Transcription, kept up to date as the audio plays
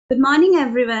Good morning,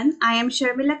 everyone. I am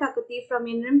Sharmila Kakuti from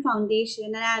INREM Foundation,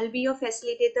 and I'll be your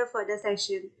facilitator for the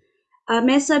session.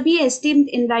 मैं सभी esteemed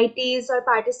invitees और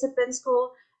participants को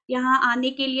यहाँ आने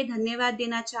के लिए धन्यवाद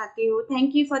देना चाहती हूँ.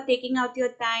 Thank you for taking out your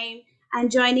time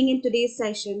and joining in today's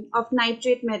session of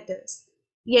Nitrate Matters.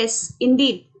 Yes,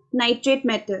 indeed, nitrate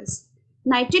matters.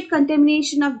 Nitrate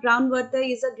contamination of groundwater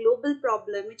is a global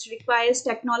problem which requires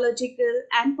technological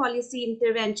and policy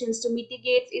interventions to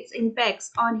mitigate its impacts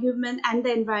on human and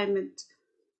the environment.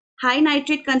 High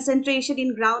nitrate concentration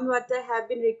in groundwater have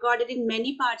been recorded in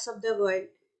many parts of the world.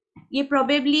 ये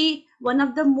probably one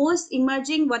of the most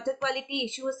emerging water quality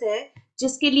issues है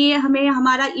जिसके लिए हमें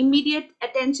हमारा immediate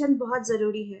attention बहुत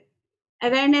ज़रूरी है.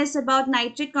 Awareness about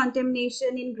nitrate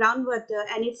contamination in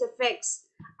groundwater and its effects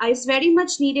is very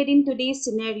much needed in today's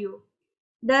scenario.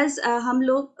 Thus,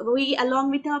 we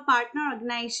along with our partner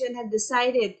organization have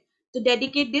decided to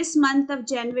dedicate this month of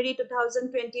January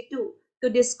 2022 to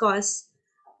discuss.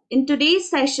 In today's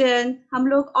session, हम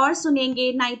लोग और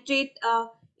सुनेंगे nitrate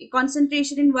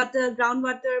concentration in water ground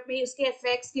water में उसके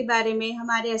effects के बारे में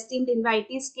हमारे एस्टीम्ड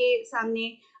इनवाइटीज के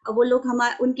सामने वो लोग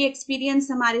उनके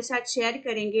एक्सपीरियंस हमारे साथ शेयर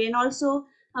करेंगे एंड ऑल्सो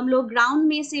हम लोग ग्राउंड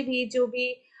में से भी जो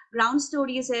भी ग्राउंड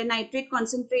स्टोरीज है नाइट्रेट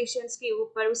कॉन्सेंट्रेशंस के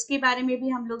ऊपर उसके बारे में भी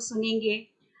हम लोग सुनेंगे.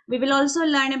 We will also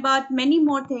learn about many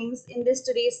more things in this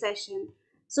today's session.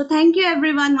 So thank you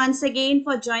everyone once again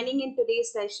for joining in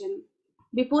today's session.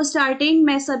 Before starting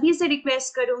मैं सभी से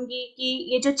रिक्वेस्ट करूंगी कि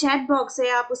ये जो चैट बॉक्स है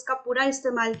आप उसका पूरा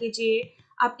इस्तेमाल कीजिए.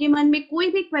 आपके मन में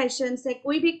कोई भी क्वेश्चंस है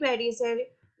कोई भी क्वेरीज है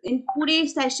इन पूरे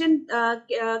सेशन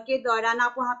के दौरान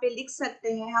आप वहां पे लिख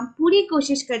सकते हैं. हम पूरी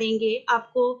कोशिश करेंगे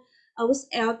आपको उस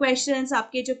क्वेश्चंस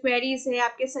आपके जो क्वेरीज है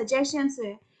आपके सजेशंस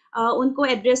है उनको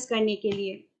एड्रेस करने के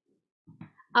लिए.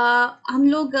 हम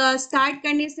लोग स्टार्ट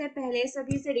करने से पहले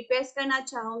सभी से रिक्वेस्ट करना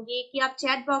चाहूंगी कि आप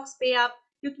चैट बॉक्स पे आप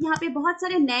क्योंकि यहाँ पे बहुत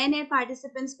सारे नए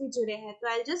पार्टिसिपेंट्स भी जुड़े हैं तो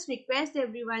आई जस्ट रिक्वेस्ट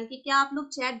एवरीवन कि क्या आप लोग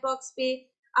चैट बॉक्स पे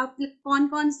आप कौन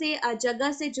कौन से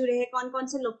जगह से जुड़े हैं कौन कौन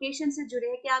से लोकेशन से जुड़े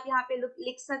हैं क्या आप यहाँ पे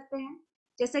लिख सकते हैं.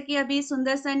 जैसे कि अभी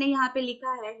सुंदर सर ने यहाँ पे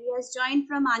लिखा है ही हैज जॉइन्ड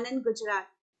फ्रॉम आनंद गुजरात.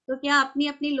 तो क्या अपनी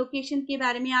अपनी लोकेशन के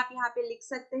बारे में आप यहाँ पे लिख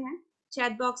सकते हैं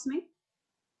चैट बॉक्स में.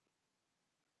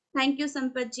 Thank you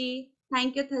Sampat ji,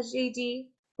 thank you थर्जी जी,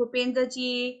 भूपेंद्र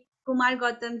जी, कुमार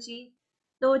गौतम जी.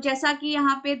 तो जैसा कि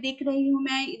यहाँ पे दिख रही हूँ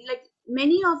मैं like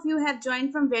many of you have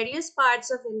joined from various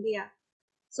parts of India.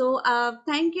 So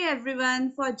thank you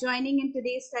everyone for joining in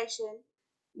today's session.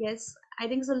 Yes, I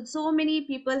think so many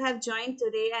people have joined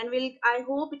today and I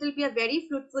hope it will be a very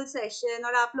fruitful session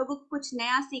और आप लोगों को कुछ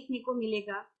नया सीखने को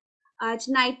मिलेगा. आज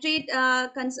nitrate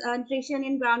concentration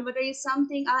in ground water is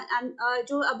something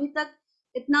जो अभी तक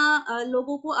इतना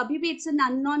लोगों को अभी भी इट्स एन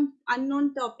अननोन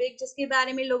टॉपिक जिसके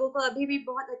बारे में लोगों को अभी भी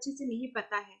बहुत अच्छे से नहीं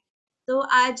पता है. तो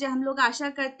आज हम लोग आशा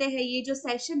करते हैं ये जो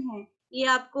सेशन है ये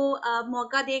आपको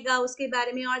मौका देगा उसके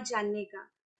बारे में और जानने का.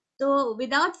 तो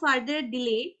without further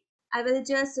delay I will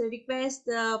just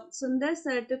request सुंदर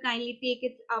sir to kindly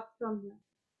take it up from here.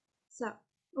 Sir,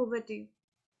 over to you.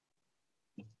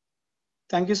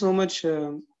 Thank you so much,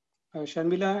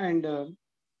 Sharmila. And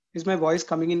is my voice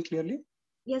coming in clearly?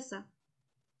 Yes, sir.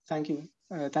 Thank you.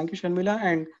 Thank you, Sharmila.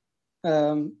 And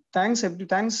thanks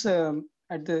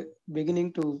at the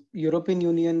beginning to European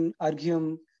Union,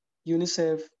 INREM,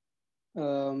 UNICEF,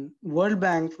 World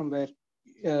Bank, from where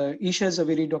Dr. Isha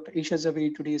Zaveri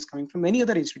today is coming from, many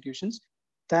other institutions.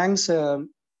 Thanks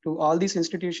to all these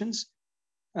institutions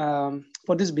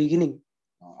for this beginning.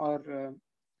 और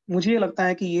मुझे लगता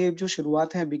है कि ये जो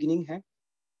शुरुआत है beginning है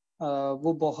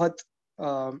वो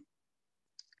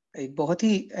एक बहुत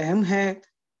ही अहम है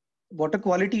वाटर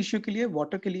क्वालिटी इश्यू के लिए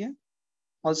वाटर के लिए.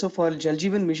 Also for Jal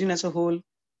Jeevan mission as a whole,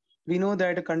 we know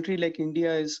that a country like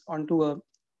India is onto a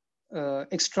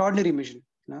extraordinary mission.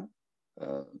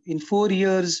 In 4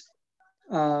 years,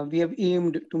 we have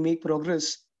aimed to make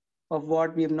progress of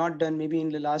what we have not done maybe in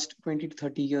the last 20 to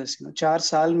 30 years. 4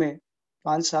 साल में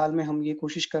 5 साल में हम ये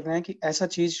कोशिश कर रहे हैं कि ऐसा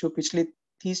चीज जो पिछले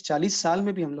 30-40 साल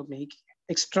में भी हम लोग नहीं की.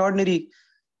 Extraordinary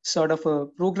sort of a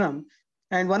program.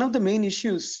 And one of the main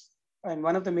issues and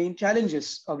one of the main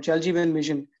challenges of Jal Jeevan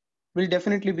mission will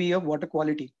definitely be of water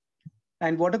quality.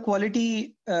 And water quality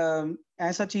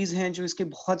ऐसा चीज है जो इसके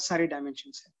बहुत सारे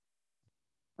dimensions हैं.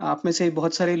 आप में से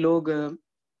बहुत सारे लोग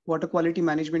water quality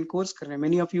management course कर रहे हैं.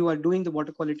 Many of you are doing the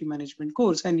water quality management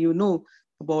course and you know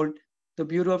about the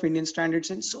Bureau of Indian Standards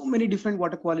and so many different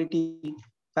water quality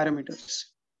parameters.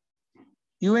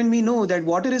 You and me know that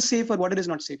water is safe or water is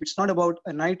not safe. It's not about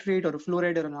a nitrate or a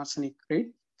fluoride or an arsenic, right?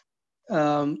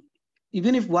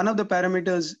 Even if one of the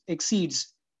parameters exceeds,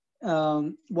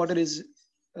 water is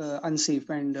unsafe.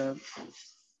 And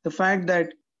the fact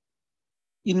that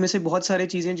इनमें से बहुत सारे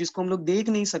चीजें जिसको हम लोग देख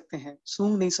नहीं सकते हैं,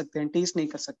 सूंघ नहीं सकते हैं, टेस्ट नहीं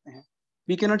कर सकते हैं.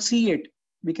 We can not see it,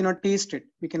 we can not test it,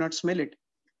 we can not smell it.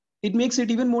 It makes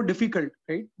it even more difficult,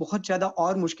 right. बहुत ज्यादा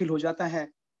और मुश्किल हो जाता है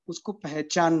उसको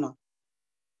पहचानना.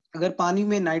 अगर पानी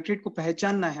में नाइट्रेट को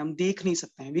पहचानना है, हम देख नहीं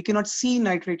सकते हैं. We can not C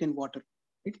nitrate in water.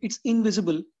 It's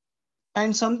invisible.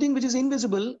 And something which is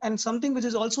invisible and something which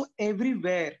is also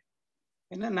everywhere.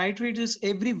 Nitrate is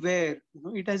everywhere.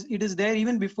 It is there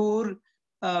even before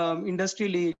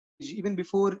industrial age, even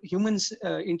before humans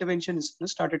interventions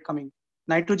started coming.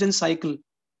 Nitrogen cycle.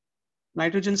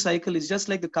 Nitrogen cycle is just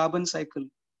like the carbon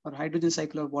cycle or hydrogen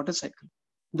cycle or water cycle.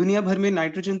 दुनिया भर में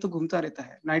nitrogen तो घूमता रहता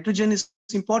है. Nitrogen is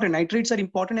important. Nitrates are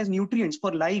important as nutrients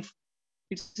for life.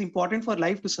 It's important for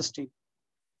life to sustain.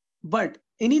 But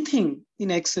anything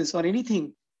in excess और anything,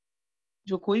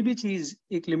 जो कोई भी चीज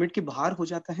एक लिमिट के बाहर हो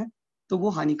जाता है तो वो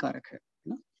हानिकारक है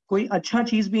ना. कोई अच्छा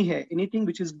चीज भी है, anything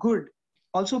which is good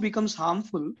also becomes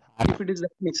harmful if it is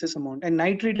in excess amount, and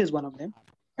nitrate is one of them.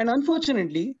 And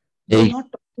unfortunately, we are Hey, not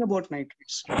talking about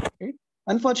nitrates, right?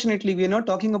 Unfortunately, we are not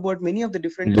talking about many of the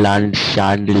different land,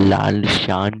 sand, land,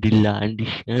 sand, land,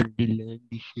 sand,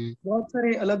 land, sand. बहुत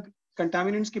सारे अलग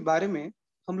contaminants के बारे में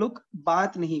हम लोग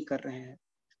बात नहीं कर रहे हैं.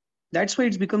 That's why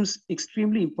it becomes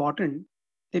extremely important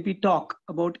that we talk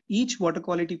about each water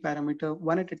quality parameter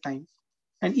one at a time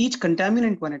and each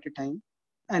contaminant one at a time.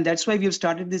 And that's why we have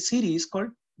started this series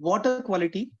called Water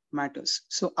Quality Matters.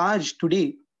 So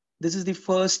today, this is the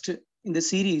first in the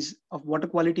series of Water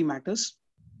Quality Matters.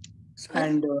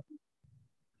 And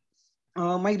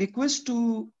my request to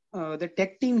the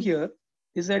tech team here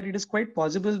is that it is quite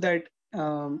possible that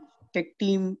tech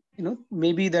team,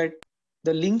 maybe that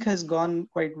the link has gone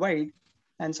quite wide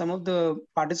and some of the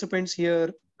participants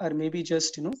here are maybe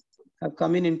just, have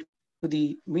come in into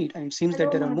the meet, and it seems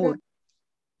that there are more.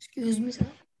 Excuse me, sir.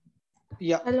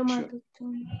 Yeah, Hello, sure.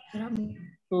 Madhu.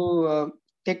 So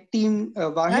tech team,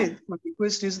 Wahid, my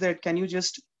request is that can you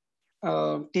just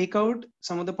take out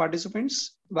some of the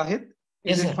participants? Wahid,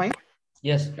 is Yes, it sir. fine?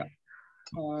 Yes. Yeah.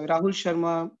 Rahul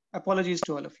Sharma, apologies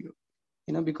to all of you,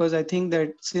 because I think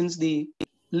that since the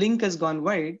link has gone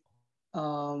wide,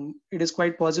 it is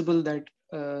quite possible that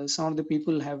some of the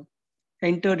people have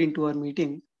entered into our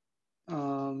meeting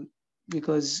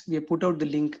because we have put out the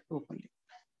link openly.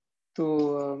 तो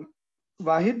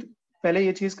वाहिद, पहले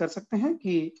ये चीज कर सकते हैं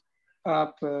कि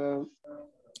आप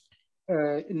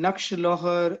नक्श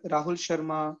लोहर, राहुल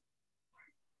शर्मा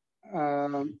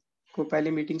को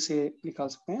पहले मीटिंग से निकाल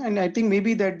सकते हैं. And I think may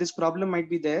be that this problem might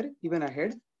be there even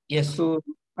ahead. Yes. So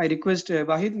I request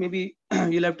Wahid, maybe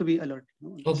you'll have to be alert.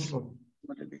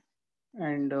 Okay.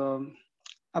 And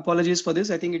apologies for this.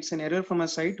 I think it's an error from our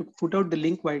side to put out the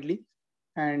link widely,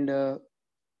 and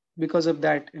because of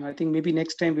that, I think maybe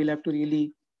next time we'll have to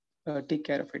really take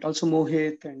care of it. Also,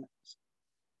 Mohit, and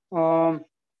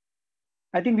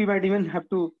I think we might even have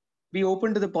to be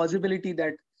open to the possibility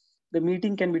that the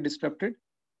meeting can be disrupted,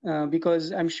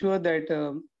 because I'm sure that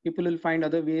people will find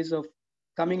other ways of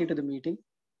coming into the meeting.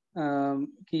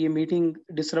 कि ये meeting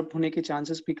disrupt होने के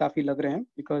chances भी काफी लग रहे हैं,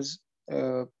 because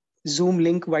zoom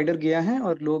link wider गया है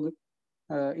और लोग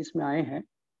इसमें आए हैं,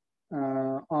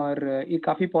 और ये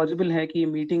काफी पॉसिबल है कि ये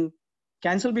मीटिंग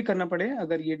कैंसिल भी करना पड़े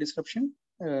अगर ये डिसरप्शन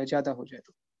ज्यादा हो जाए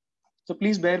तो. So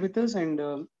please bear with us and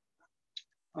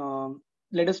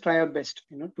let us try our best,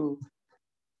 to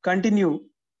continue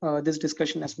this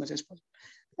discussion as much as possible.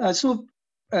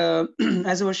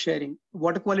 As I was sharing,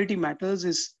 water quality matters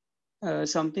is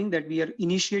something that we are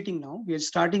initiating now. We are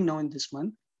starting now in this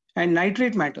month. And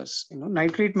nitrate matters.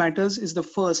 Nitrate matters is the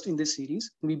first in this series.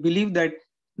 We believe that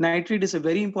nitrate is a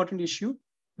very important issue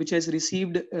which has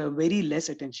received very less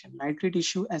attention. Nitrate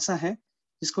issue ऐसा है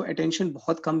जिसको attention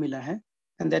बहुत कम मिला है,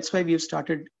 and that's why we have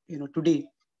started, today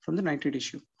from the nitrate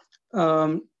issue.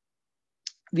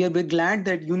 We are very glad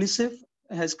that UNICEF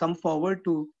has come forward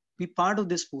to be part of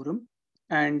this forum,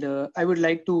 and I would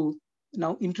like to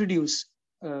now introduce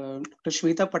Dr.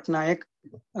 Shweta Patnaik,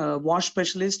 WASH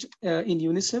specialist in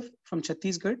UNICEF from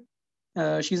Chhattisgarh.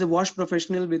 She's a WASH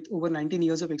professional with over 19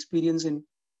 years of experience in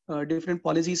different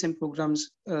policies and programs.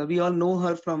 We all know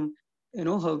her from,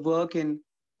 her work in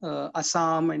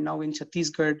Assam and now in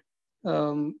Chhattisgarh,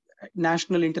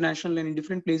 national, international, and in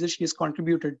different places she has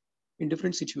contributed in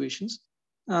different situations.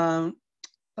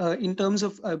 In terms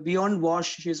of beyond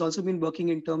WASH, she has also been working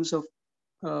in terms of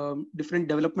different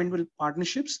developmental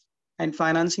partnerships and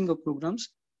financing of programs.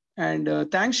 And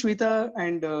thanks Shweta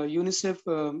and UNICEF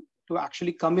to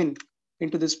actually come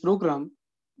into this program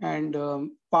and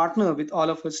partner with all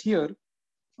of us here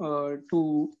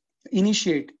to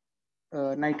initiate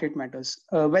Nitrate Matters.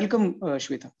 Welcome,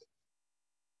 Shweta.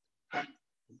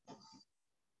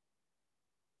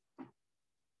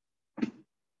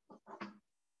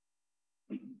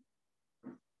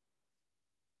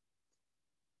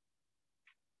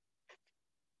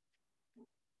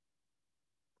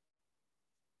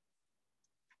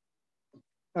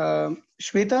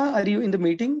 Shweta, are you in the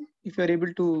meeting? If you are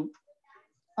able to,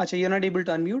 Acha, you're not able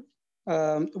to unmute.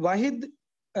 Wahid,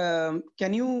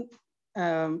 can you,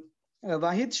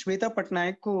 Wahid, Shweta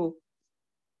Patnaik को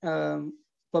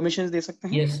permissions दे सकते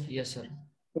हैं? Yes, sir.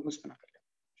 तो उसमें ना कर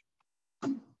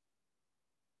लें.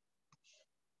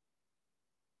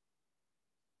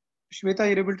 Shweta,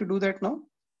 you're able to do that now?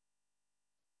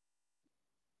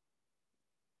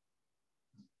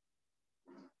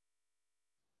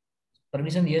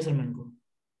 Permission दिया sir मैंने को.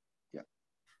 Yeah.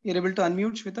 You're able to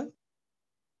unmute, Shweta?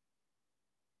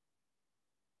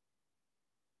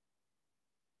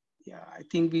 Yeah, I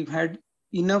think we've had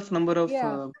enough number of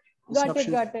disruptions.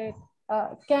 Got it.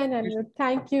 Can unmute.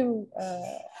 Thank you.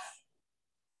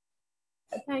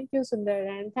 Thank you, Sundar,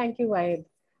 and thank you, Vaid.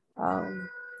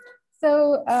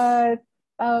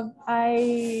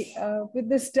 With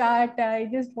the start, I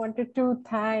just wanted to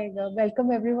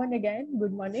welcome everyone again.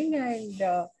 Good morning, and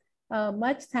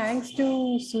much thanks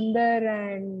to Sundar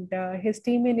and his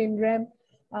team in INREM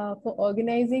for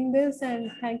organizing this.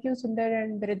 And thank you, Sundar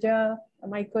and Brija,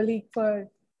 my colleague, for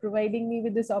providing me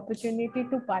with this opportunity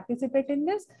to participate in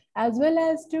this, as well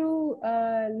as to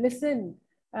listen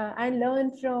and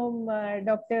learn from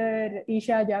Dr.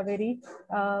 Isha Javeri,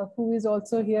 who is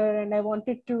also here. And I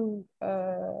wanted to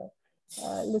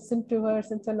listen to her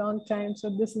since a long time. So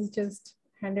this is just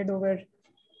handed over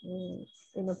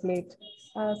in a plate.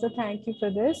 So thank you for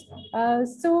this.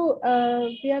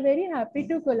 We are very happy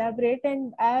to collaborate.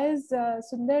 And as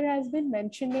Sundar has been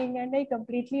mentioning, and I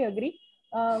completely agree,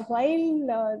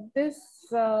 while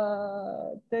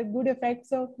the good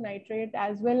effects of nitrate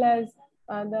as well as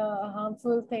the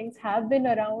harmful things have been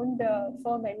around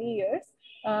for many years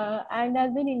and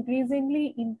has been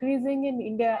increasing in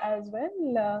India as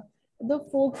well. The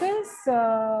focus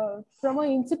from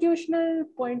an institutional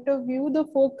point of view, the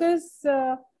focus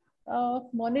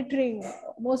of monitoring,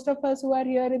 most of us who are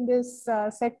here in this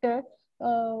sector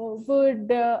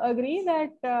would agree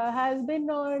that has been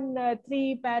on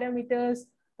three parameters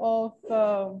of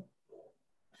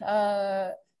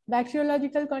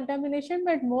bacteriological contamination,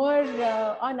 but more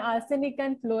on arsenic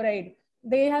and fluoride.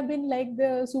 They have been like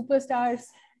the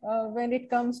superstars when it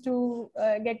comes to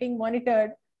getting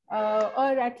monitored,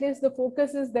 or at least the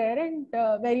focus is there, and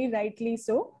very rightly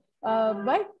so.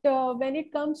 But when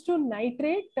it comes to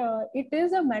nitrate, it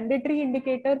is a mandatory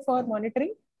indicator for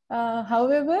monitoring.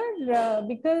 However,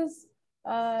 because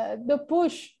the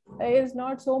push is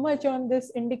not so much on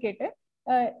this indicator,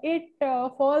 it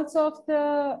falls off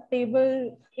the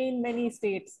table in many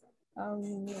states,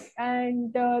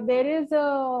 and there is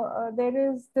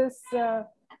this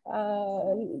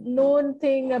known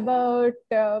thing about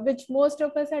which most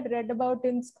of us had read about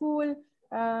in school.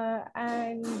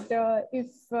 And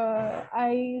if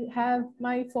I have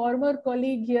my former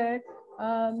colleague here,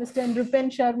 Mr.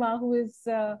 Nitrate Sharma, who is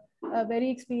a very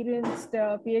experienced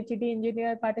PhD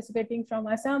engineer participating from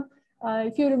Assam.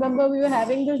 If you remember, we were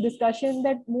having this discussion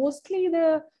that mostly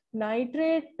the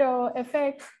nitrate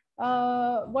effect,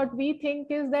 what we think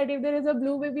is that if there is a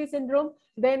blue baby syndrome,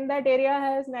 then that area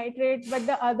has nitrate, but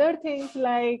the other things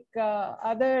like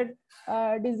other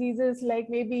diseases like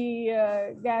maybe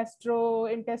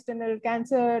gastrointestinal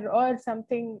cancer or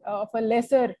something of a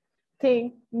lesser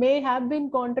thing may have been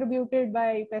contributed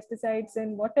by pesticides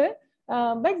in water,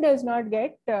 but does not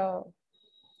get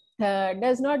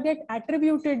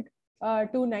attributed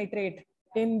to nitrate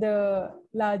in the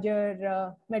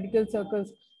larger medical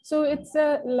circles. So it's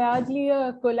largely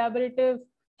a collaborative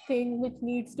thing which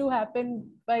needs to happen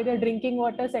by the drinking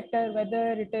water sector,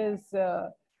 whether it is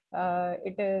the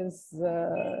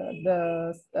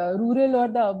rural or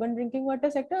the urban drinking water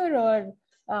sector, or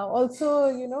also,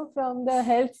 you know, from the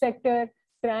health sector,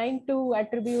 trying to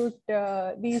attribute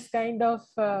these kind of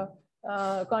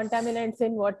contaminants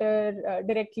in water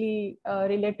directly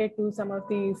related to some of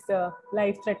these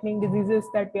life-threatening diseases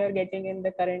that we are getting in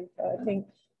the current thing.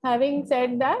 Having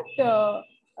said that,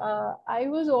 I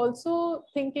was also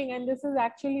thinking, and this is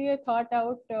actually a thought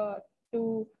out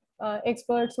to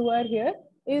experts who are here,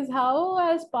 is how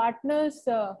as partners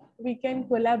we can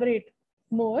collaborate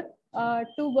more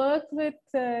to work with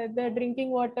the drinking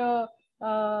water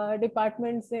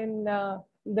departments in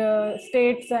the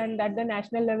states and at the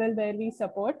national level where we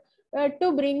support,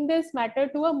 to bring this matter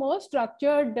to a more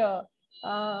structured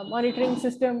monitoring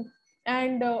system,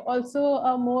 and also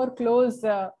a more close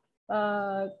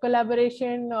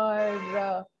collaboration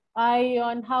or eye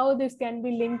on how this can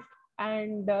be linked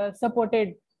and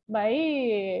supported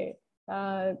by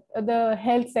the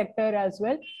health sector as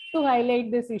well, to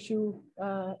highlight this issue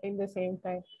in the same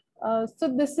time. So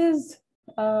this is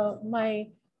my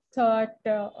thought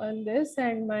on this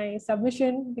and my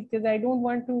submission, because I don't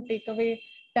want to take away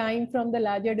time from the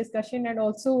larger discussion and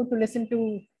also to listen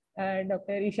to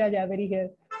Dr. Isha Javeri here.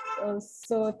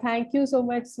 So thank you so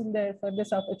much, Sundar, for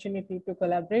this opportunity to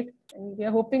collaborate. And we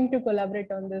are hoping to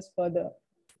collaborate on this further.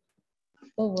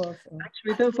 Over. Thanks,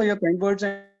 Shweta, for your kind words,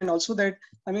 and also that,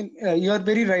 I mean, you are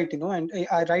very right, and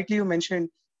I rightly you mentioned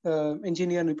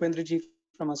engineer Nupendraji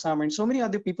from Assam and so many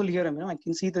other people here. I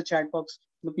can see the chat box,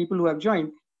 the people who have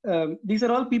joined. These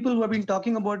are all people who have been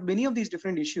talking about many of these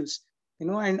different issues,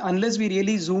 and unless we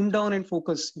really zoom down and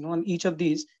focus, on each of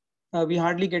these, we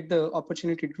hardly get the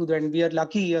opportunity to do that. And we are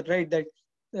lucky, you're right, that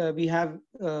we have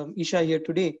Isha here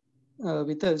today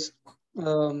with us.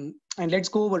 And let's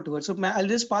go over to her. So I'll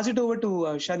just pass it over to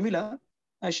Sharmila.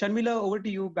 Sharmila, over to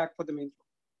you back for the main floor.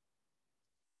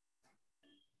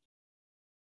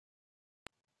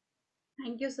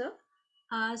 Thank you, sir.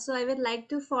 So I would like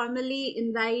to formally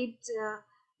invite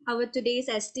our today's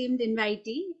esteemed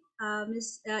invitee,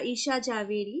 Ms. Isha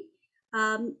Javeri.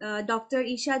 Dr.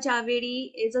 Isha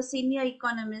Javeri is a senior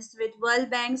economist with World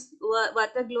Bank's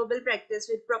Water Global Practice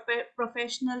with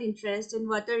professional interest in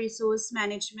water resource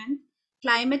management,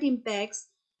 climate impacts,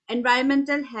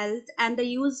 environmental health, and the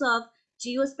use of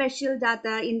geospatial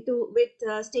data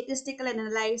with statistical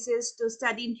analysis to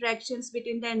study interactions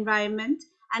between the environment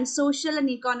and social and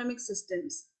economic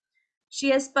systems.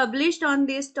 She has published on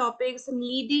these topics in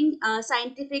leading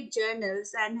scientific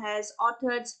journals and has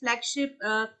authored flagship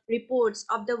reports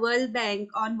of the World Bank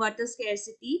on water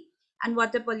scarcity and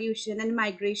water pollution and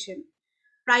migration.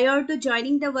 Prior to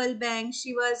joining the World Bank,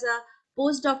 she was a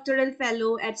postdoctoral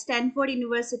fellow at Stanford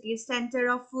University's Center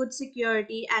of Food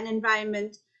Security and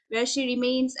Environment, where she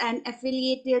remains an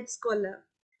affiliated scholar.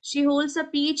 She holds a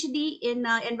PhD in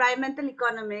environmental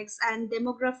economics and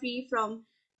demography from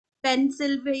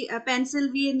Pennsylvania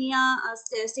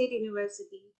State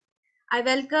University. I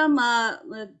welcome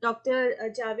Dr.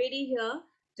 Javeri here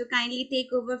to kindly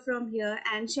take over from here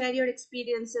and share your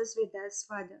experiences with us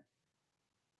further.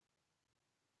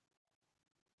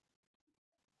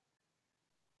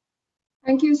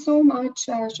 Thank you so much,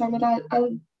 Sharmila.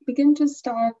 I'll begin to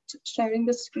start sharing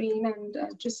the screen and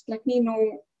just let me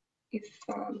know if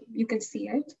you can see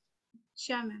it.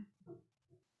 Sure, ma'am.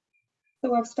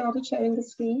 So I've started sharing the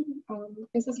screen.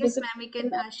 Is this yes, ma'am, we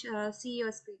can see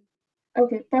your screen.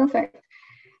 Okay, perfect.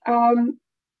 I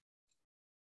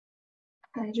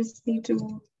just need to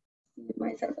see it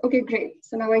myself. Okay, great.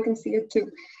 So now I can see it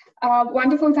too.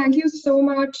 Wonderful. Thank you so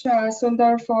much,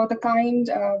 Sundar, for the kind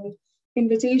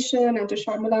invitation, and to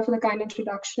Sharmila for the kind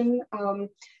introduction.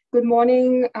 Good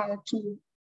morning to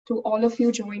all of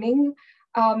you joining.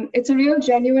 It's a real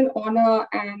genuine honor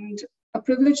and a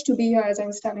privilege to be here, as I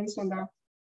was telling Sundar.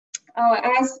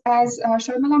 As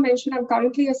Sharmila mentioned, I'm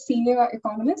currently a senior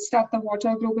economist at the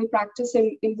Water Global Practice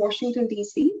in Washington,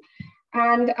 D.C.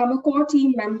 And I'm a core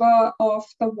team member of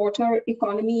the Water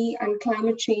Economy and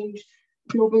Climate Change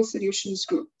Global Solutions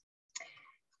Group.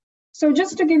 So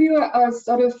just to give you a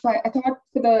sort of, I thought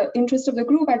for the interest of the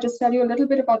group, I'd just tell you a little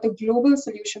bit about the global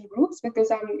solution groups, because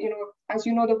as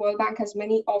you know, the World Bank has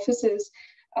many offices.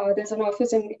 There's an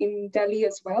office in Delhi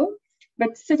as well.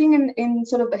 But sitting in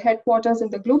sort of the headquarters in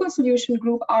the Global Solution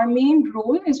Group, our main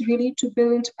role is really to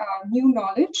build new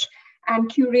knowledge and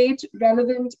curate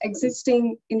relevant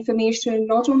existing information,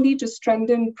 not only to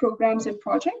strengthen programs and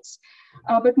projects,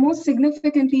 but most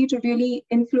significantly to really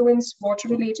influence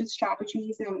water-related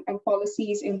strategies and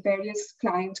policies in various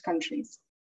client countries.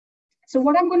 So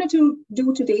what I'm going to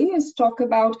do today is talk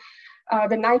about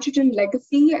the nitrogen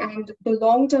legacy and the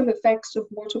long-term effects of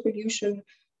water pollution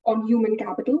on human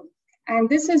capital. And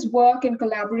this is work in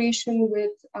collaboration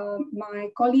with my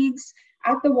colleagues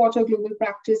at the Water Global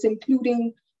Practice,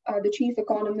 including the Chief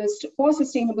Economist for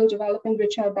Sustainable Development,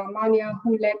 Richard Damania,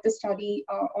 who led the study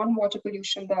on water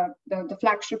pollution, the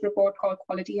flagship report called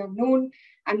Quality Unknown,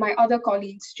 and my other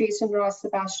colleagues, Jason Ross,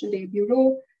 Sebastian de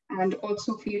Bureau, and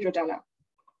also Sophie Rodella.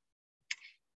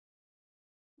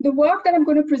 The work that I'm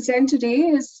going to present today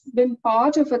has been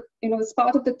part of it's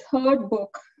part of the third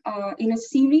book in a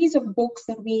series of books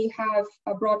that we have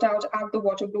brought out at the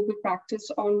Water Global Practice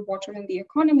on water and the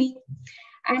economy.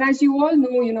 And as you all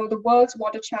know, the world's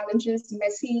water challenges,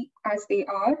 messy as they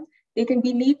are, they can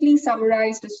be neatly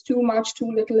summarized as too much,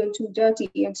 too little, and too dirty.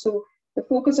 And so the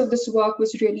focus of this work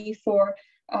was really for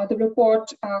the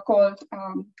report called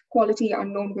Quality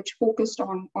Unknown, which focused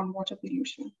on water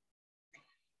pollution.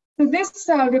 So this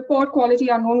report, Quality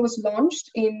Unknown, was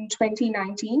launched in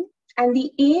 2019. And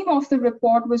the aim of the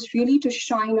report was really to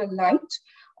shine a light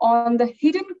on the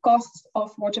hidden costs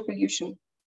of water pollution.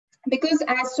 Because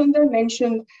as Sundar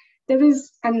mentioned, there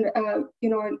is, and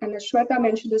as Shweta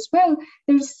mentioned as well,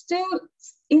 there is still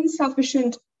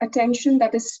insufficient attention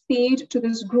that is paid to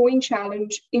this growing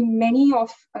challenge in many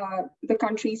of the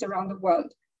countries around the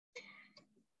world.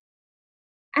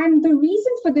 And the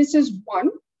reason for this is, one,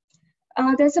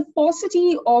 there's a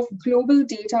paucity of global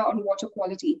data on water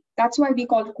quality. That's why we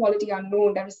call it quality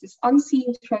unknown. There is this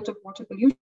unseen threat of water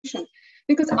pollution.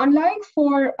 Because unlike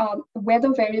for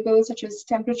weather variables such as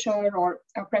temperature or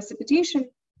precipitation,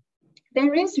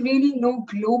 there is really no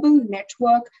global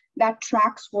network that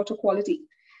tracks water quality.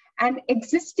 And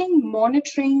existing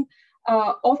monitoring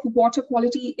of water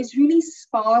quality is really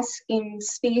sparse in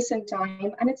space and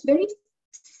time, and it's very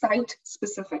site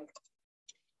specific.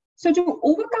 So to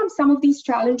overcome some of these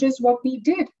challenges, what we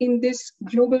did in this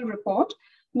global report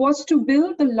was to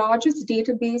build the largest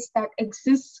database that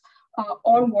exists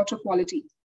on water quality.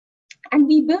 And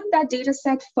we built that data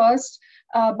set first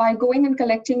by going and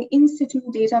collecting in situ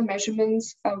data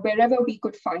measurements wherever we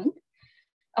could find.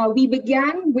 We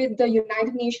began with the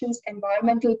United Nations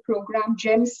Environmental Programme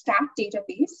GEMSTAT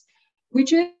database,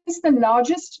 which is the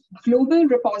largest global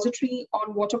repository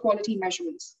on water quality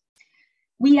measurements.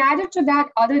 We added to that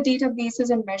other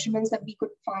databases and measurements that we could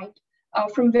find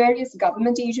from various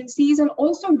government agencies and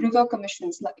also river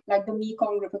commissions like the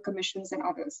Mekong River Commissions and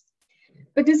others.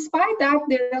 But despite that,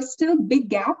 there are still big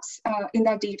gaps in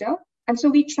that data. And so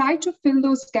we tried to fill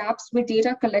those gaps with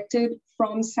data collected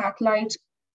from satellites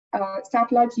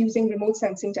using remote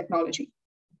sensing technology.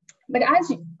 But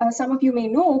as some of you may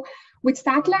know, with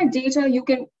satellite data, you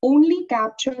can only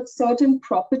capture certain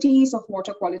properties of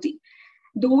water quality,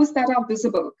 those that are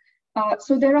visible.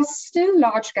 So there are still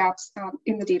large gaps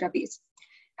in the database.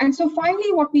 And so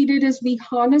finally, what we did is we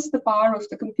harnessed the power of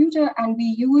the computer and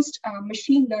we used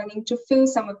machine learning to fill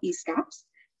some of these gaps.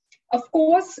 Of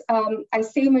course, I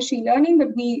say machine learning,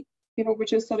 but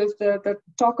which is sort of the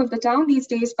talk of the town these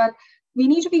days, but we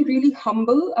need to be really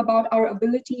humble about our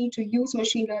ability to use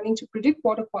machine learning to predict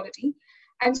water quality.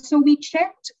 And so we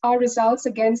checked our results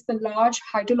against the large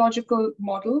hydrological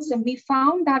models, and we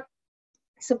found that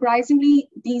surprisingly,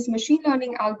 these machine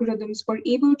learning algorithms were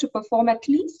able to perform at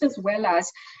least as well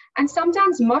as, and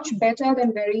sometimes much better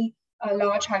than very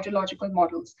large hydrological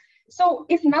models. So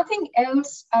if nothing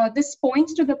else, this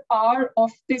points to the power of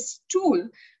this tool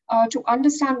to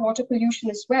understand water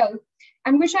pollution as well,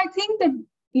 and which I think that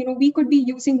we could be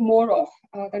using more of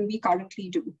than we currently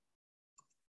do.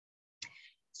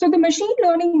 So the machine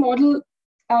learning model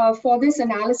for this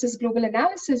analysis, global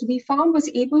analysis, we found was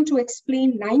able to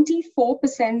explain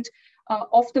 94%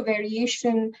 of the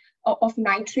variation of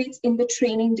nitrates in the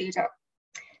training data.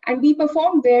 And we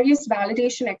performed various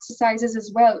validation exercises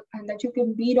as well, and that you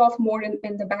can read off more in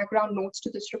the background notes to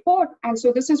this report. And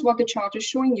so this is what the chart is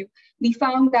showing you. We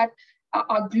found that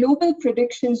our global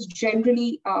predictions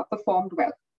generally performed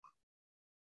well.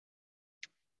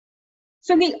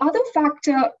 So the other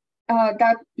factor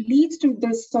that leads to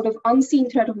this sort of unseen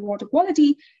threat of water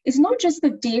quality is not just the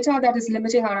data that is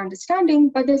limiting our understanding,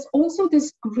 but there's also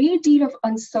this great deal of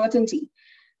uncertainty.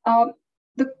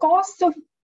 The costs of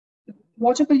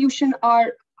water pollution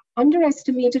are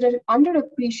underestimated and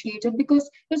underappreciated because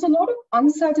there's a lot of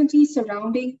uncertainty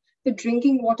surrounding the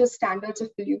drinking water standards of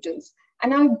pollutants.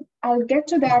 And I'll get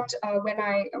to that when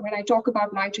I talk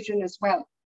about nitrogen as well.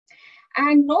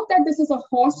 And not that this is a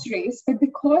horse race, but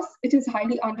because it is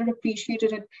highly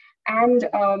underappreciated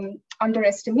and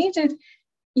underestimated,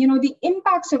 the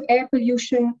impacts of air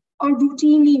pollution are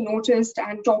routinely noticed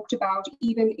and talked about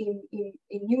even in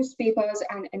newspapers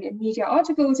and in media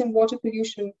articles, and water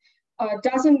pollution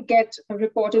doesn't get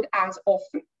reported as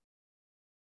often.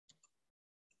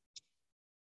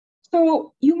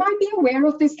 So you might be aware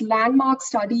of this landmark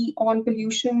study on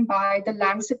pollution by the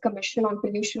Lancet Commission on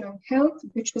Pollution and Health,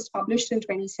 which was published in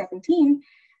 2017.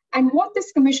 And what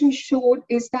this commission showed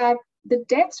is that the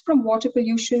deaths from water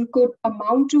pollution could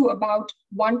amount to about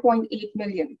 1.8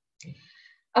 million.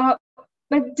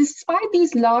 But despite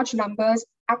these large numbers,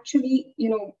 actually,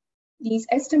 these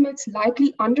estimates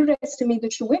likely underestimate the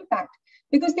true impact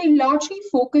because they largely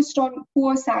focused on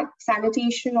poor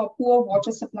sanitation or poor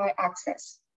water supply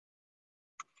access.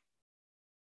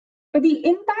 But the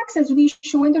impacts, as we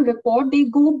show in the report, they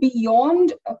go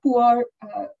beyond poor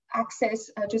access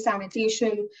to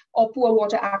sanitation or poor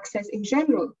water access in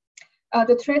general.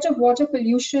 The threat of water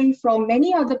pollution from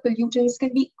many other pollutants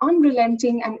can be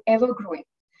unrelenting and ever-growing.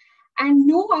 And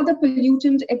no other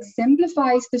pollutant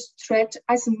exemplifies this threat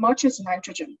as much as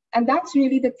nitrogen. And that's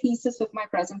really the thesis of my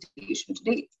presentation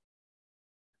today.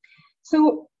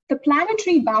 So the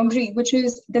planetary boundary, which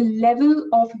is the level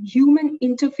of human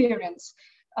interference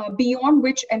beyond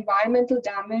which environmental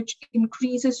damage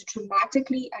increases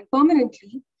dramatically and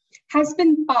permanently, has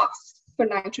been passed for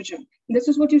nitrogen. This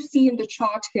is what you see in the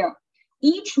chart here.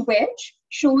 Each wedge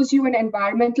shows you an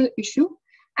environmental issue,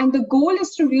 and the goal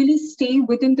is to really stay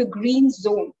within the green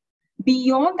zone.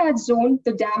 Beyond that zone,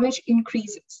 the damage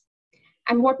increases.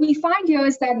 And what we find here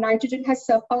is that nitrogen has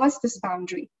surpassed this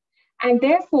boundary. And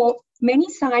therefore, many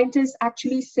scientists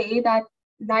actually say that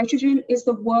nitrogen is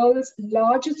the world's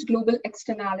largest global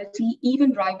externality,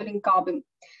 even rivaling carbon.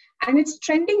 And it's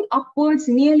trending upwards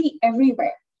nearly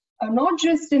everywhere, not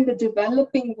just in the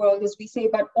developing world, as we say,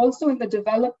 but also in the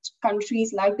developed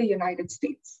countries like the United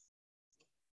States.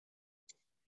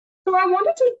 So I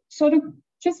wanted to sort of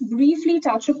just briefly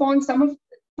touch upon some of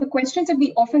the questions that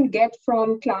we often get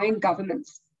from client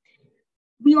governments.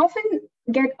 We often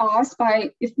get asked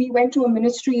by, if we went to a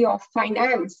Ministry of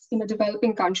Finance in a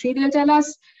developing country, they'll tell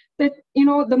us that, you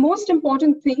know, the most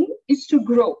important thing is to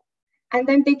grow, and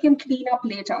then they can clean up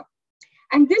later.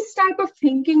 And this type of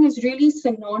thinking is really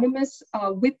synonymous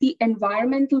with the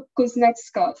environmental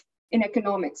Kuznets curve in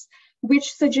economics,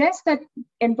 which suggests that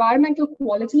environmental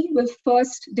quality will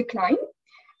first decline,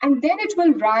 and then it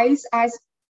will rise as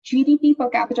GDP per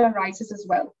capita rises as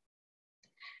well.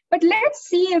 But let's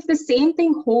see if the same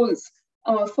thing holds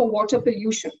for water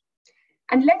pollution.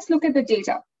 And let's look at the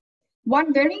data.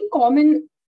 One very common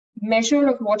measure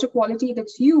of water quality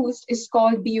that's used is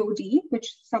called BOD,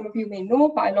 which some of you may know,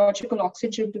 biological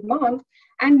oxygen demand,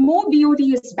 and more BOD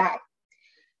is bad.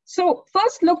 So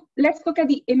first, let's look at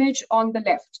the image on the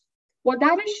left. What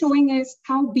that is showing is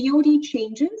how BOD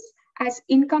changes as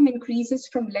income increases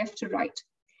from left to right.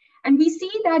 And we see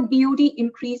that BOD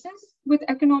increases with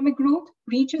economic growth,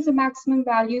 reaches a maximum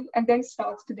value, and then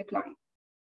starts to decline.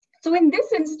 So in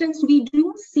this instance, we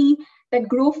do see that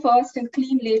grow first and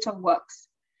clean later works.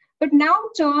 But now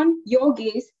turn your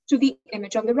gaze to the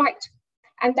image on the right.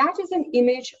 And that is an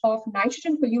image of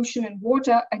nitrogen pollution in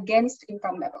water against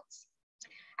income levels.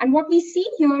 And what we see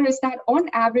here is that on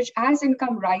average, as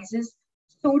income rises,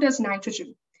 so does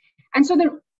nitrogen. And so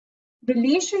the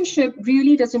relationship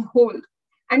really doesn't hold.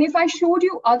 And if I showed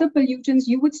you other pollutants,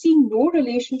 you would see no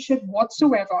relationship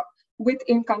whatsoever with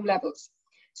income levels.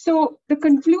 So the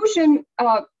conclusion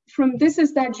from this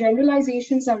is that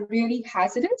generalizations are really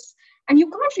hazardous, and you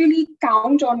can't really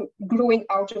count on growing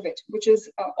out of it, which is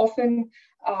often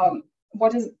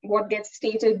what gets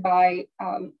stated by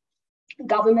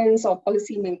governments or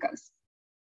policymakers.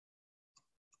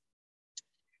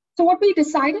 So what we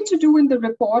decided to do in the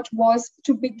report was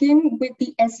to begin with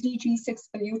the SDG 6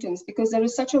 pollutants, because there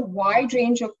is such a wide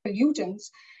range of pollutants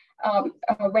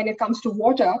when it comes to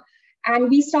water. And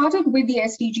we started with the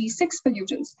SDG 6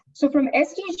 pollutants. So from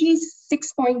SDG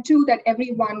 6.2 that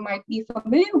everyone might be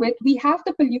familiar with, we have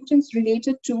the pollutants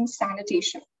related to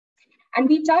sanitation. And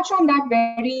we touch on that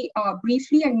very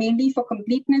briefly and mainly for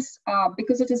completeness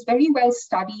because it is very well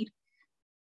studied.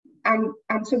 And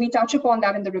so we touch upon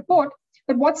that in the report.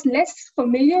 But what's less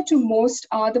familiar to most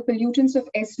are the pollutants of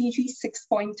SDG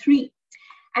 6.3.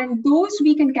 And those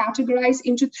we can categorize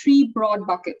into three broad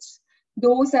buckets.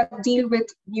 Those that deal with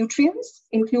nutrients,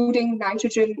 including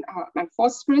nitrogen and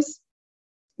phosphorus.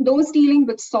 Those dealing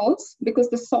with salts, because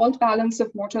the salt balance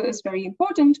of water is very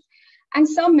important. And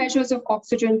some measures of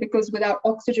oxygen, because without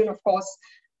oxygen, of course,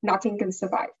 nothing can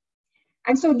survive.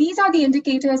 And so these are the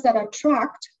indicators that are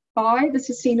tracked by the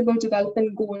Sustainable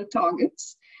Development Goal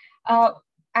targets.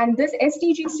 And this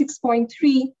SDG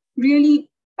 6.3 really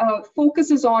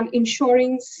focuses on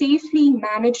ensuring safely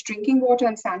managed drinking water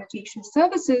and sanitation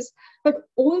services, but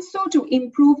also to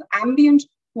improve ambient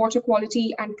water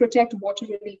quality and protect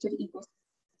water-related ecosystems.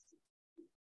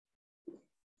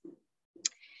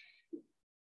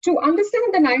 To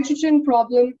understand the nitrogen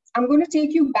problem, I'm going to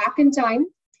take you back in time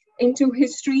into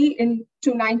history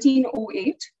into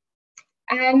 1908.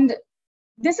 And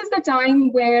this is the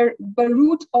time where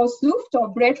Beruht aus Luft, or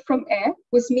bread from air,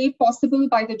 was made possible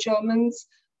by the Germans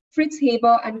Fritz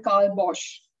Haber and Karl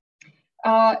Bosch.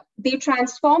 They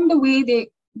transformed the way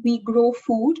we grow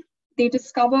food. They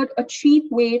discovered a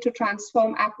cheap way to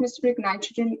transform atmospheric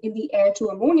nitrogen in the air to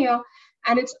ammonia.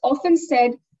 And it's often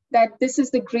said that this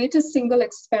is the greatest single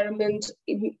experiment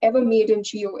ever made in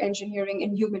geoengineering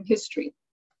in human history.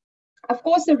 Of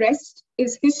course, the rest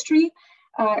is history.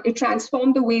 It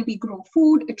transformed the way we grow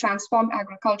food, it transformed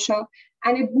agriculture,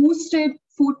 and it boosted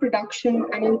food production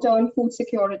and in turn food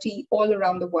security all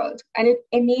around the world. And it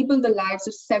enabled the lives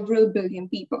of several billion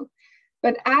people.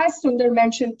 But as Sundar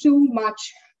mentioned,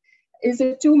 is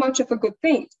it too much of a good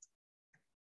thing?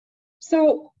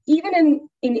 So even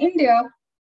in India,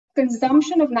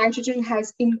 consumption of nitrogen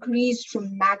has increased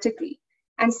dramatically.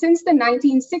 And since the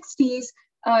 1960s,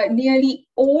 nearly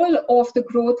all of the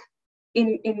growth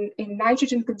in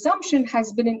nitrogen consumption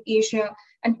has been in Asia,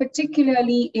 and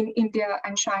particularly in India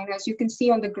and China, as you can see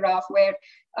on the graph, where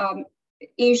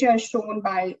Asia is shown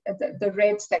by the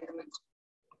red segment.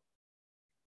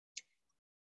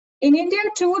 In India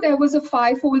too, there was a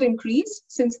five-fold increase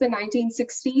since the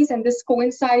 1960s, and this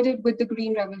coincided with the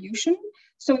Green Revolution.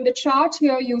 So in the chart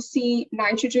here, you see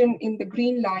nitrogen in the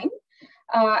green line,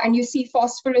 and you see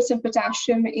phosphorus and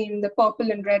potassium in the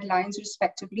purple and red lines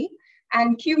respectively.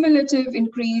 And cumulative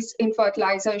increase in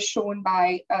fertilizer is shown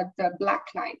by the black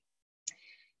line.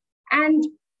 And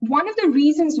one of the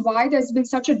reasons why there's been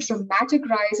such a dramatic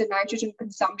rise in nitrogen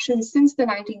consumption since the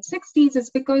 1960s is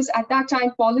because at that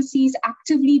time, policies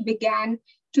actively began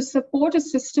to support a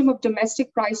system of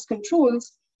domestic price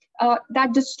controls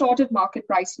that distorted market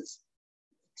prices.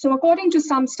 So according to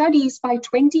some studies, by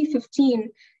 2015,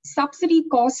 subsidy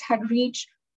costs had reached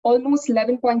almost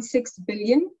 11.6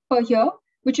 billion per year,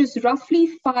 which is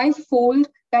roughly five-fold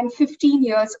than 15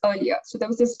 years earlier. So there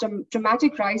was this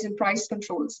dramatic rise in price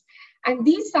controls. And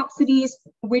these subsidies,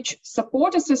 which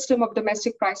support a system of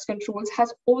domestic price controls,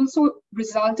 has also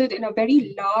resulted in a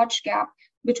very large gap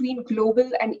between global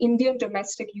and Indian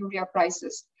domestic urea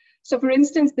prices. So for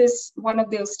instance, one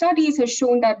of those studies has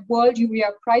shown that world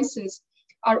urea prices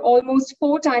are almost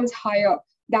 4 times higher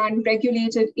than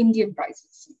regulated Indian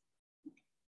prices.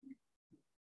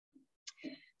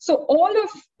 So all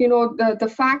of the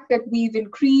fact that we've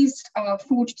increased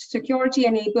food security,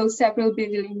 enabled several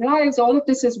billion lives, all of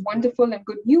this is wonderful and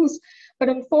good news. But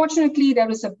unfortunately, there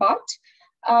is a but.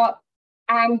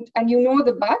 And you know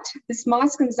the but, this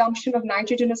mass consumption of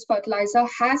nitrogenous fertilizer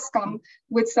has come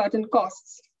with certain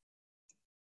costs.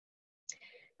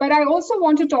 But I also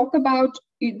want to talk about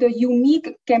the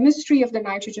unique chemistry of the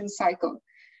nitrogen cycle.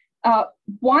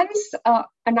 Once a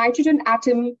nitrogen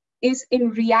atom is in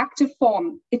reactive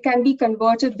form, it can be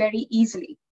converted very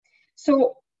easily.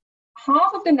 So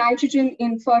half of the nitrogen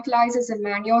in fertilizers and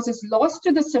manures is lost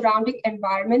to the surrounding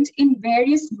environment in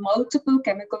various multiple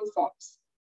chemical forms.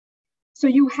 So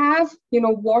you have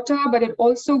water, but it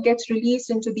also gets released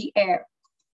into the air.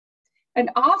 And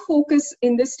our focus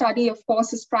in this study, of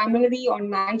course, is primarily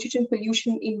on nitrogen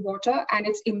pollution in water and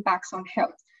its impacts on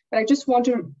health. But I just want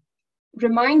to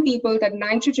remind people that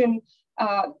nitrogen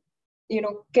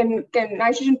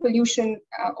nitrogen pollution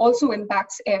also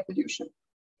impacts air pollution.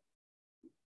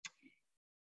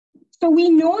 So we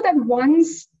know that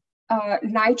once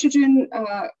nitrogen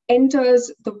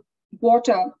enters the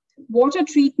water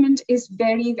treatment is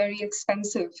very, very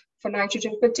expensive for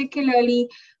nitrogen, particularly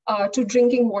to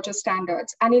drinking water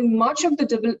standards. And in much of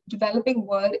the developing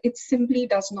world, it simply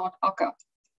does not occur.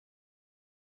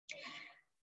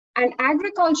 And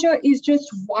agriculture is just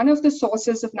one of the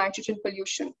sources of nitrogen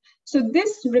pollution. So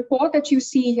this report that you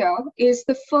see here is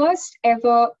the first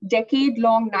ever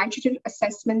decade-long nitrogen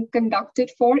assessment conducted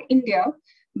for India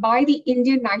by the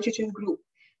Indian Nitrogen Group.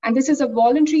 And this is a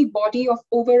voluntary body of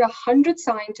over 100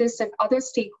 scientists and other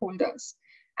stakeholders.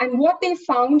 And what they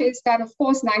found is that, of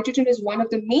course, nitrogen is one of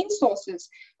the main sources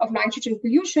of nitrogen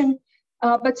pollution,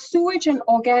 but sewage and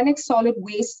organic solid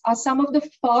waste are some of the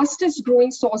fastest growing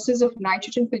sources of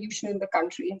nitrogen pollution in the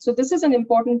country. And so this is an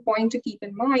important point to keep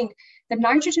in mind, that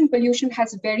nitrogen pollution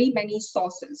has very many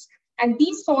sources. And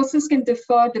these sources can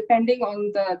differ depending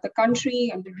on the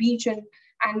country and the region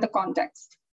and the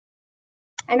context.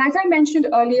 And as I mentioned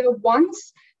earlier,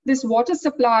 once this water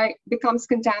supply becomes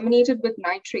contaminated with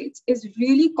nitrates, is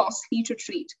really costly to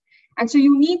treat. And so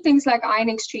you need things like ion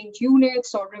exchange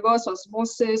units or reverse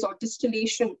osmosis or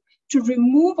distillation to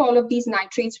remove all of these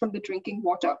nitrates from the drinking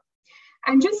water.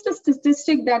 And just a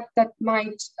statistic that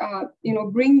might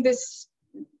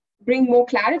bring more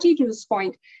clarity to this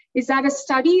point is that a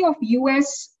study of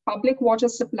US public water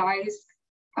supplies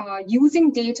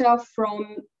using data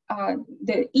from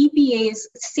the EPA's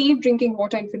Safe Drinking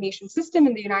Water Information System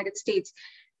in the United States,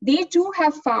 they too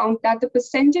have found that the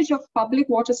percentage of public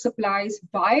water supplies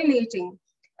violating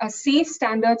safe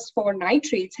standards for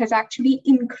nitrates has actually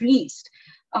increased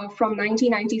from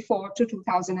 1994 to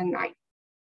 2009.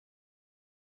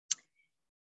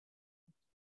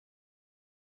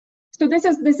 So this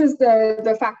is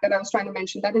the fact that I was trying to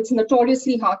mention, that it's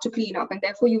notoriously hard to clean up, and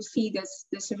therefore you see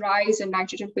this rise in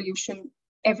nitrogen pollution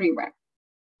everywhere.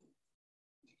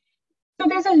 So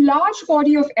there's a large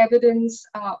body of evidence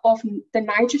of the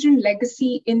nitrogen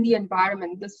legacy in the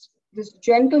environment. This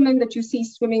gentleman that you see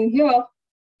swimming here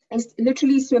is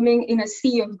literally swimming in a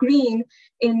sea of green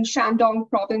in Shandong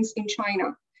province in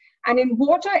China. And in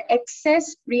water,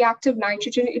 excess reactive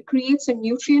nitrogen, it creates a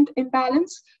nutrient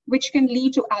imbalance, which can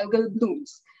lead to algal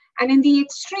blooms. And in the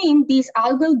extreme, these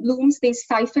algal blooms, they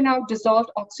siphon out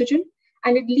dissolved oxygen,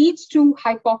 and it leads to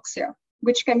hypoxia,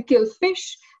 which can kill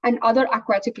fish and other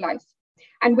aquatic life.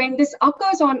 And when this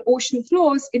occurs on ocean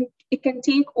floors, it can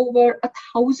take over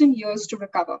 1,000 years to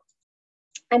recover.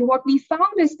 And what we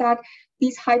found is that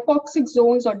these hypoxic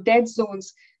zones or dead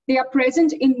zones, they are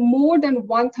present in more than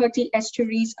 130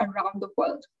 estuaries around the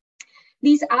world.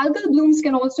 These algal blooms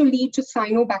can also lead to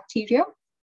cyanobacteria.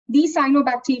 These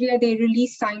cyanobacteria, they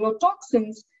release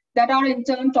cyanotoxins that are in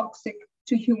turn toxic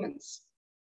to humans.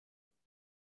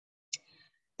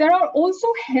 There are also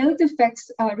health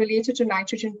effects related to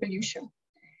nitrogen pollution.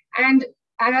 And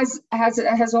as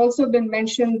has also been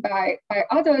mentioned by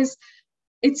others,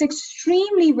 it's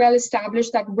extremely well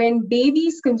established that when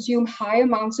babies consume high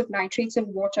amounts of nitrates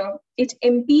in water, it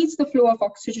impedes the flow of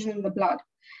oxygen in the blood.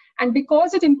 And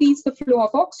because it impedes the flow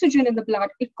of oxygen in the blood,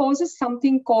 it causes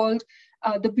something called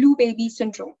the blue baby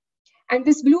syndrome. And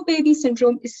this blue baby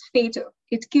syndrome is fatal.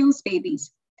 It kills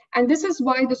babies. And this is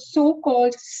why the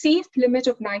so-called safe limit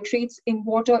of nitrates in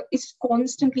water is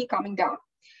constantly coming down.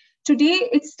 Today,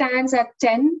 it stands at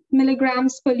 10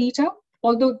 milligrams per liter,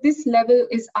 although this level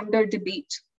is under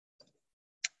debate.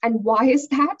 And why is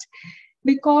that?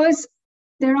 Because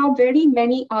there are very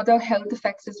many other health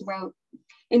effects as well.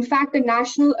 In fact, the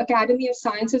National Academy of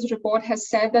Sciences report has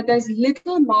said that there's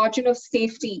little margin of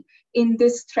safety in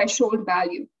this threshold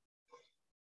value.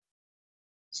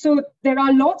 So there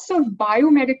are lots of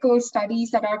biomedical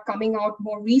studies that are coming out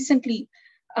more recently,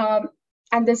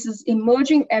 and this is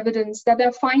emerging evidence that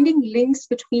they're finding links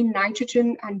between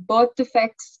nitrogen and birth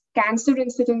defects, cancer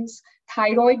incidence,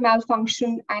 thyroid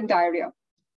malfunction, and diarrhea.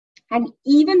 And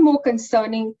even more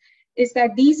concerning is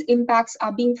that these impacts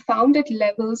are being found at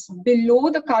levels below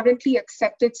the currently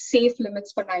accepted safe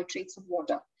limits for nitrates in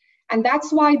water. And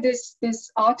that's why this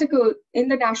article in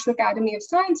the National Academy of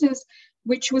Sciences,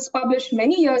 which was published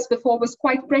many years before, was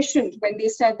quite prescient when they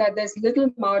said that there's little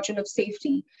margin of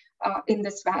safety in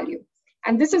this value.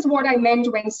 And this is what I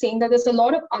meant when saying that there's a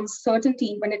lot of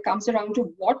uncertainty when it comes around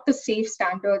to what the safe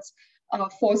standards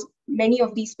for many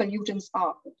of these pollutants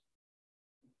are.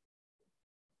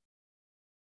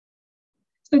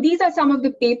 So these are some of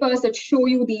the papers that show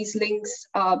you these links,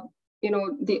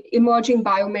 the emerging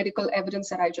biomedical evidence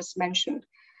that I just mentioned.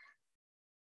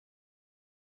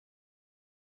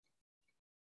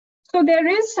 So there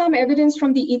is some evidence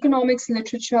from the economics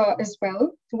literature as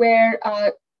well, where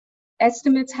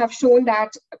estimates have shown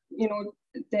that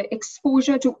the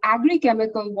exposure to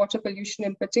agri-chemical water pollution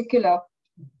in particular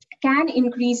can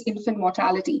increase infant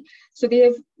mortality. So they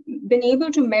have been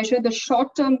able to measure the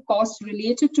short-term costs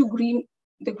related to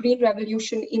the Green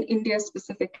Revolution in India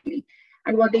specifically.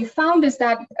 And what they found is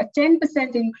that a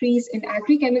 10% increase in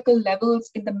agri-chemical levels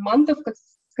in the month of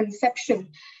conception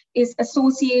is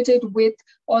associated with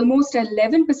almost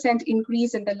 11%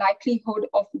 increase in the likelihood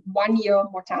of 1-year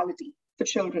mortality for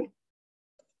children.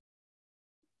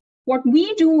 What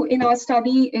we do in our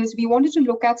study is we wanted to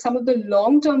look at some of the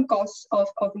long-term costs of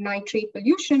nitrate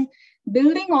pollution,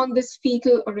 building on this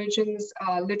fetal origins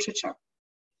literature.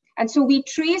 And so we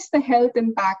trace the health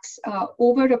impacts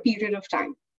over a period of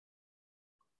time.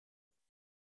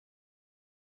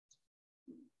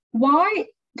 Why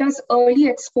does early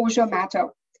exposure matter?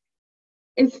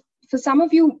 If for some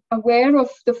of you aware of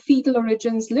the fetal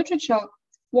origins literature,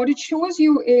 what it tells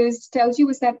you is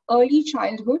that early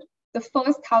childhood, the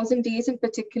first 1,000 days in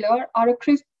particular, are a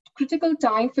critical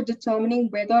time for determining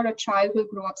whether a child will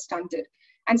grow up stunted.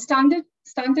 And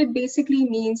stunted basically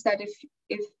means that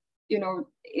if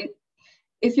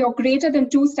you're greater than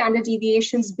 2 standard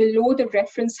deviations below the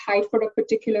reference height for a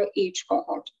particular age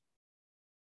cohort.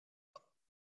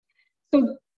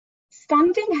 So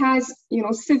stunting has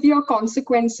severe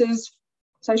consequences.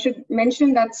 So I should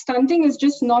mention that stunting is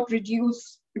just not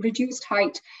reduced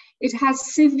height. It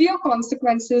has severe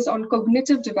consequences on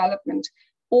cognitive development,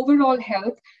 overall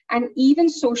health, and even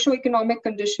socioeconomic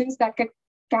conditions that can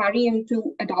carry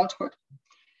into adulthood.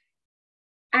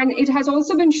 And it has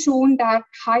also been shown that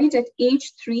height at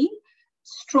age 3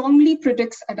 strongly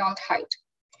predicts adult height.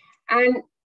 And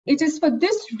it is for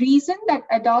this reason that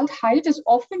adult height is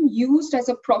often used as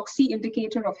a proxy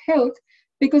indicator of health,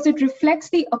 because it reflects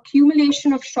the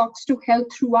accumulation of shocks to health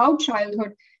throughout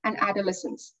childhood and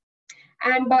adolescence.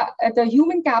 And the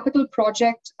Human Capital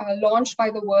Project, launched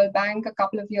by the World Bank a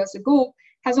couple of years ago,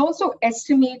 has also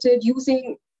estimated,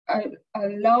 using a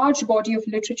large body of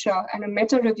literature and a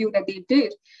meta-review that they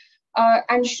did,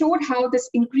 and showed how this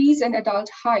increase in adult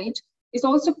height is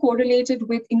also correlated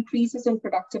with increases in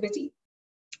productivity.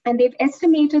 And they've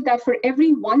estimated that for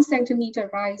every 1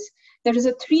 centimeter rise, there is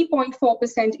a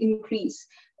 3.4% increase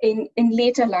in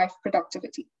later life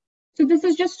productivity. So this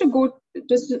is just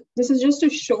to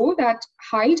show that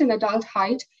height and adult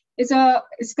height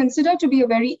is considered to be a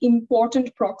very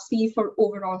important proxy for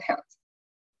overall health.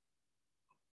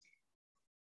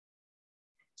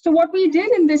 So what we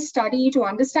did in this study to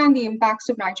understand the impacts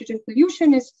of nitrogen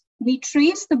pollution is we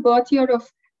traced the birth year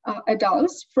of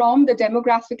adults from the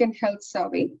Demographic and Health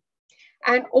Survey.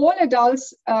 And all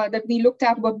adults that we looked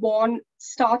at were born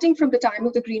starting from the time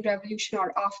of the Green Revolution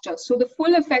or after. So the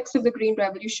full effects of the Green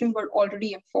Revolution were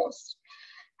already enforced.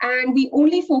 And we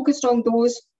only focused on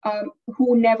those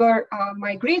who never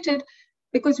migrated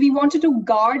because we wanted to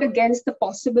guard against the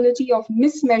possibility of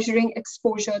mismeasuring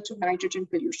exposure to nitrogen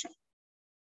pollution.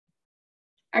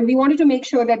 And we wanted to make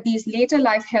sure that these later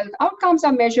life health outcomes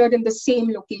are measured in the same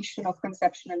location of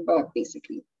conception and birth,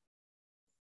 basically.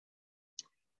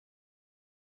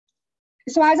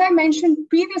 So as I mentioned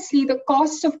previously, the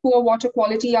costs of poor water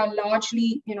quality are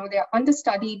largely, they're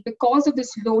understudied because of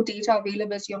this low data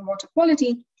availability on water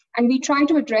quality. And we try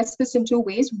to address this in two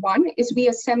ways. One is we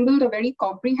assembled a very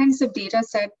comprehensive data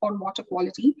set on water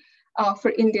quality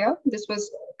for India. This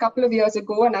was a couple of years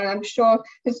ago, and I'm sure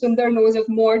Sundar knows of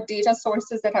more data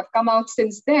sources that have come out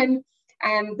since then.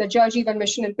 And the Jal Jeevan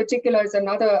Mission in particular is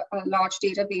another large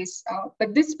database.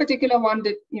 But this particular one,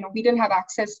 we didn't have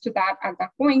access to that at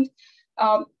that point.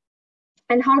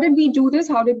 And how did we do this?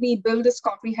 How did we build this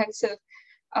comprehensive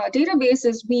database?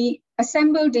 Is we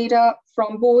assembled data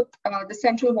from both the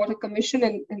Central Water Commission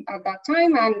at that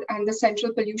time and the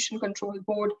Central Pollution Control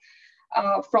Board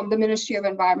from the Ministry of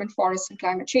Environment, Forests and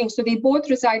Climate Change. So they both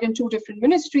reside in two different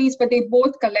ministries, but they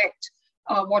both collect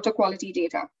water quality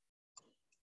data.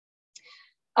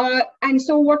 And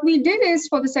so what we did is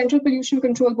for the Central Pollution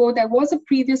Control Board, there was a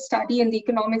previous study in the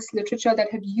economics literature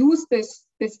that had used this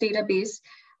database,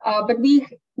 but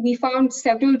we found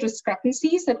several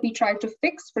discrepancies that we tried to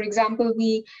fix. For example,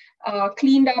 we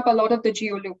cleaned up a lot of the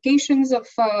geolocations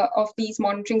of these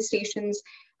monitoring stations.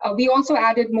 We also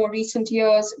added more recent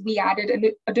years, we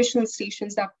added additional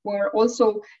stations that were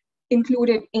also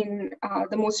included in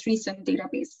the most recent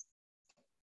database.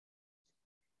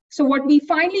 So what we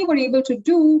finally were able to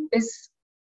do is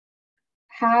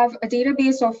have a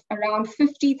database of around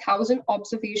 50,000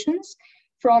 observations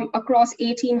from across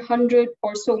 1,800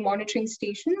 or so monitoring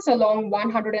stations along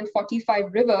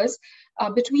 145 rivers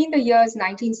between the years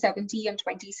 1970 and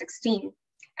 2016.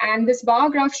 And this bar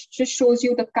graph just shows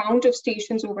you the count of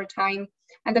stations over time.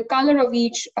 And the color of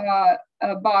each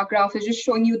bar graph is just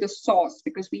showing you the source,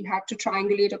 because we had to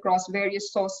triangulate across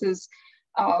various sources,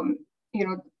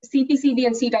 CPCB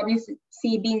and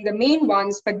CWC being the main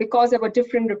ones, but because there were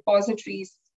different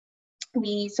repositories,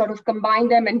 we sort of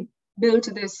combined them and built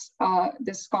this,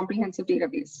 this comprehensive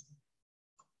database.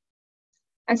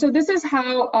 And so this is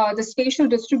how the spatial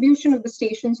distribution of the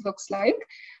stations looks like.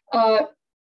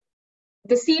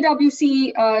 The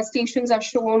CWC stations are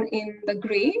shown in the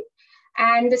gray,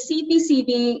 and the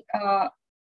CPCB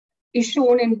is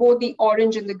shown in both the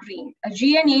orange and the green.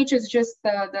 GNH is just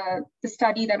the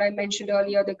study that I mentioned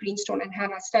earlier, the Greenstone and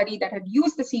Hannah study that had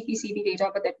used the CPCB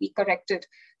data, but that we corrected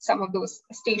some of those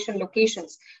station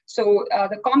locations. So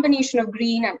the combination of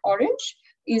green and orange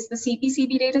is the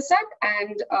CPCB data set,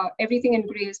 and everything in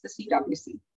gray is the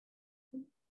CWC.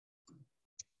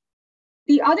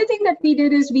 The other thing that we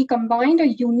did is we combined a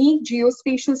unique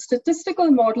geospatial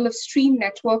statistical model of stream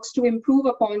networks to improve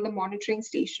upon the monitoring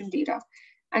station data.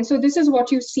 And so this is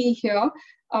what you see here.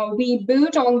 We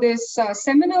built on this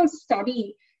seminal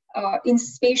study in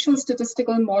spatial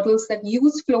statistical models that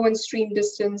use flow and stream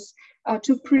distance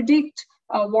to predict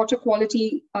water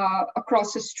quality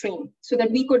across a stream, so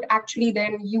that we could actually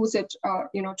then use it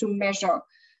to measure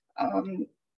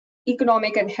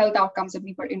economic and health outcomes that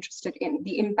we were interested in,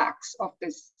 the impacts of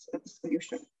this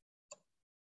pollution.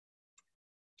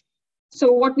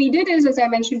 So what we did is, as I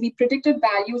mentioned, we predicted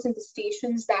values in the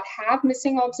stations that have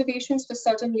missing observations for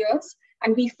certain years,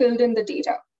 and we filled in the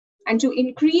data. And to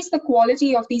increase the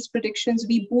quality of these predictions,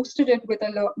 we boosted it with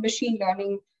a machine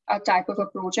learning type of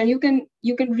approach. And you can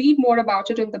read more about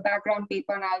it in the background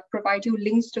paper, and I'll provide you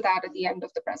links to that at the end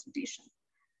of the presentation.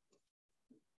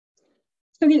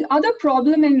 So the other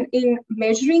problem in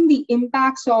measuring the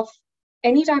impacts of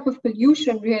any type of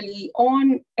pollution really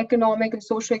on economic and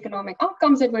socioeconomic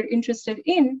outcomes that we're interested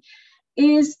in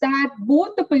is that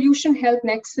both the pollution health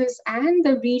nexus and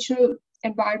the regional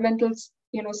environmental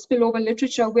spillover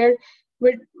literature,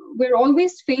 we're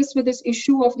always faced with this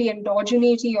issue of the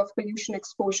endogeneity of pollution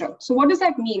exposure. So what does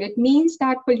that mean? It means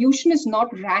that pollution is not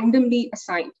randomly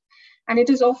assigned, and it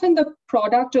is often the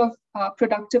product of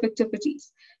productive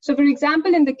activities. So for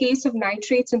example, in the case of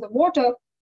nitrates in the water,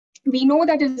 We know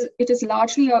that it is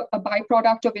largely a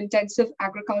byproduct of intensive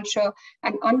agriculture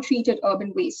and untreated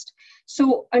urban waste.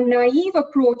 So a naive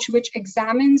approach which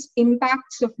examines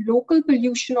impacts of local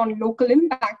pollution on local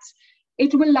impacts,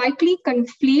 it will likely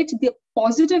conflate the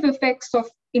positive effects of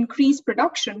increased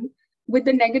production with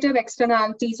the negative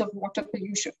externalities of water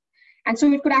pollution. And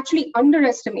so it could actually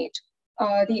underestimate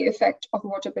the effect of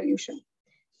water pollution.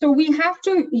 So we have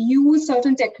to use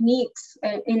certain techniques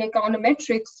in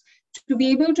econometrics to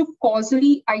be able to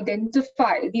causally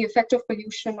identify the effect of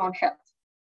pollution on health.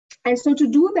 And so to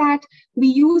do that, we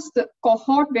use the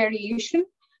cohort variation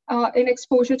in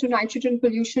exposure to nitrogen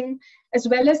pollution, as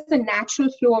well as the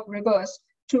natural flow of rivers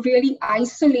to really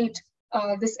isolate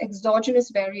this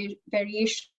exogenous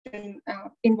variation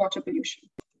in water pollution.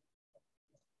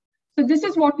 So this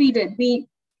is what we did. We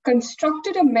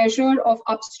constructed a measure of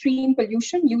upstream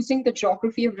pollution using the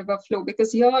geography of river flow,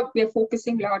 because here we are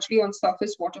focusing largely on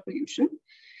surface water pollution.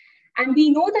 And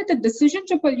we know that the decision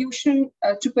to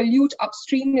pollute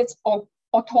upstream is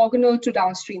orthogonal to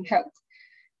downstream health.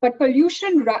 But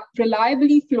pollution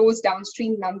reliably flows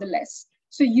downstream nonetheless.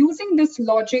 So using this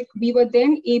logic, we were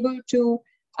then able to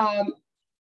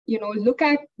look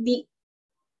at the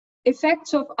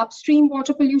effects of upstream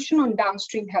water pollution on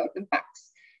downstream health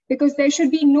impacts, because there should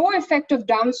be no effect of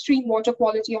downstream water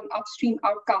quality on upstream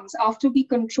outcomes after we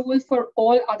control for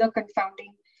all other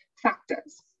confounding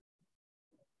factors.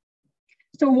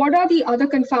 So what are the other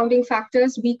confounding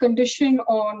factors? We condition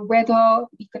on weather,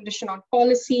 we condition on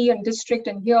policy and district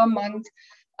and year, month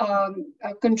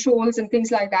controls and things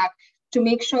like that to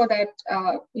make sure that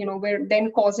we're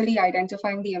then causally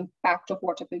identifying the impact of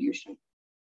water pollution.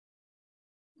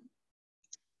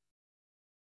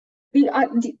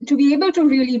 To be able to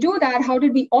really do that, how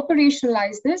did we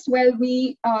operationalize this? Well,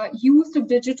 we used a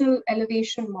digital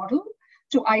elevation model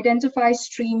to identify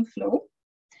stream flow.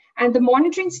 And the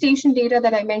monitoring station data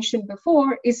that I mentioned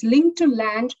before is linked to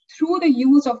land through the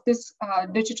use of this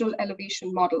digital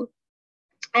elevation model.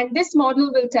 And this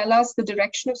model will tell us the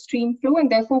direction of stream flow,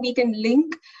 and therefore we can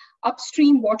link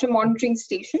upstream water monitoring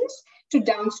stations to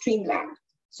downstream land.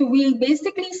 So we'll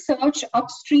basically search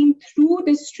upstream through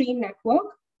this stream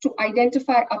network to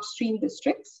identify upstream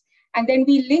districts. And then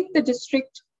we link the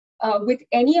district with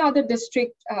any other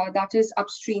district that is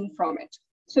upstream from it.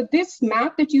 So this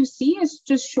map that you see is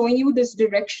just showing you this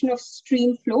direction of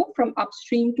stream flow from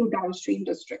upstream to downstream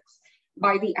districts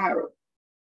by the arrow.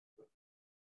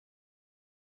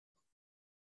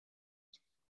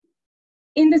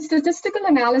 In the statistical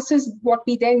analysis, what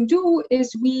we then do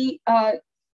is we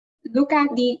look at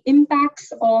the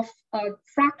impacts of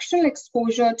fractional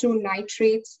exposure to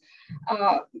nitrates,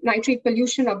 nitrate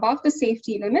pollution above the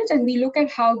safety limit, and we look at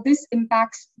how this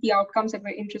impacts the outcomes that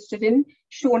we're interested in,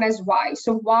 shown as Y.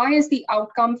 So Y is the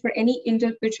outcome for any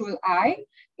individual I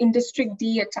in district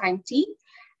D at time T,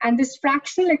 and this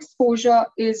fractional exposure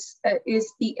is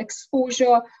the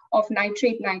exposure of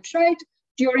nitrate nitrite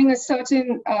during a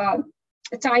certain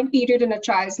time period in a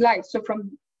child's life. So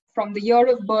from the year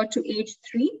of birth to age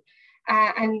 3.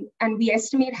 And we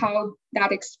estimate how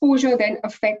that exposure then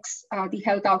affects the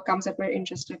health outcomes that we're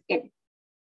interested in.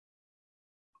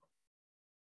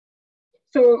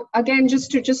 So again,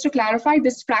 just to clarify,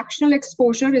 this fractional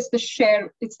exposure is the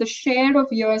share. It's the share of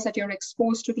years that you're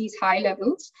exposed to these high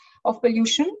levels of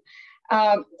pollution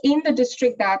in the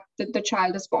district that the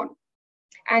child is born.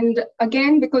 And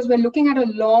again, because we're looking at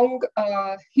a long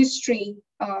history,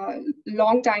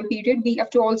 long time period, we have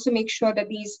to also make sure that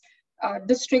these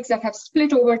districts that have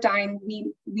split over time,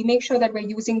 we make sure that we're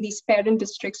using these parent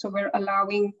districts, so we're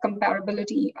allowing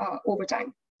comparability over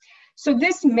time. So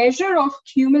this measure of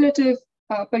cumulative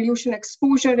pollution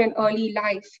exposure in early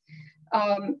life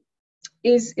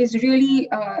is really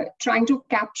trying to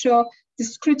capture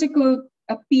this critical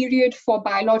period for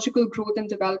biological growth and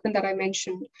development that I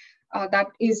mentioned, that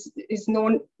is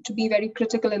known to be very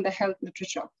critical in the health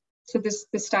literature. So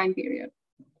this time period.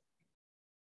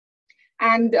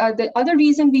 And the other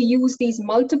reason we use these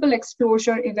multiple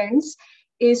exposure events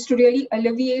is to really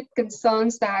alleviate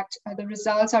concerns that the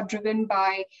results are driven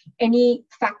by any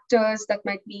factors that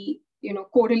might be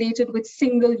correlated with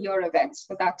single year events.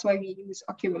 So that's why we use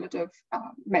a cumulative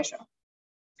measure.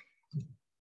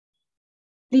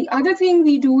 The other thing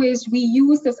we do is we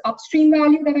use this upstream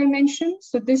value that I mentioned.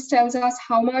 So this tells us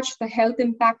how much the health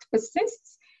impact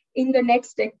persists in the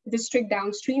next district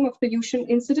downstream of pollution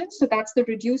incidents. So that's the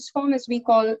reduced form, as we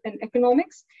call in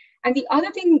economics. And the other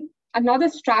thing, another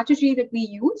strategy that we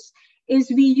use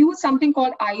is we use something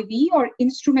called IV, or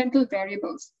instrumental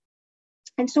variables.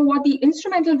 And so what the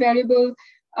instrumental variable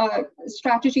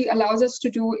strategy allows us to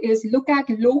do is look at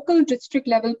local district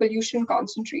level pollution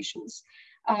concentrations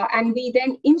And we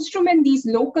then instrument these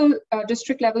local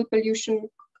district level pollution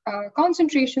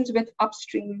concentrations with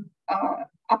upstream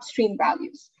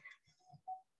values.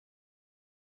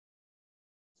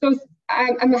 So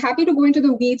I'm happy to go into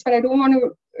the weeds, but I don't want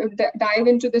to dive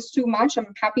into this too much.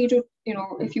 I'm happy to,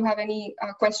 if you have any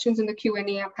questions in the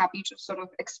Q&A, I'm happy to sort of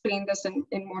explain this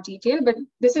in more detail. But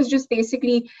this is just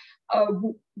basically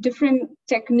different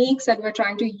techniques that we're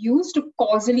trying to use to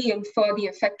causally infer the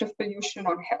effect of pollution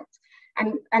on health,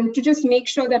 and to just make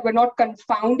sure that we're not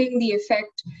confounding the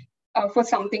effect for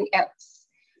something else.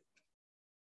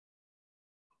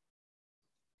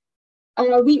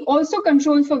 We also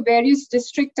control for various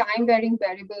district time-varying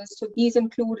variables. So these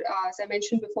include, as I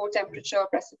mentioned before, temperature,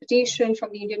 precipitation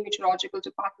from the Indian Meteorological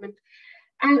Department.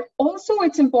 And also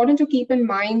it's important to keep in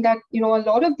mind that, a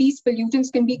lot of these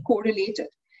pollutants can be correlated.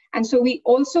 And so we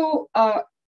also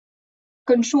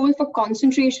control for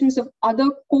concentrations of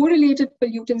other correlated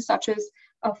pollutants such as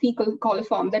fecal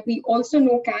coliform that we also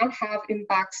know can have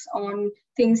impacts on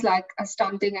things like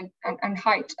stunting and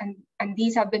height, and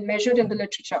these have been measured in the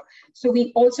literature. So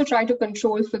we also try to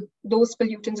control for those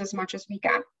pollutants as much as we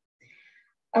can.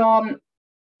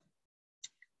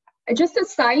 Just a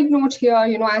side note here,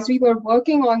 as we were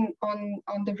working on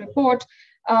the report,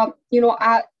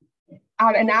 our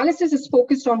analysis is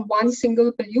focused on one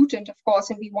single pollutant, of course,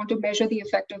 and we want to measure the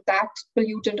effect of that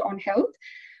pollutant on health.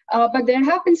 But there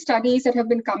have been studies that have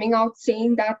been coming out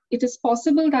saying that it is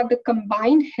possible that the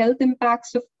combined health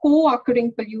impacts of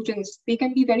co-occurring pollutants, they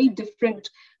can be very different,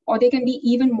 or they can be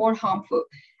even more harmful.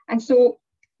 And so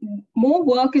more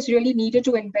work is really needed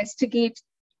to investigate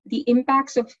the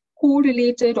impacts of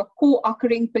correlated or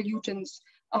co-occurring pollutants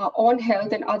on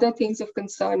health and other things of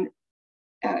concern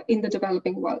in the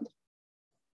developing world.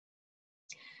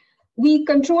 We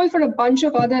control for a bunch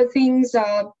of other things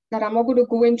that I'm not going to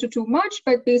go into too much,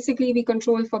 but basically we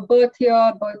control for birth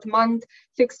year, birth month,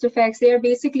 fixed effects. They are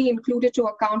basically included to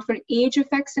account for age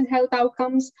effects in health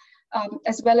outcomes,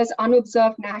 as well as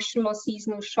unobserved national or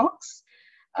seasonal shocks,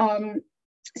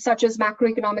 such as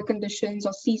macroeconomic conditions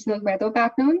or seasonal weather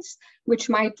patterns, which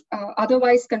might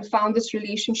otherwise confound this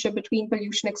relationship between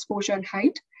pollution exposure and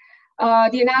height.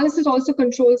 The analysis also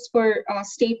controls for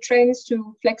state trends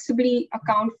to flexibly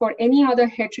account for any other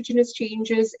heterogeneous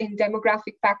changes in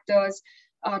demographic factors,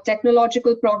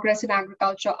 technological progress in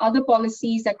agriculture, other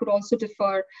policies that could also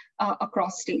differ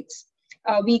across states.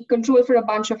 We control for a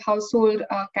bunch of household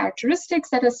characteristics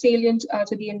that are salient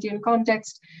to the Indian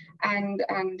context, and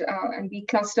we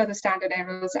cluster the standard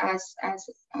errors as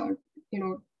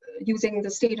using the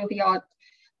state-of-the-art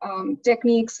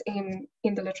techniques in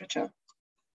the literature.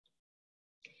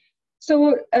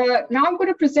 So now I'm going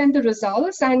to present the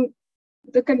results, and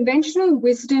the conventional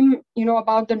wisdom,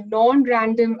 about the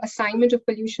non-random assignment of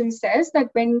pollution says that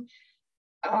when,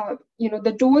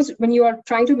 when you are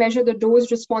trying to measure the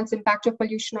dose response impact of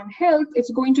pollution on health,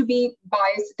 it's going to be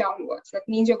biased downwards. That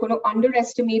means you're going to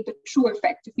underestimate the true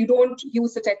effect. If you don't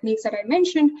use the techniques that I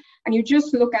mentioned, and you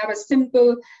just look at a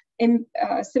simple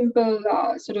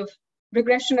sort of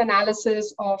regression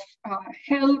analysis of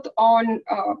health on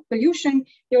pollution,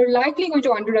 you're likely going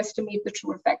to underestimate the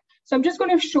true effect. So I'm just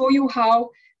going to show you how,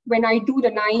 when I do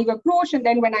the naive approach and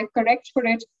then when I correct for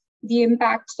it, the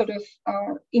impact sort of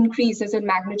increases in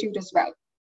magnitude as well.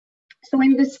 So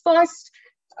in this first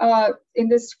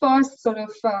sort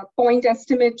of point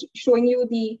estimate showing you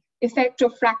the effect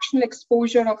of fractional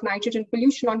exposure of nitrogen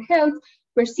pollution on health,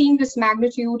 we're seeing this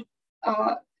magnitude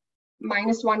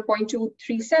minus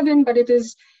 1.237, but it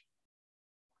is,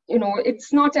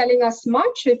 it's not telling us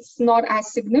much. It's not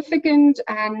as significant,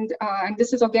 and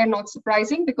this is again not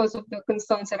surprising because of the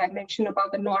concerns that I mentioned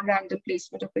about the non-random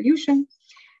placement of pollution.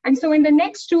 And so in the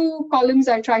next two columns,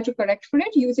 I'll try to correct for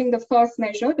it using the first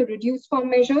measure, the reduced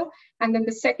form measure, and then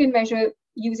the second measure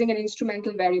using an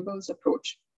instrumental variables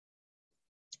approach.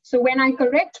 So when I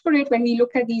correct for it, when we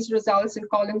look at these results in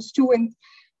columns 2 and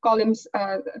columns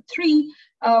 3,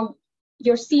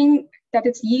 you're seeing that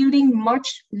it's yielding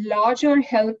much larger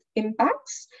health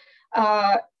impacts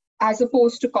as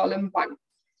opposed to column 1.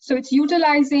 So it's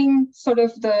utilizing sort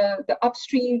of the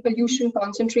upstream pollution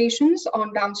concentrations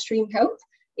on downstream health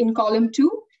in column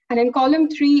 2. And in column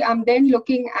 3, I'm then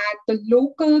looking at the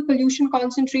local pollution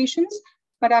concentrations,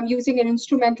 but I'm using an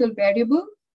instrumental variable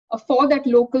for that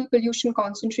local pollution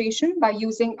concentration by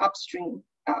using upstream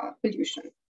pollution.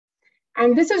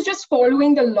 And this is just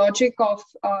following the logic of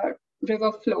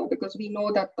river flow, because we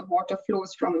know that the water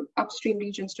flows from upstream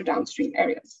regions to downstream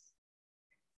areas.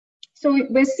 So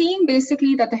we're seeing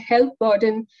basically that the health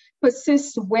burden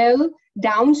persists well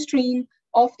downstream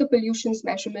of the pollution's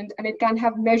measurement, and it can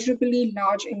have measurably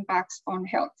large impacts on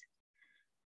health.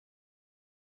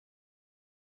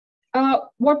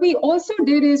 What we also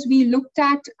did is we looked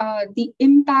at the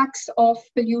impacts of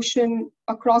pollution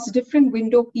across different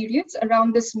window periods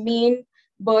around this main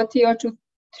birth year to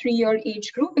 3-year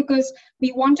age group, because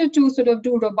we wanted to sort of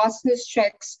do robustness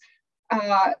checks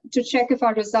to check if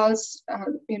our results,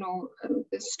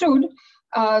 stood.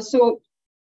 So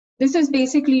this is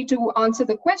basically to answer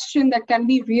the question that can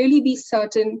we really be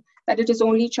certain that it is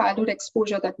only childhood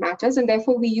exposure that matters, and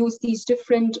therefore we use these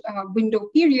different window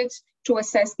periods to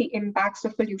assess the impacts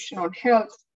of pollution on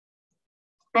health.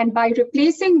 And by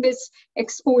replacing this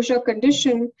exposure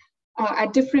condition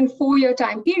at different 4-year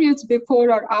time periods before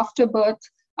or after birth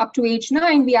up to age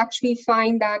 9, we actually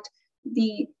find that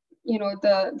the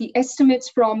estimates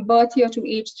from birth year to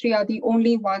age 3 are the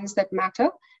only ones that matter.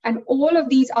 And all of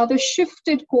these other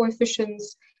shifted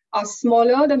coefficients are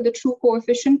smaller than the true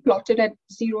coefficient plotted at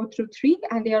 0 through 3,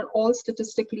 and they are all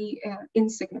statistically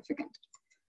insignificant.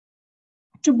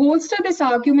 To bolster this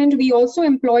argument, we also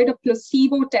employed a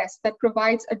placebo test that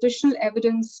provides additional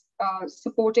evidence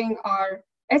supporting our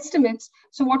estimates.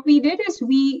 So what we did is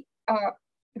we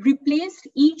replaced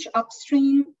each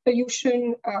upstream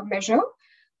pollution measure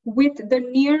with the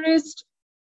nearest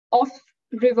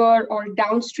off-river or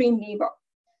downstream neighbor.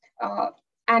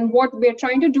 And what we're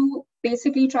trying to do,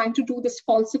 basically trying to do this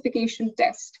falsification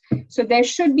test. So there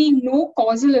should be no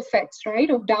causal effects, right,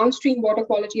 of downstream water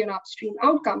quality and upstream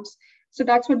outcomes. So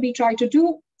that's what we try to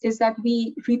do, is that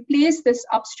we replace this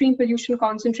upstream pollution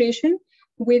concentration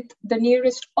with the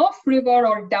nearest off-river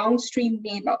or downstream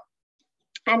neighbor.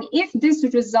 And if this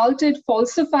resulted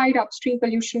falsified upstream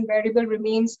pollution variable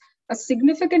remains a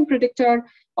significant predictor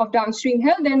of downstream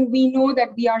health, then we know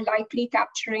that we are likely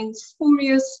capturing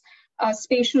spurious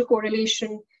spatial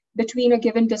correlation between a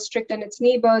given district and its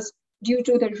neighbors due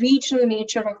to the regional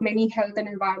nature of many health and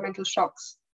environmental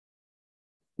shocks.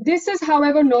 This is,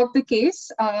 however, not the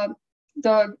case.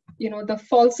 The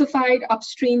falsified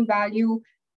upstream value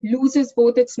loses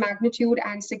both its magnitude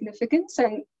and significance.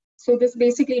 And so this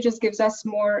basically just gives us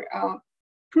more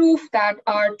proof that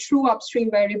our true upstream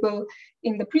variable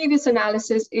in the previous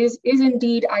analysis is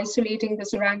indeed isolating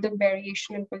this random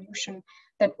variation in pollution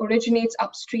that originates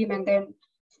upstream and then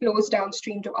flows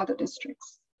downstream to other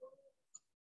districts.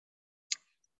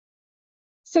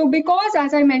 So because,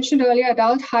 as I mentioned earlier,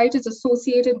 adult height is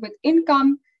associated with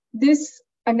income, this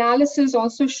analysis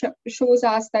also shows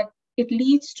us that it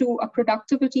leads to a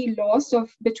productivity loss of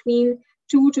between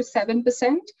 2 to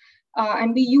 7%.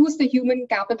 And we use the Human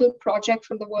Capital Project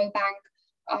from the World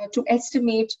Bank to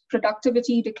estimate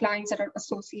productivity declines that are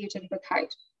associated with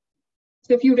height.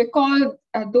 So if you recall,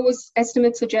 those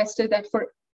estimates suggested that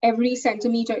for every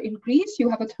centimeter increase, you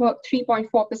have a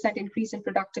 3.4% increase in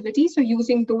productivity. So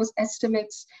using those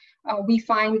estimates, we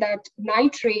find that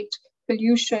nitrate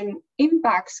pollution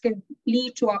impacts can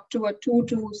lead to up to a 2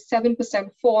 to 7%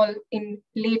 fall in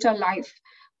later life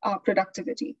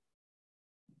productivity.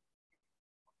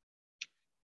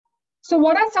 So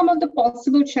what are some of the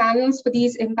possible channels for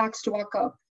these impacts to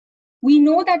occur? We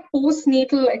know that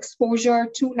postnatal exposure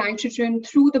to nitrogen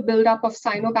through the buildup of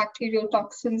cyanobacterial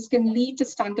toxins can lead to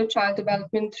stunted child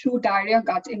development through diarrhea,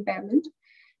 gut impairment.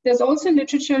 There's also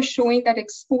literature showing that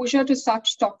exposure to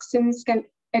such toxins can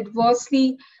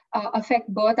adversely affect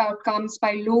birth outcomes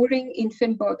by lowering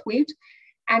infant birth weight.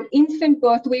 And infant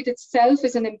birth weight itself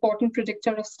is an important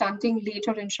predictor of stunting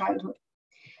later in childhood.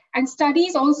 And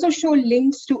studies also show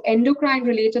links to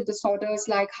endocrine-related disorders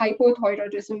like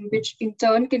hypothyroidism, which in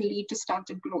turn can lead to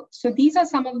stunted growth. So these are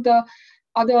some of the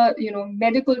other,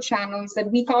 medical channels that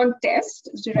we can't test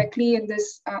directly in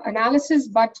this analysis,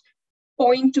 but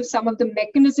point to some of the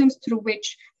mechanisms through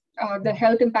which the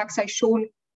health impacts I've shown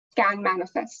can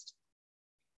manifest.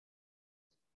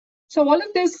 So all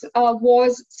of this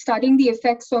was studying the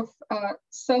effects of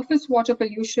surface water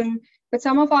pollution, but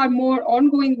some of our more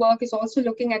ongoing work is also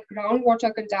looking at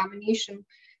groundwater contamination.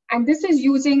 And this is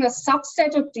using a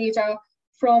subset of data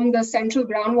from the Central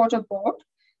Groundwater Board.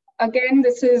 Again,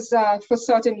 this is for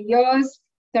certain years.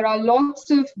 There are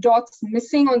lots of dots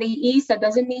missing on the east. That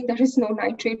doesn't mean there is no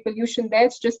nitrate pollution there.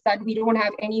 It's just that we don't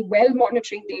have any well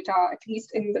monitoring data, at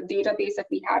least in the database that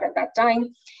we had at that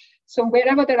time. So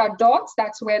wherever there are dots,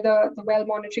 that's where the well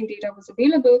monitoring data was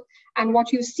available. And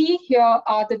what you see here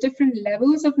are the different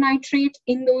levels of nitrate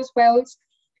in those wells.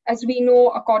 As we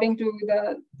know, according to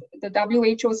the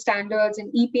WHO standards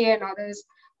and EPA and others,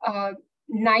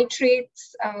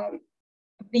 nitrates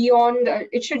beyond,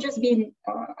 it should just be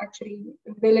actually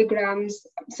milligrams.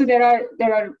 So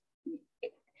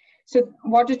so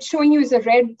what it's showing you is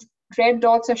the red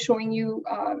dots are showing you,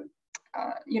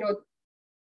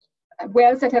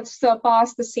 wells that have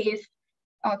surpassed the safe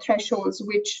thresholds,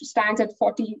 which stands at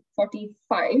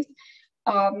 40-45.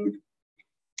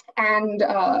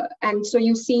 And so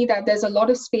you see that there's a lot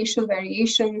of spatial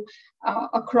variation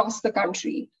across the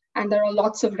country, and there are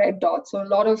lots of red dots, so a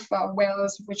lot of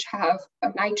wells which have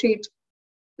nitrate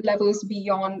levels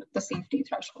beyond the safety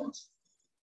thresholds.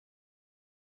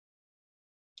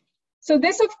 So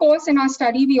this, of course, in our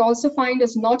study, we also find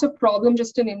is not a problem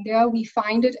just in India. We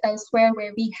find it elsewhere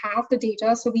where we have the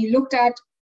data. So we looked at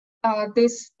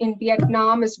this in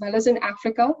Vietnam as well as in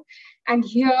Africa. And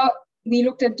here we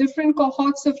looked at different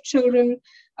cohorts of children.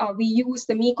 We used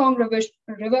the Mekong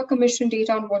River Commission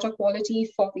data on water quality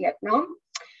for Vietnam.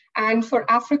 And for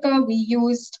Africa, we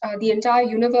used the entire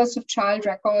universe of child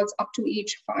records up to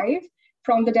age 5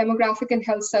 from the demographic and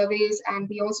health surveys. And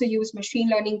we also used machine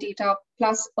learning data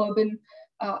plus urban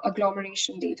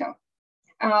agglomeration data.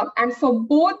 And for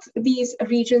both these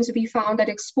regions, we found that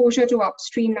exposure to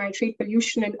upstream nitrate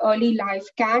pollution in early life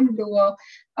can lower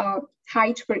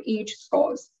height per age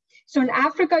scores. So in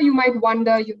Africa, you might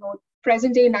wonder,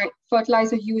 present day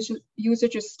fertilizer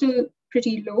usage is still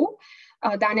pretty low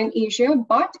than in Asia,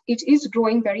 but it is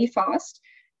growing very fast.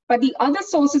 But the other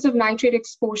sources of nitrate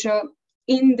exposure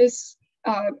in this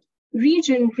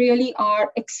region really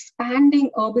are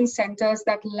expanding urban centers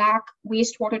that lack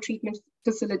wastewater treatment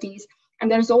facilities.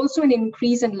 And there's also an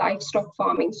increase in livestock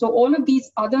farming. So all of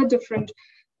these other different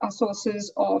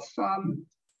sources of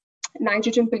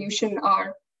nitrogen pollution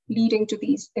are leading to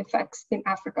these effects in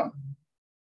Africa.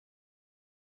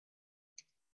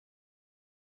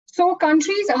 So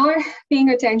countries are paying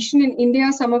attention. In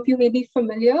India, some of you may be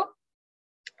familiar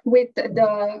with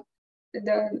that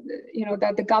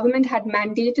the government had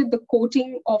mandated the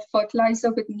coating of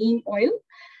fertilizer with neem oil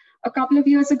a couple of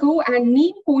years ago, and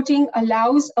neem coating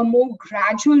allows a more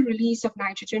gradual release of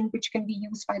nitrogen, which can be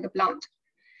used by the plant.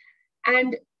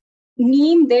 And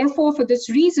neem, therefore, for this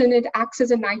reason, it acts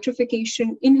as a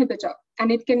nitrification inhibitor,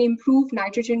 and it can improve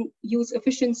nitrogen use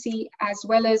efficiency as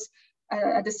well as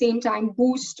at the same time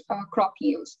boost crop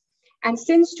yields. And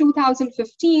since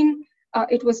 2015,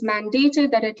 it was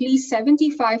mandated that at least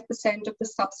 75% of the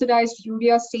subsidized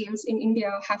urea sales in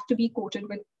India have to be coated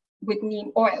with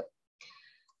neem oil.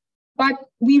 But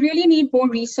we really need more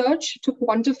research to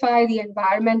quantify the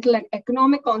environmental and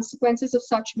economic consequences of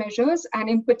such measures, and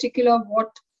in particular, what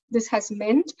this has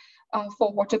meant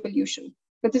for water pollution.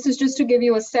 But this is just to give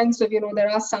you a sense of,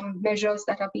 there are some measures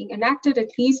that are being enacted,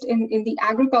 at least in the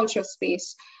agriculture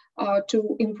space,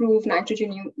 to improve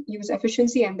nitrogen use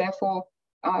efficiency and therefore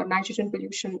nitrogen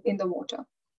pollution in the water.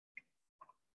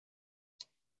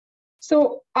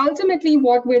 So ultimately,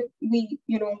 what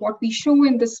we show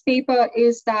in this paper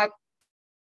is that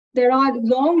there are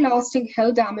long-lasting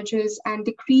health damages and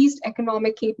decreased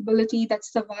economic capability that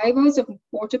survivors of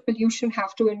water pollution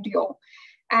have to endure.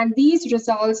 And these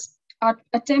results are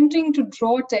attempting to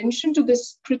draw attention to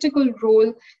this critical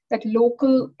role that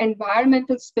local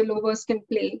environmental spillovers can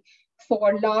play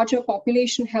for larger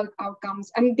population health outcomes.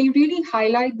 And they really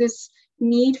highlight this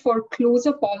need for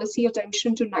closer policy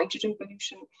attention to nitrogen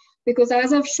pollution. Because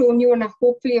as I've shown you, and I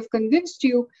hopefully have convinced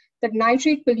you, that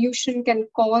nitrate pollution can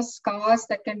cause scars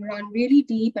that can run really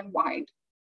deep and wide.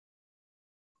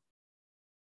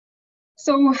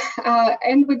 So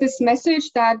end with this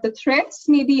message that the threats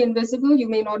may be invisible. You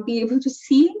may not be able to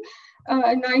see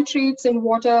nitrates in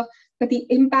water, but the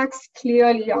impacts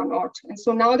clearly are not. And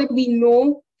so now that we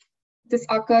know this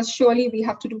occurs, surely we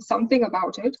have to do something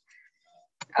about it.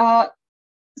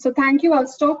 So thank you. I'll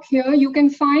stop here. You can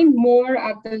find more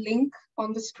at the link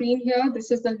on the screen here.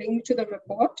 This is the link to the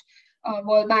report,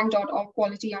 worldbank.org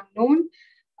quality unknown.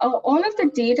 All of the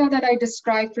data that I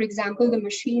described, for example, the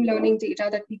machine learning data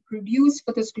that we produce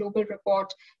for this global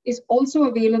report is also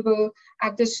available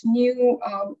at this new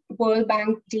World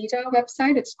Bank data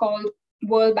website. It's called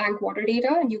World Bank Water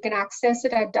Data, and you can access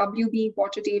it at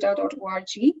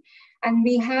wbwaterdata.org. And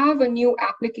we have a new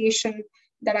application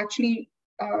that actually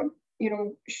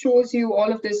shows you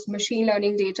all of this machine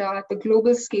learning data at the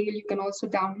global scale. You can also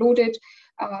download it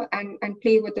and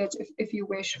play with it if you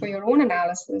wish for your own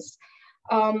analysis.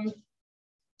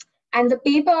 And the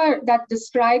paper that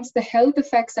describes the health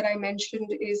effects that I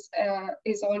mentioned is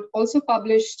also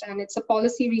published, and it's a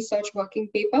policy research working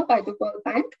paper by the World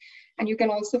Bank. And you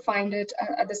can also find it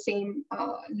at the same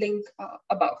link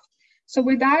above. So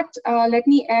with that, let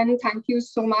me end. Thank you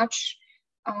so much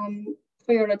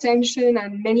for your attention,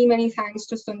 and many, many thanks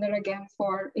to Sundar again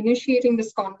for initiating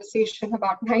this conversation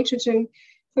about nitrogen.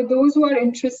 For those who are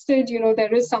interested,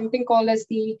 there is something called as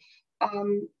the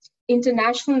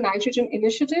International Nitrogen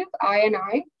Initiative,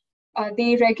 INI.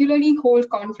 They regularly hold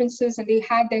conferences, and they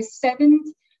had their 7th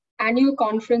annual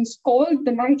conference called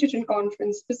the Nitrogen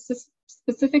Conference,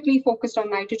 specifically focused on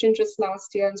nitrogen just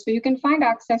last year. And so you can find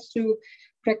access to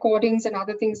recordings and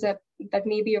other things that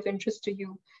may be of interest to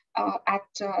you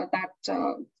at that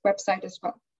website as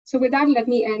well. So with that, let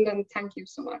me end and thank you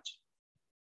so much.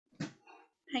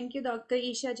 Thank you, Dr.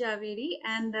 Isha Javeri,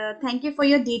 and thank you for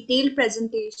your detailed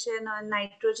presentation on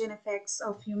nitrogen effects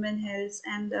of human health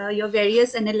and your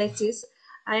various analysis.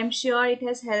 I am sure it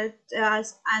has helped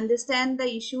us understand the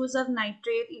issues of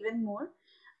nitrate even more.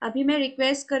 अभी मैं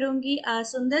request करूंगी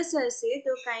सुंदर sir से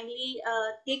तो kindly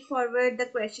take forward the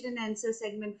question and answer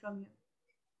segment from you.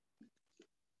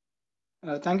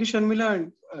 Thank you, Sharmila,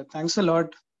 and thanks a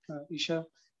lot, Isha.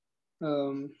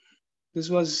 This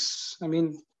was, I mean,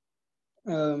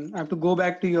 I have to go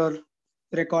back to your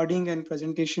recording and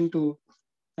presentation to,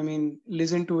 I mean,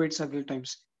 listen to it several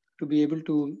times to be able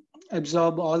to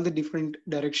absorb all the different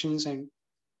directions and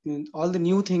all the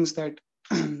new things that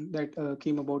that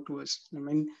came about to us. I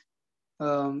mean,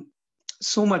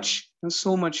 so much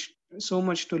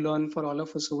to learn for all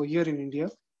of us over here in India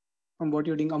from what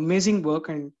you're doing. Amazing work,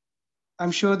 and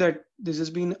I'm sure that this has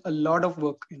been a lot of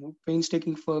work,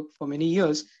 painstaking work for many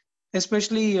years,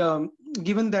 especially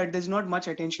given that there's not much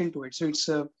attention to it. So it's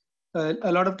a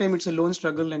lot of time it's a lone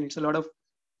struggle, and it's a lot of,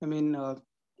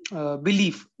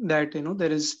 belief that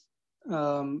there is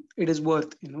it is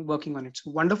worth working on it.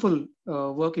 So wonderful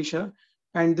work, Isha,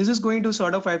 and this is going to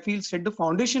sort of, I feel, set the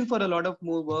foundation for a lot of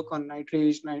more work on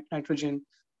nitrogen,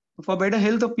 for better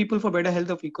health of people, for better health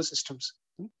of ecosystems.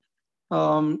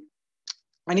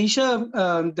 And Isha,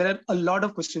 there are a lot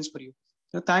of questions for you.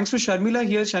 Thanks to Sharmila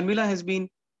here. Sharmila has been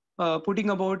putting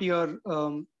about your,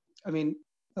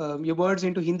 your words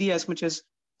into Hindi as much as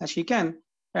she can.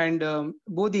 And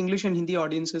both the English and Hindi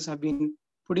audiences have been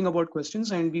putting about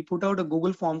questions, and we put out a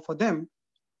Google form for them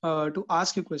to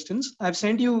ask you questions. I've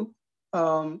sent you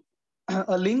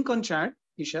a link on chat,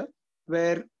 Isha,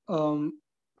 where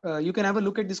you can have a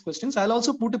look at these questions. I'll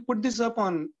also put this up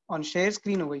on share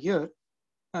screen over here.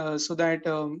 So that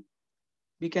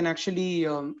we can actually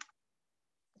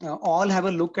all have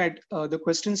a look at the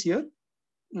questions here.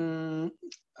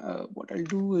 What I'll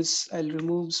do is I'll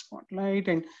remove spotlight,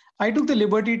 and I took the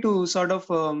liberty to sort of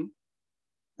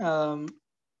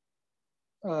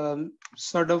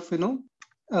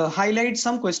highlight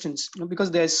some questions,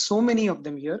 because there's so many of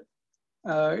them here.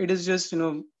 It is just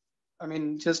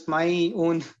just my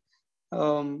own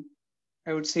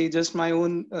I would say just my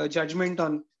own judgment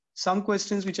on some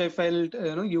questions which I felt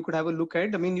you could have a look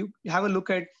at. I mean, you have a look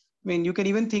at. I mean, you can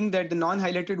even think that the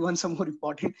non-highlighted ones are more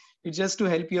important. It's just to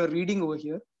help your reading over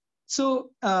here.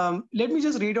 So let me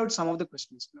just read out some of the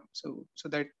questions now, so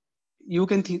that you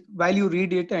can think while you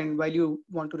read it and while you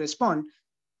want to respond.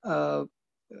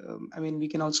 We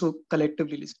can also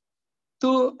collectively listen.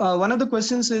 So one of the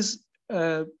questions is,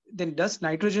 then does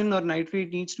nitrogen or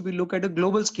nitrate needs to be looked at a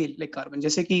global scale like carbon?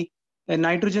 जैसे कि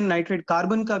nitrogen nitrate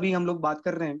carbon का भी हम लोग बात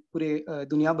कर रहे हैं पूरे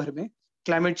दुनिया भर में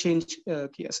क्लाइमेट चेंज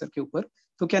के असर के ऊपर,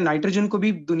 तो क्या नाइट्रोजन को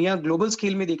भी दुनिया ग्लोबल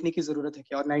स्केल में देखने की जरूरत है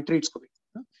क्या, और नाइट्रेट्स को भी?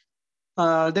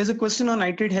 There's a question on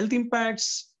nitrate health impacts.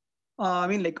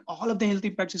 Like all of the health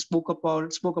impacts you spoke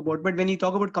about, but when you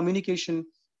talk about communication,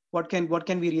 what can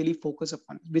we really focus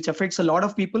upon, which affects a lot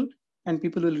of people and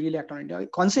people will really act on it?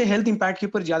 कौन से health impact के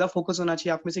ऊपर ज्यादा focus होना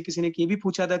चाहिए? आप में से किसी ने ये भी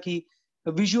पूछा था कि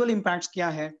visual impacts क्या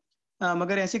है,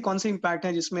 मगर ऐसे कौन से impact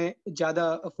हैं जिसमें ज्यादा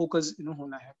focus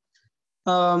होना है?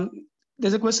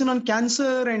 There's a question on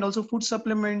cancer and also food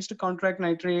supplements to counteract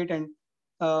nitrate, and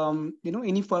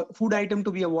any food item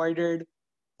to be avoided,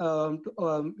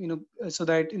 so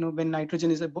that when nitrogen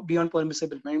is beyond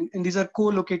permissible, and these are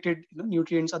co-located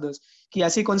nutrients, others कि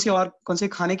ऐसे कौन से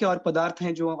खाने के और पदार्थ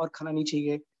हैं जो और खाना नहीं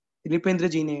चाहिए? रिपेंद्र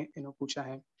जी ने पूछा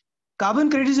है. कार्बन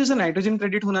क्रेडिट जैसे नाइट्रोजन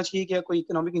क्रेडिट होना चाहिए क्या, कोई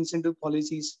economic incentive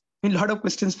policies? lot of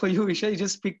questions for you, Isha. You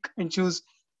just pick and choose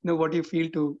what you feel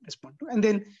to respond to, and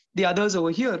then the others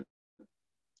over here,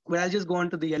 but I'll just go on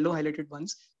to the yellow highlighted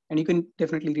ones, and you can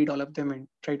definitely read all of them and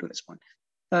try to respond.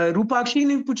 Rupakshi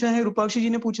ने पूछा है, रूपाक्षी जी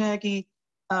ने पूछा है कि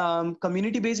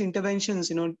community based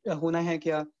interventions होना है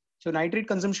क्या जो नाइट्रेट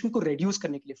कंजम्पशन को रेड्यूस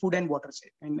करने के लिए फूड एंड वाटर से?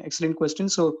 And excellent question.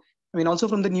 So also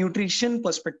from the nutrition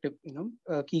perspective,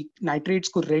 कि नाइट्रेट्स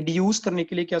को रेड्यूस करने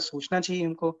के लिए क्या सोचना चाहिए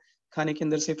हमको खाने के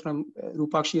अंदर से, from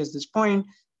Rupakshi as this point.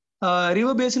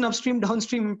 River basin upstream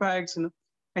downstream impacts,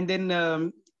 and then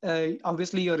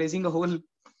obviously you're raising a whole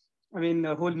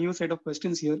new set of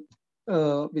questions here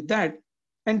with that.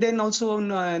 And then also on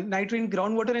nitrate in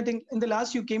groundwater, I think in the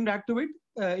last you came back to it,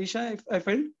 Isha, I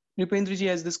felt. Nipendra ji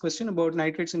has this question about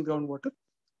nitrates in groundwater.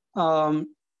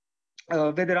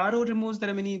 Where there are RO removes, there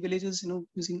are many villages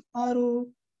using RO.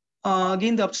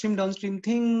 Again, the upstream downstream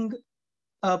thing.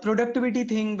 productivity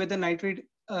thing with the nitrate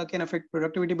can affect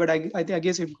productivity, but I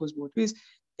guess it goes both ways.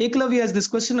 Eklavya has this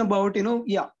question about,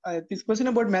 this question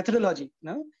about methodology.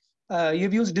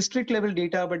 You've used district level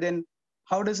data, but then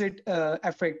how does it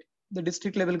affect the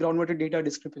district level groundwater data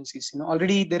discrepancies?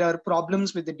 Already there are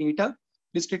problems with the data,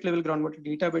 district level groundwater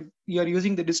data, but you are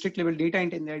using the district level data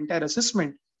in the entire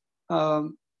assessment.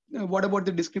 What about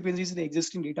the discrepancies in the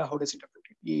existing data? How does it affect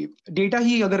it? ये data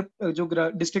ही अगर जो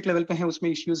district level पे है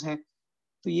उसमें issues हैं,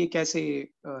 तो ये कैसे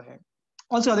है?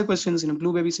 Also other questions,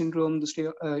 blue baby syndrome,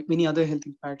 many other health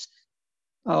impacts.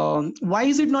 Why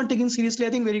is it not taken seriously? I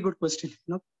think very good question.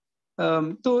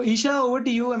 So Isha, over to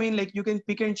you. I mean, like, you can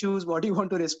pick and choose what you want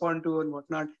to respond to and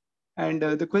whatnot. And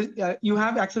you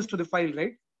have access to the file,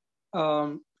 right?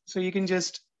 So you can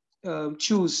just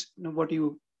choose what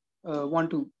you want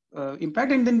to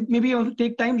impact, and then maybe you'll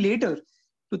take time later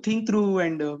to think through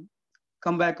and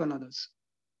come back on others.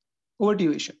 Over to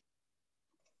you, Isha.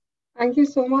 Thank you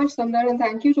so much, Sundar, and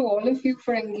thank you to all of you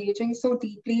for engaging so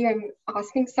deeply and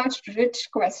asking such rich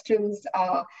questions.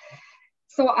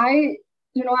 So I'm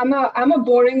a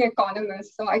boring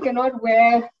economist, so I cannot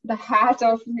wear the hat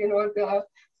of the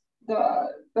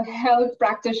health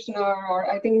practitioner,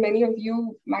 or I think many of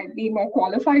you might be more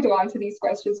qualified to answer these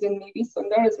questions, and maybe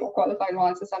Sundar is more qualified to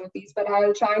answer some of these, but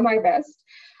I'll try my best.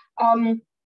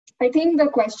 I think the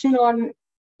question on,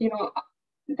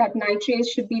 that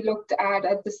nitrates should be looked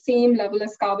at the same level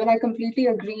as carbon, I completely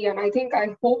agree. And I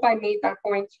hope I made that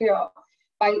point clear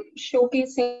by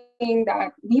showcasing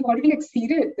that we've already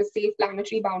exceeded the safe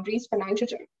planetary boundaries for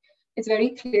nitrogen. It's very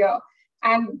clear.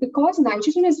 And because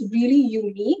nitrogen is really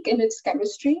unique in its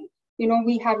chemistry,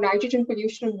 we have nitrogen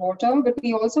pollution in water, but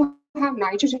we also have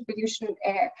nitrogen pollution in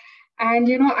air. And,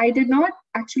 I did not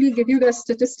actually give you the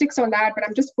statistics on that, but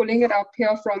I'm just pulling it up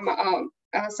here from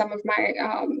some of my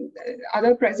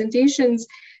other presentations,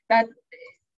 that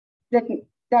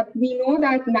we know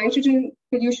that nitrogen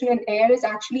pollution in air is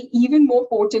actually even more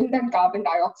potent than carbon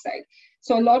dioxide.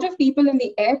 So a lot of people in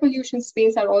the air pollution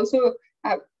space are also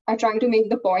are trying to make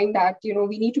the point that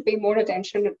we need to pay more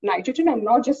attention to nitrogen and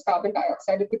not just carbon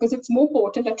dioxide, because it's more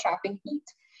potent at trapping heat.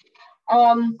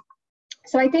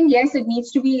 So I think, yes, it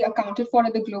needs to be accounted for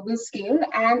at the global scale,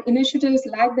 and initiatives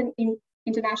like the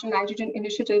International Nitrogen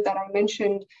Initiative that I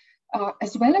mentioned,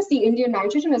 as well as the Indian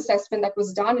nitrogen assessment that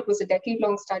was done. It was a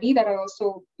decade-long study that I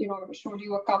also, showed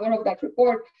you a cover of that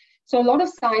report. So a lot of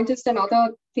scientists and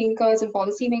other thinkers and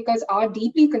policymakers are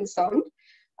deeply concerned.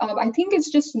 I think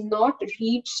it's just not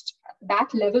reached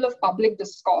that level of public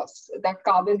discourse that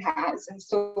carbon has, and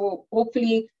so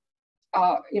hopefully,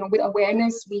 with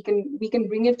awareness, we can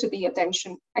bring it to the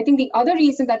attention. I think the other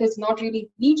reason that has not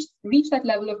really reached that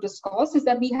level of discourse is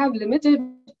that we have limited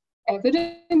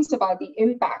evidence about the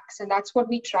impacts, and that's what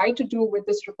we tried to do with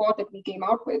this report that we came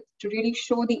out with, to really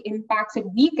show the impacts that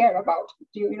we care about.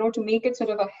 To make it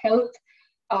sort of a health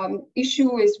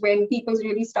issue is when people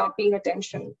really start paying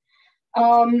attention.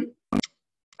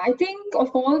 I think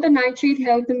of all the nitrate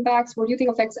health impacts, what do you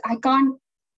think affects?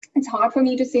 It's hard for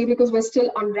me to say because we're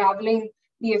still unraveling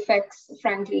the effects,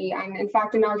 frankly. And in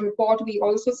fact, in our report, we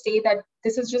also state that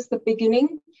this is just the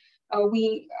beginning.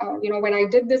 When I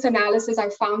did this analysis, I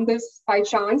found this by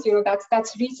chance.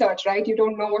 That's research, right? You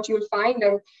don't know what you'll find,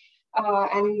 and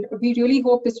we really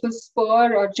hope this will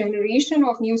spur a generation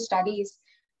of new studies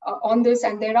on this.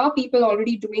 And there are people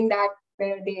already doing that,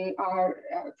 where they are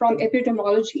from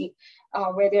epidemiology,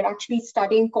 where they're actually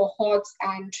studying cohorts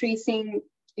and tracing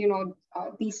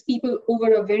these people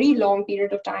over a very long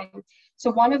period of time. So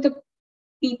one of the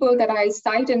people that I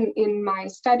cite in my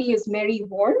study is Mary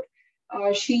Ward.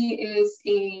 She is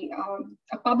a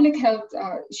public health,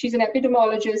 she's an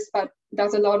epidemiologist, but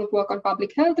does a lot of work on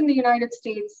public health in the United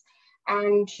States.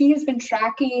 And she has been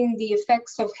tracking the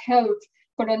effects of health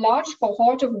for a large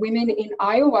cohort of women in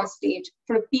Iowa State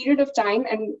for a period of time.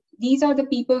 And these are the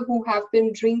people who have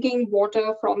been drinking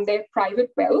water from their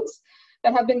private wells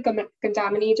that have been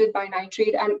contaminated by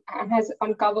nitrate, and has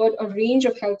uncovered a range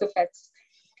of health effects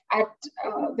at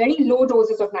very low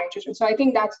doses of nitrogen. So I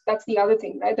think that's the other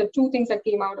thing, right? The two things that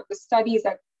came out of the study is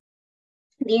that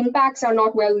the impacts are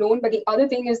not well known, but the other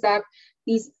thing is that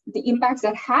the impacts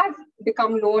that have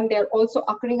become known, they're also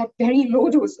occurring at very low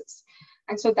doses.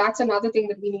 And so that's another thing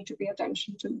that we need to pay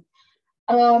attention to.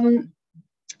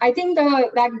 I think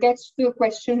that gets to a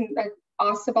question that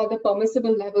asks about the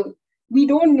permissible level. We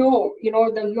don't know,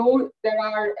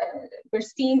 we're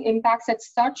seeing impacts at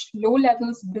such low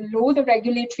levels below the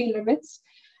regulatory limits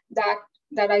that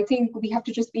I think we have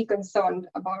to just be concerned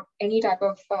about any type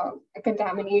of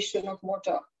contamination of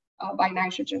water by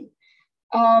nitrogen.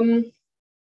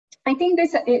 I think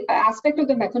this aspect of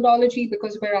the methodology,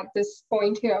 because we're at this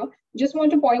point here, just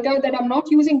want to point out that I'm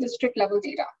not using district level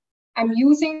data. I'm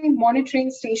using monitoring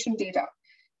station data.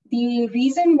 The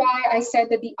reason why I said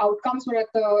that the outcomes were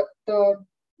at the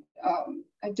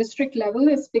district level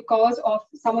is because of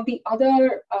some of the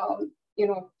other,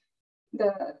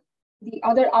 the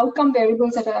other outcome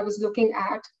variables that I was looking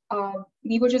at.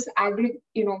 We were just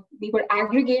we were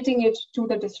aggregating it to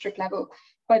the district level.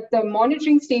 But the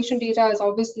monitoring station data is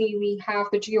obviously, we have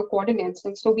the geo coordinates.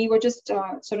 And so we were just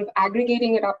sort of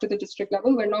aggregating it up to the district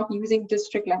level. We're not using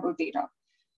district level data.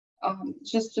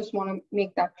 Just want to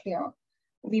make that clear.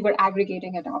 We were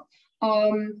aggregating it up.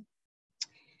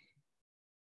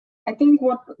 I think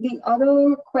what the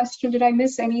other question, did I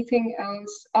miss anything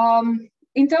else?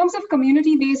 In terms of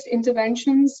community-based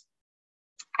interventions,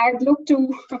 I'd look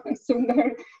to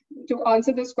Sundar to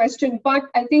answer this question, but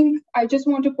I think I just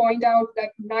want to point out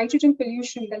that nitrogen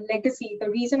pollution, the legacy, the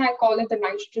reason I call it the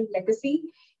nitrogen legacy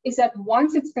is that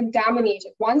once it's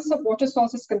contaminated, once the water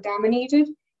source is contaminated,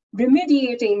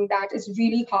 remediating that is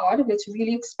really hard and it's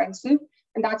really expensive.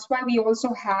 And that's why we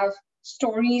also have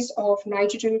stories of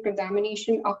nitrogen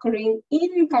contamination occurring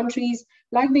in countries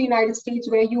like the United States,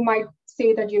 where you might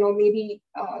say that, maybe,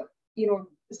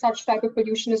 such type of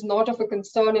pollution is not of a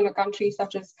concern in a country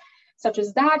such as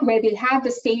that, where they have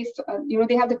the safe,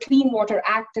 they have the Clean Water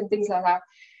Act and things like that.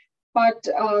 But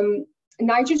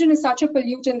nitrogen is such a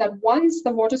pollutant that once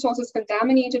the water source is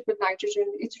contaminated with nitrogen,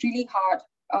 it's really hard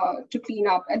to clean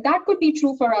up. And that could be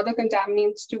true for other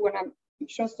contaminants too, and I'm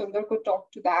sure Sundar could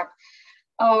talk to that.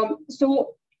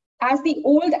 So as the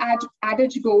old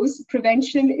adage goes,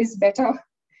 prevention is better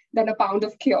than a pound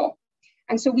of cure.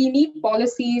 And so we need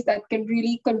policies that can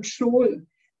really control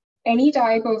any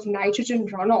type of nitrogen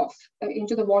runoff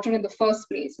into the water in the first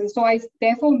place. And so I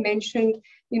therefore mentioned,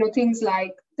 things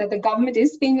like that the government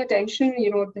is paying attention,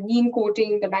 the neem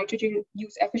coating, the nitrogen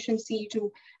use efficiency to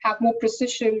have more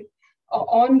precision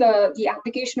on the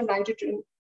application of nitrogen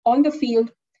on the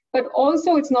field. But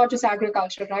also it's not just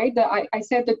agriculture, right? I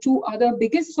said the two other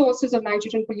biggest sources of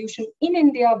nitrogen pollution in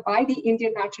India by the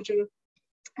Indian Nitrogen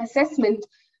Assessment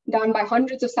done by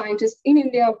hundreds of scientists in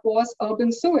India was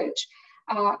urban sewage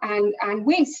and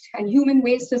waste, and human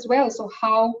waste as well. So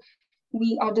how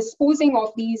we are disposing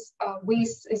of these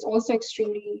wastes is also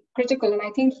extremely critical. And I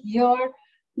think here,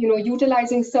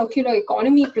 utilizing circular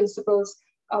economy principles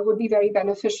would be very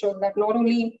beneficial, that not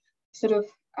only sort of,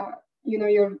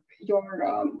 you're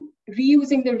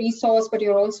reusing the resource, but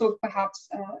you're also perhaps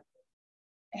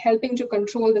helping to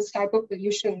control this type of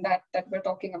pollution that we're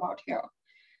talking about here.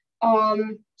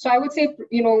 So I would say,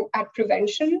 at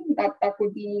prevention, that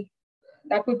would be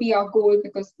our goal,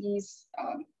 because these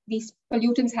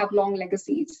pollutants have long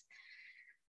legacies.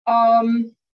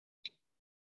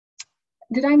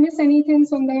 Did I miss anything,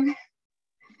 Sundar?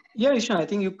 Yeah, Isha, I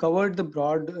think you covered the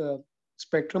broad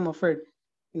spectrum of it.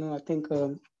 I think,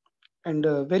 and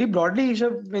very broadly, Isha,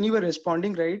 when you were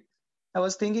responding, right, I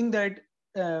was thinking that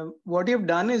what you've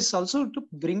done is also to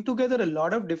bring together a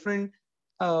lot of different,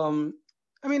 a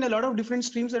lot of different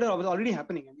streams that are already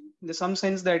happening. In the some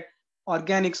sense that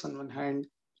organics on one hand,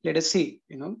 let us say,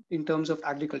 in terms of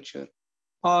agriculture,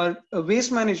 or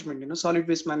waste management, solid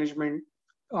waste management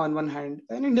on one hand,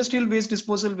 and industrial waste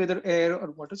disposal, whether air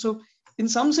or water. So in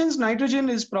some sense, nitrogen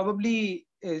is probably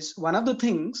one of the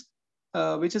things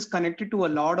which is connected to a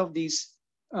lot of these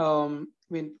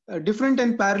different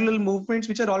and parallel movements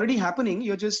which are already happening.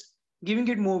 You're just giving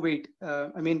it more weight. I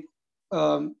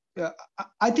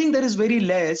think there is very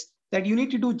less that you need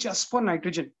to do just for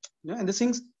nitrogen, and the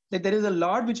things that there is a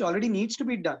lot which already needs to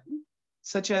be done,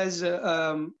 such as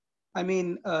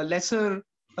lesser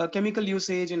chemical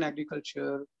usage in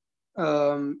agriculture,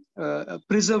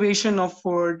 preservation of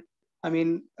food,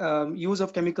 use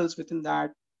of chemicals within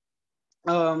that,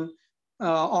 or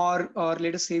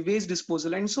let us say waste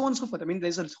disposal, and so on and so forth.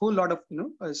 There's a whole lot of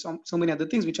so many other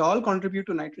things which all contribute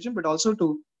to nitrogen, but also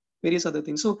to various other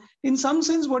things. So in some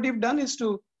sense, what you've done is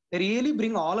to really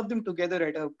bring all of them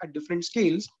together at different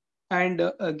scales, and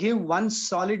give one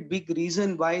solid big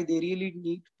reason why they really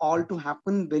need all to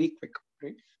happen very quick,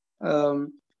 right?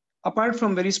 Apart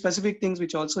from very specific things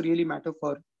which also really matter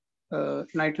for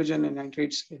nitrogen and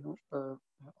nitrates,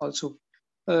 also.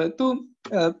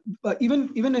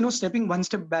 Even stepping one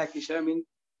step back, Isha,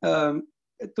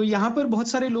 तो यहाँ पर बहुत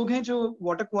सारे लोग हैं जो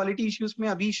water quality issues में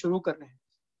अभी शुरू कर रहे हैं.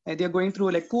 They are going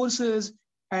through like courses,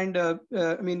 and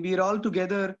we are all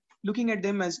together looking at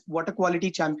them as water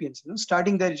quality champions,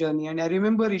 starting their journey. And I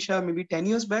remember, Isha, maybe 10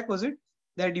 years back, was it,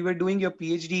 that you were doing your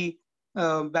PhD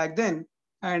back then?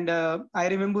 And I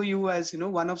remember you as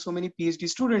one of so many PhD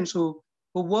students who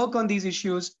work on these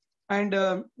issues. And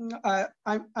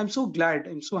I'm so glad,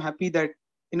 I'm so happy that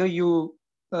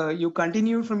you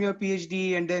continue from your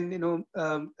PhD, and then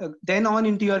then on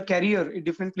into your career in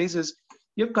different places.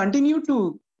 You've continued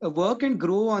to work and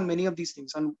grow on many of these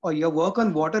things, on or your work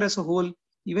on water as a whole,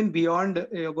 even beyond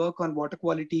your work on water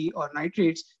quality or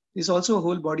nitrates, is also a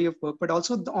whole body of work. But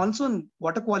also on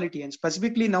water quality, and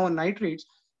specifically now on nitrates,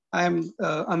 I am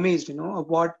amazed, of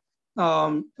what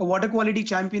a water quality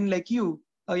champion like you,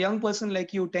 a young person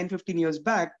like you 10-15 years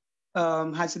back,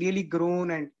 has really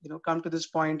grown and come to this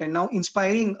point, and now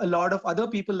inspiring a lot of other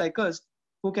people like us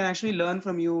who can actually learn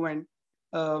from you. And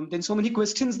then so many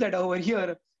questions that are over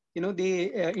here,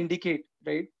 they indicate,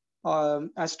 right,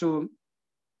 as to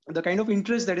the kind of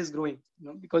interest that is growing,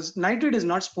 because nitrate is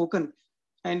not spoken.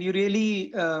 And you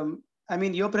really, I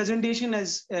mean, your presentation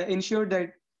has ensured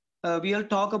that we'll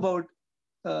talk about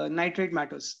nitrate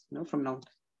matters, from now.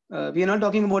 We are not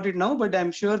talking about it now, but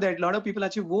I'm sure that a lot of people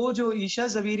actually, वो जो ईशा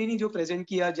जवीरी ने जो present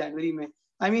किया January में,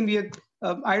 I mean,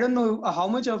 I don't know how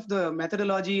much of the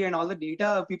methodology and all the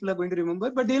data people are going to remember,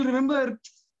 but they'll remember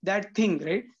that thing,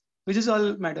 right? Which is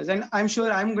all matters. And I'm sure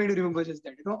I'm going to remember just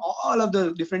that, all of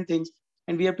the different things.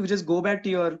 And we have to just go back to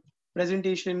your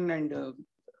presentation and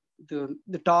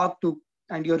the talk to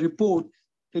and your report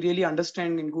to really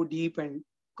understand and go deep and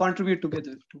contribute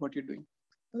together to what you're doing.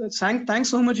 Thanks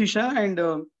so much, Isha,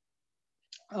 and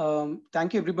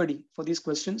thank you everybody for these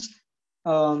questions.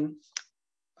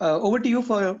 Over to you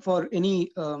for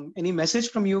any message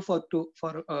from you for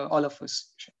all of us.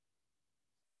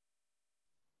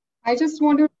 I just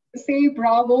want to say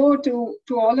bravo to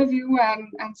all of you and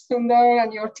Sundar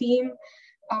and your team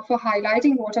for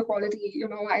highlighting water quality.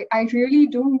 I really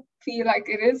do feel like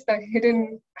it is the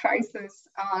hidden crisis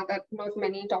that not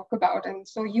many talk about. And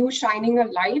so you shining a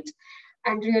light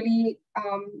and really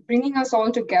bringing us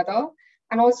all together,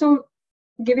 and also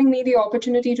giving me the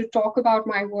opportunity to talk about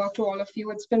my work to all of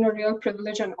you. It's been a real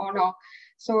privilege and honor.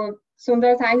 So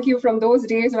Sundar, thank you from those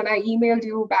days when I emailed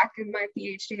you back in my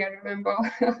PhD, I remember,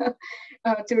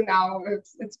 to now.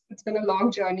 It's been a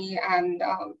long journey, and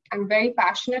I'm very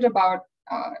passionate about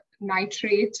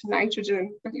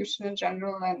nitrogen pollution in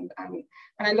general, and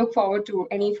I look forward to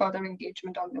any further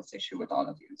engagement on this issue with all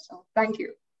of you. So thank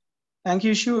you. Thank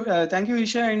you,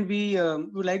 Isha, and we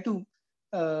would like to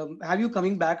have you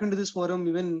coming back into this forum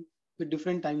even with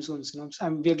different time zones.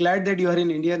 We are glad that you are in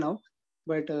India now,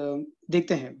 but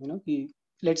देखते हैं,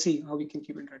 let's see how we can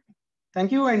keep interacting.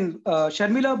 Thank you, and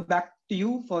Sharmila, back to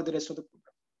you for the rest of the program.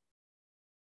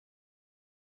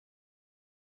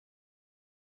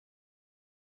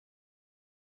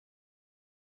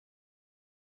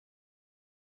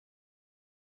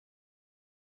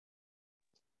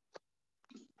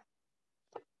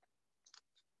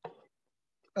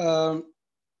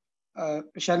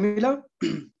 Sharmila,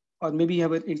 or maybe you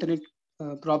have an internet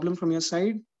problem from your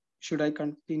side. Should I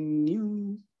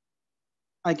continue?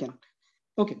 I can.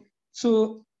 Okay.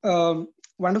 So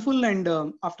wonderful. And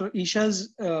after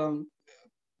Isha's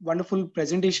wonderful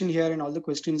presentation here and all the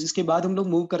questions, इसके बाद हम लोग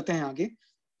move करते हैं आगे,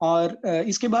 और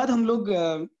इसके बाद हम लोग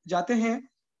जाते हैं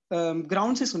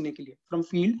ground से सुनने के लिए, from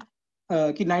field,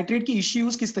 कि नाइट्रेट की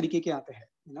issues किस तरीके के आते हैं,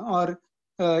 और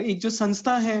एक जो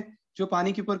संस्था है जो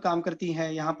पानी के ऊपर काम करती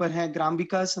है, यहाँ पर है ग्राम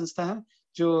विकास संस्था है,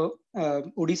 जो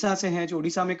उड़ीसा से हैं, जो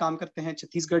उड़ीसा में काम करते हैं,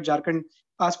 छत्तीसगढ़, झारखंड,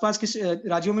 आसपास के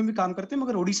राज्यों में भी काम करते हैं,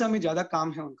 मगर उड़ीसा में ज्यादा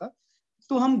काम है उनका।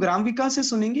 तो हम ग्राम विकास से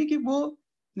सुनेंगे कि वो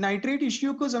नाइट्रेट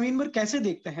इश्यू को जमीन पर कैसे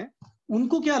देखते हैं,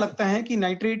 उनको क्या लगता है कि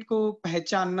नाइट्रेट को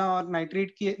पहचानना, और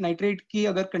नाइट्रेट की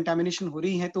अगर कंटामिनेशन हो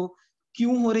रही है तो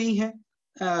क्यों हो रही है,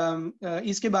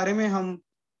 इसके बारे में हम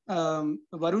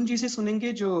वरुण जी से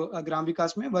सुनेंगे, जो ग्राम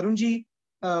विकास में। Varun ji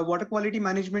water quality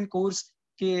management course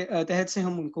के तहत से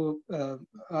हम उनको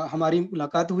हमारी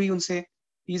मुलाकात हुई उनसे।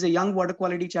 He is a young water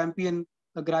quality champion,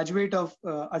 a graduate of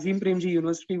Azim Premji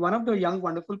University, one of the young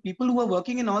wonderful people who are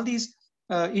working in all these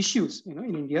issues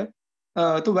in India.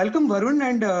 तो वेलकम वरुण,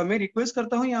 एंड मैं रिक्वेस्ट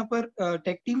करता हूँ यहाँ पर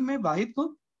tech team में वाहिद को,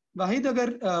 वाहिद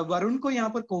अगर वरुण को यहाँ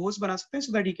पर co-host बना सकते हैं,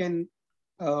 so that he can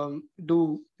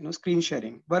do screen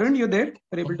sharing. Varun, you're there?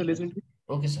 You're able to listen to me?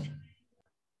 Okay, sir.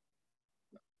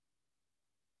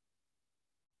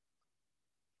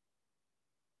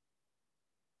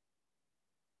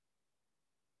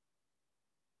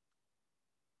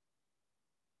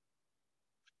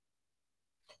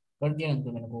 कर दिया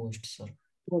अंकल मैंने host sir.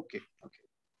 Okay.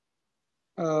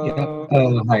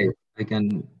 Hi, I can.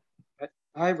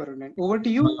 Hi, Varun. Over to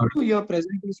you. Your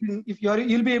presentation. If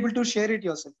you'll be able to share it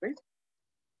yourself, right?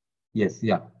 Yes.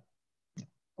 Yeah.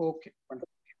 Okay. Wonderful.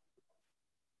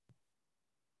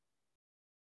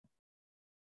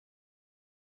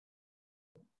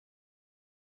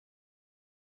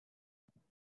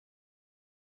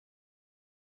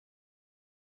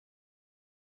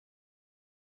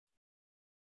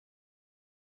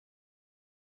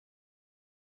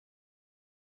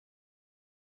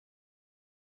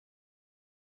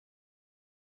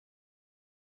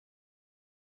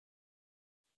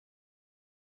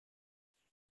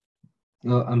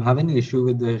 I'm having an issue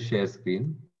with the share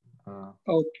screen.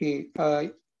 Okay,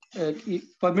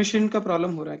 permission का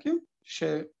problem हो रहा है क्या?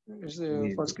 Share for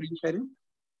Maybe. Screen sharing,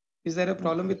 is there a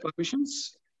problem with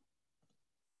permissions?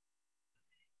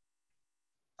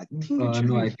 I think it should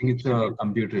No, be I think it's a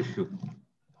computer issue.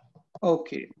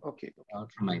 okay.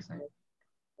 Not from my side.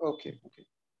 Okay.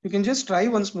 You can just try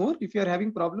once more. If you are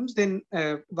having problems, then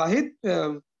Wahid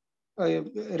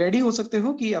ready हो सकते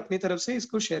हो कि अपनी तरफ से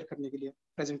इसको share करने के लिए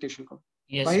प्रेजेंटेशन को?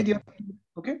 Yes Wahid, sir. you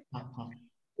okay? हाँ हाँ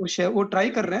वो ट्राई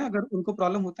कर रहे हैं, अगर उनको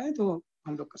प्रॉब्लम होता है तो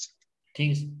हम लोग कर सकते हैं। ठीक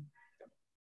है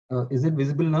sir. Is it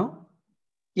visible now?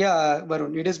 Yeah,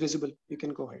 Varun, it is visible. You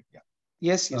can go ahead. Yeah.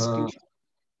 Yes, please.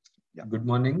 Yeah. Good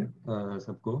morning,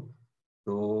 सबको.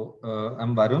 So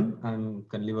I'm Varun. I'm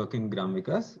currently working Gram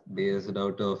Vikas, based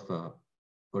out of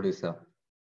Odisha.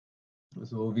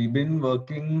 So we've been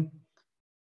working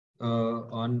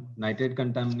on nitrate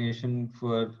contamination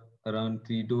for around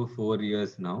 3 to 4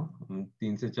 years now.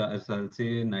 3 से 4 साल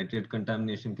से nitrate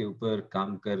contamination के ऊपर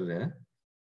काम कर रहे हैं.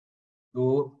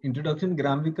 तो इंट्रोडक्शन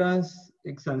ग्राम विकास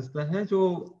एक संस्था है जो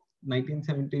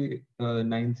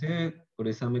 1979 से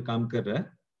उड़ीसा में काम कर रहा है.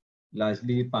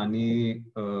 लार्जली पानी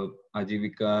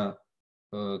आजीविका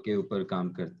के ऊपर काम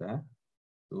करता है.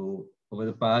 तो over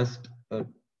the past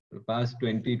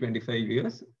 20-25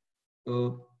 years,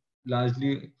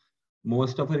 largely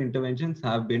most of our interventions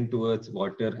have been towards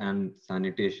water and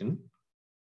sanitation.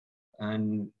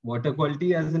 And water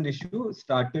quality as an issue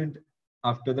started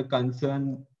after the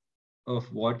concern of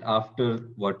what after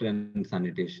water and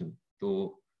sanitation.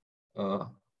 तो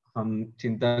हम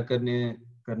चिंता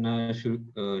करना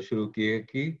शुरू किए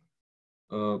कि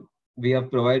we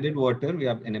have provided water, we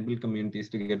have enabled communities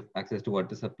to get access to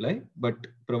water supply, but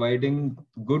providing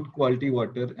good quality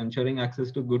water, ensuring access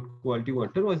to good quality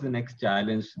water was the next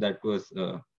challenge that was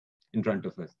in front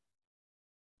of us.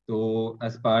 So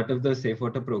as part of the Safe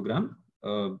Water program,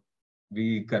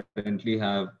 we currently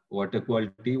have water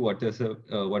quality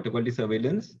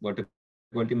surveillance, water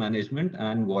quality management,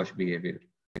 and wash behavior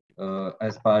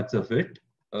as parts of it.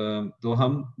 तो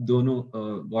हम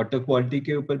दोनों water quality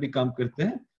के ऊपर भी काम करते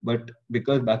हैं, but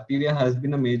because bacteria has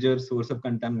been a major source of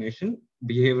contamination,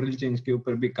 behavioral change के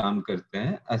ऊपर भी काम करते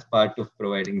हैं as part of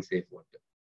providing safe water.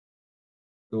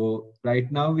 So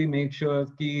right now we make sure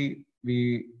कि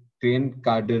we train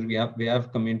cadre, we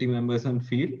have community members on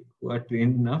field who are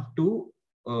trained enough to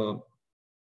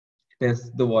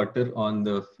test the water on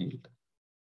the field.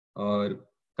 और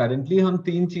currently हम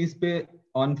 3 चीज पे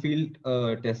on field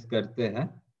test करते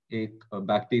हैं. एक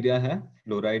bacteria है,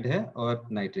 fluoride है और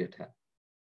नाइट्रेट है.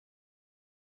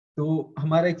 तो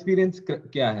हमारा एक्सपीरियंस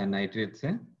क्या है नाइट्रेट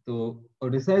से? तो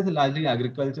Odisha is largely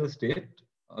agriculture state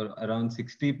और around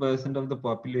 60% of the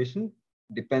population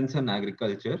depends on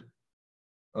agriculture.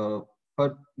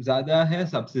 पर ज्यादा है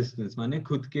सबसिस्टेंस, माने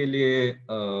खुद के लिए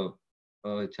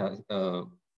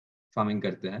फार्मिंग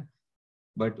करते हैं.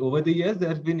 But over the years, there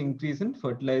has been increase in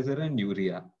fertilizer and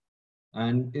urea,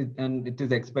 and it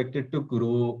is expected to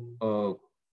grow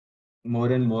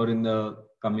more and more in the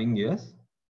coming years.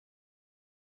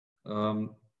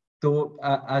 So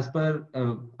as per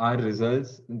our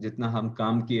results, जितना हम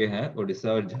काम किए हैं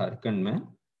ओडिशा और झारखंड में,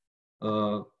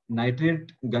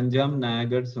 nitrate Ganjam,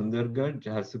 Nayagarh, Sundargarh,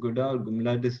 Jharsuguda और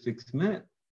Gumla districts में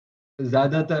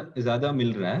ज्यादा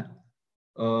मिल रहा है.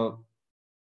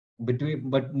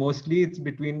 But mostly it's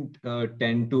between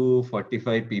 10 to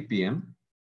 45 ppm.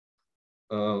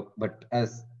 But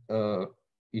as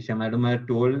Isha madam had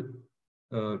told,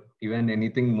 even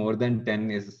anything more than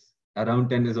 10 is around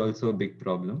 10 is also a big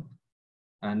problem.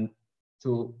 And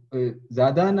so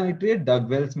ज़्यादा nitrate dug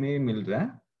wells में मिल रहा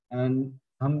है. And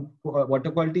हम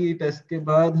water quality test के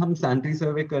बाद हम sanitary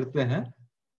survey करते हैं.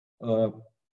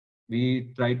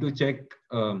 We try to check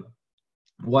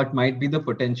what might be the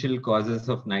potential causes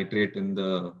of nitrate in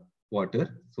the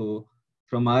water. So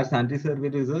from our sanitary survey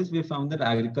results, we found that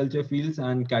agriculture fields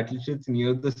and cattle sheds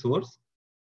near the source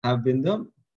have been the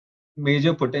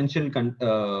major potential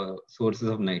sources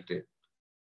of nitrate.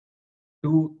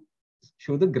 To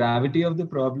show the gravity of the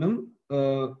problem,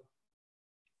 these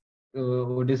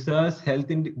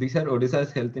are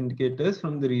Odisha's health indicators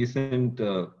from the recent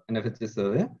NFHS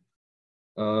survey.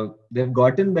 They've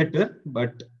gotten better,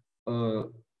 but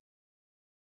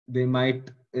they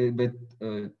might,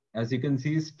 as you can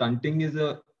see, stunting is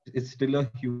still a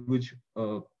huge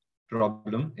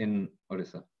problem in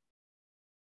Odisha.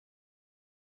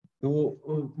 So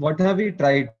what have we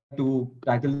tried to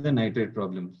tackle the nitrate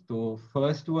problems? So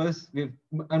first was,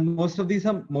 and most of these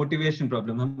are motivation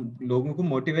problem. हम लोगों को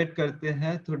motivate करते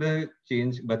हैं थोड़ा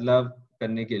change बदलाव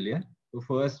करने के लिए. So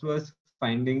first was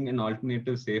finding an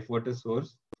alternative safe water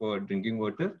source for drinking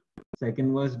water.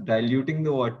 Second was diluting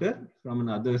the water from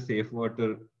another safe water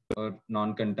or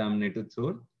non-contaminated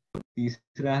source.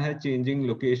 तीसरा है changing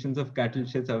locations of cattle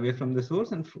sheds away from the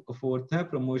source, and fourth है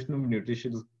promotion of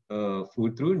nutritious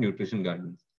food through nutrition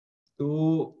gardens.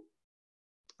 So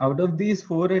out of these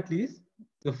four, at least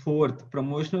the fourth,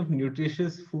 promotion of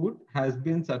nutritious food, has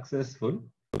been successful.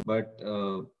 But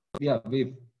yeah,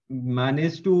 we've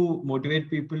managed to motivate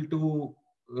people to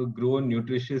grow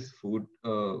nutritious food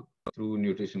through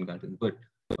nutrition gardens. But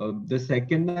the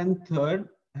second and third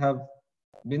have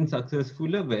been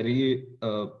successful a very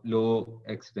low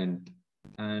extent.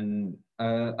 And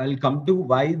I'll come to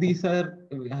why these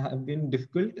have been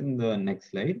difficult in the next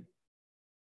slide.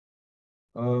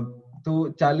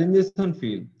 So challenges on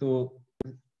field. So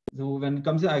when it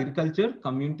comes to agriculture,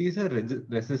 communities are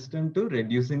resistant to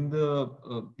reducing the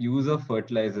use of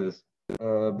fertilizers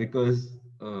because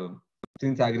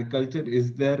since agriculture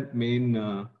is their main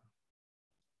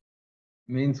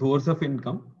source of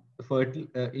income,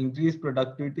 increased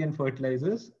productivity and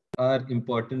fertilizers are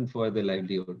important for the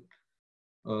livelihood.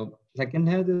 Second,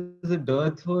 there is a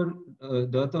dearth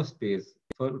of space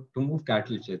to move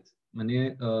cattle sheds.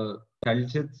 माने cattle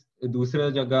sheds दूसरा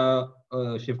जगह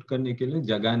shift करने के लिए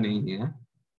जगह नहीं है.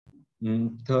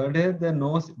 Third है there are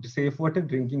no safe water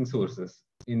drinking sources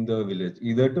in the village,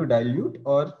 either to dilute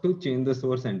or to change the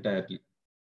source entirely.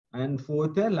 And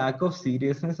fourth है lack of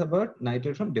seriousness about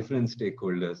nitrate from different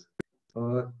stakeholders.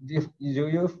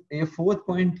 ये fourth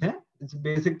point है, it's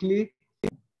basically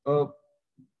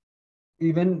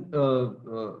even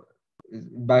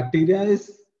bacteria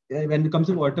is, when it comes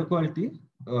to water quality,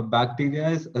 bacteria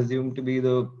is assumed to be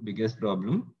the biggest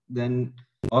problem. Then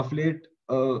of late,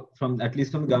 from at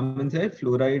least from the government side,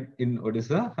 fluoride in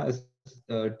Odisha has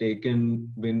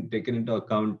been taken into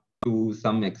account to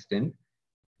some extent.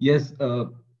 Yes,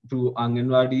 through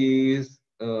Anganwadis,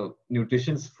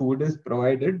 nutritious food is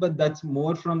provided, but that's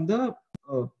more from the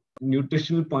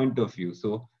nutritional point of view.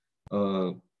 So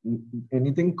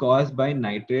anything caused by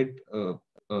nitrate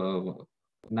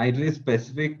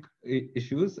specific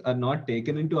issues are not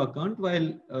taken into account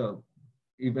while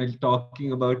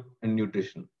talking about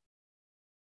nutrition.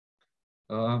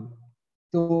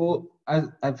 So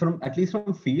at least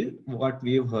from field, what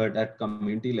we've heard at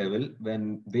community level,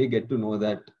 when they get to know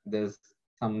that there's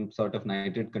some sort of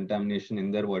nitrate contamination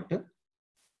in their water,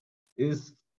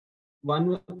 is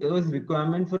there was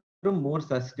requirement for more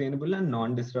sustainable and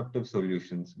non-disruptive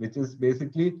solutions, which is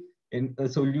basically a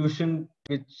solution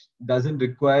which doesn't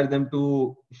require them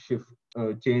to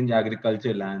change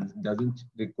agriculture lands, doesn't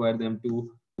require them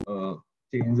to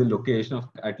change the location of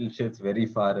cattle sheds very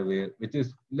far away, which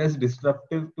is less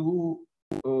disruptive to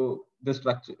the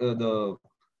structure, the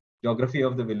geography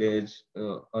of the village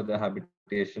or the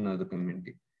habitation of the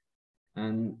community.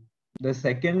 And the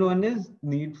second one is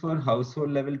need for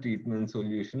household level treatment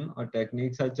solution or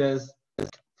techniques such as,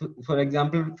 for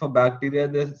example, for bacteria,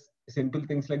 there's simple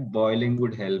things like boiling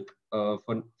would help.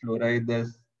 For fluoride,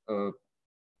 there's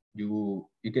you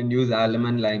can use alum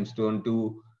and limestone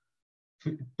to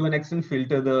an extent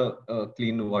filter the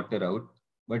clean water out.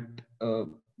 But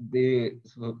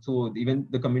so even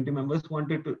the community members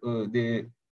wanted to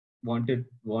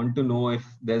want to know if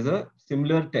there's a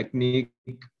similar technique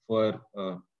for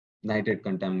nitrate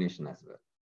contamination as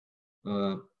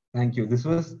well. Thank you. This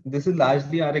is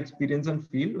largely our experience on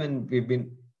field when we've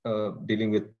been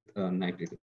dealing with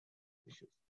nitrate issues.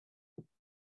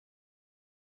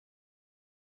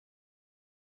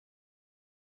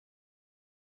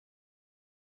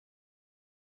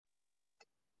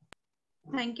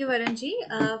 Thank you, Varunji,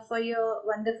 for your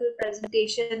wonderful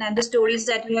presentation and the stories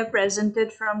that you have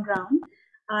presented from ground.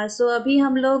 So अभी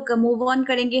हम लोग move on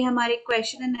करेंगे हमारे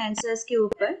question and answers के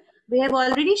ऊपर. We have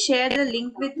already shared the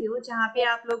link with you, जहाँ पे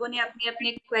आप लोगों ने अपने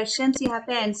अपने questions यहाँ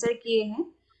पे answer किए हैं.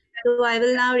 So I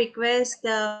will now request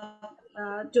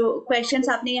जो questions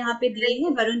आपने यहाँ पे दिए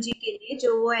हैं वरुण जी के लिए,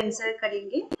 जो वो answer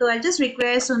करेंगे. So I'll just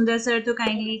request Sundar sir to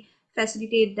kindly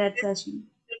facilitate that session.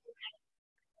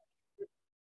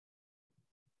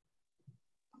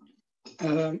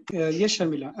 Yes,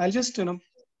 Sharmila. I'll just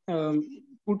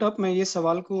put up. मैं ये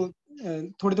सवाल को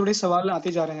थोड़े सवाल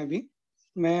आते जा रहे हैं अभी.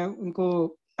 मैं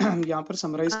उनको यहाँ पर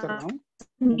summarize कर रहा हूँ.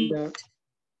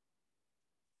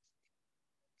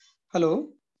 Hello,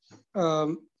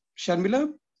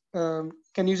 Sharmila.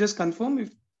 Can you just confirm if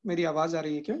मेरी आवाज आ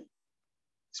रही है क्या?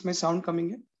 इसमें sound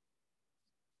coming है?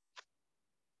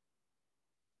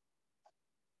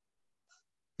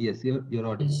 Yes, you're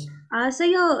audible.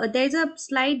 So there's a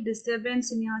slight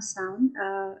disturbance in your sound.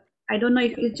 I don't know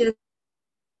if you just.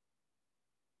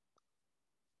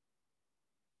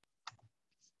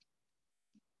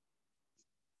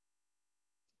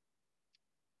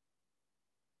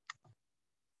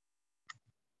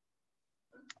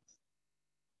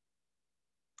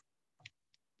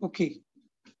 Okay.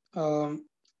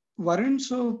 Varun,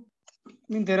 so I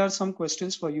mean, there are some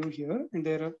questions for you here, and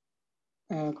there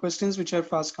are questions which are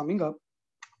fast coming up.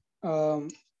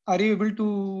 Are you able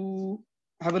to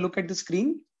have a look at the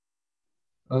screen?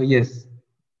 Yes,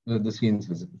 the screen is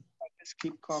visible. I'll just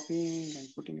keep copying and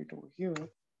putting it over here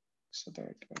so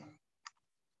that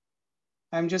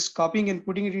I'm just copying and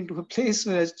putting it into a place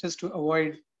so as just to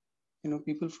avoid,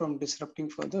 people from disrupting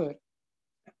further.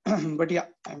 But yeah,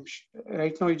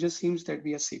 right now it just seems that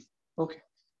we are safe. Okay,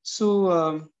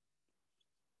 so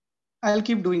I'll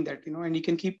keep doing that, and you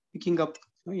can keep picking up.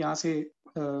 यहाँ से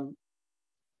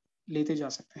लेते जा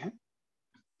सकते हैं.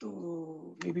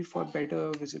 So maybe for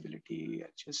better visibility,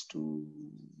 just to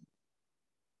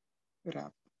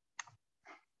wrap.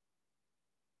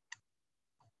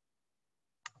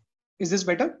 Is this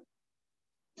better?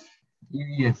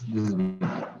 Yes, this is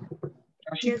better.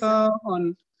 Rashika,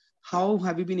 on how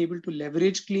have you been able to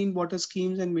leverage clean water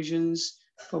schemes and missions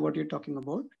for what you're talking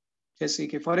about? जैसे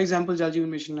कि, for example, Jal Jeevan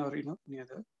Mission or any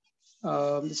other.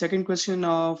 The second question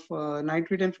of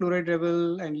nitrate and fluoride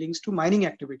level and links to mining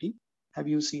activity. Have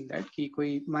you seen that? कि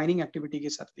कोई mining activity के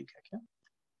साथ link है क्या?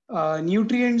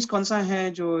 Nutrients कौन सा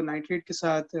है जो nitrate के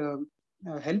साथ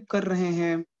help कर रहे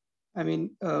हैं? I mean,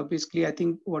 basically, I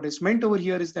think what is meant over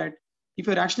here is that if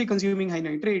you're actually consuming high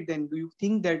nitrate, then do you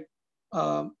think that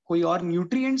कोई और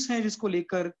nutrients हैं जिसको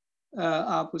लेकर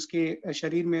आप उसके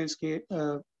शरीर में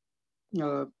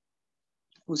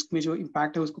उसमें जो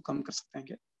impact है उसको कम कर सकते हैं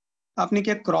क्या? आपने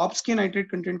क्या क्रॉप्स के नाइट्रेट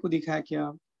कंटेंट को देखा है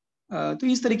क्या? तो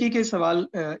इस तरीके के सवाल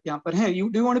यहाँ पर हैं. You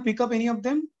do you want to pick up any of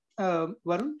them,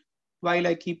 Varun, while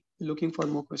I keep looking for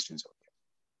more questions?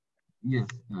 Yes,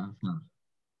 sure.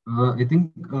 I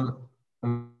think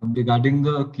regarding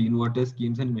the clean water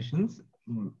schemes and missions,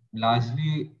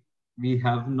 largely we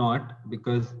have not,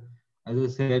 because as I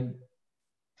said,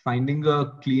 finding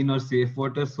a clean or safe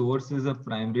water source is a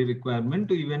primary requirement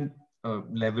to even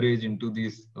leverage into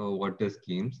these water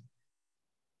schemes.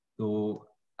 So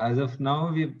as of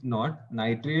now, we've not.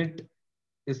 Nitrate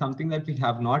is something that we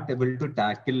have not able to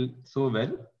tackle so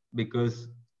well, because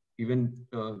even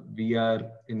we are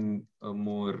in a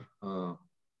more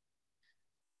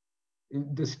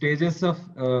the stages of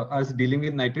us dealing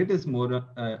with nitrate is more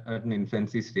at an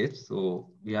infancy stage. So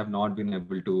we have not been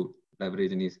able to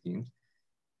leverage any schemes.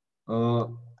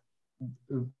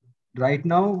 Right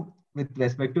now, with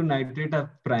respect to nitrate,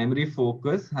 our primary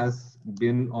focus has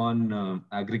been on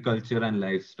agriculture and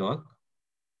livestock,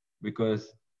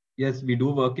 because yes, we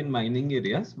do work in mining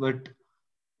areas, but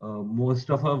most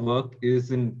of our work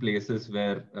is in places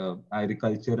where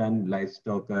agriculture and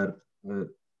livestock are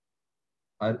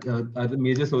the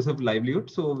major source of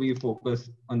livelihood. So we focus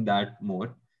on that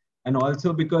more, and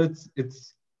also because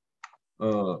it's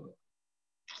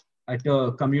at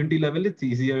a community level, it's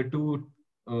easier to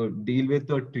deal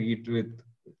with or treat with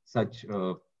such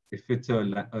if it's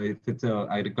a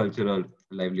agricultural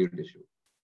livelihood issue.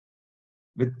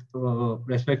 With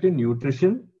respect to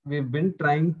nutrition, we've been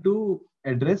trying to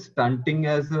address stunting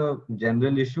as a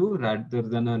general issue rather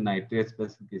than a nitrate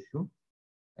specific issue,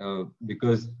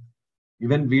 because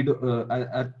even we do,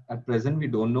 at present we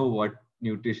don't know what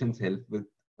nutritions help with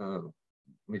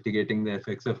mitigating the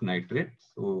effects of nitrate.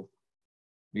 So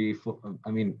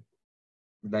I mean,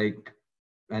 like,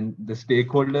 and the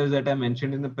stakeholders that I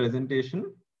mentioned in the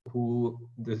presentation, who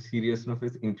the seriousness of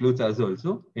it includes us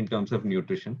also in terms of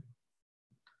nutrition.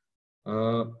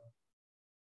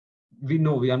 We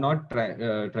know we are not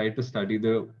try to study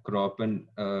the crop and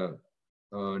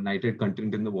nitrate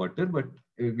content in the water, but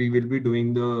we will be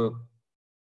doing the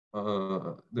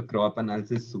crop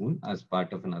analysis soon as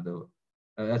part of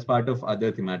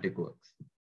other thematic works.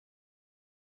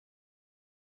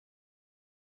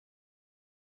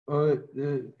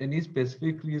 Any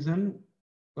specific reason?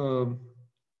 Not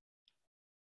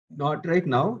right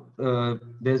now.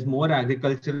 There's more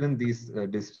agriculture in these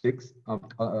districts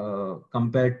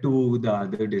compared to the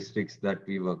other districts that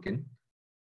we work in.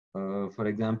 For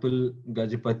example,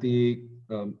 Gajapati,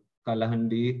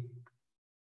 Kalahandi,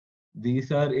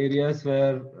 these are areas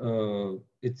where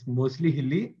it's mostly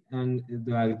hilly and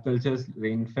the agriculture is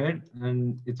rain fed,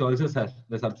 and it's also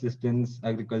the subsistence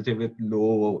agriculture with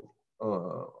low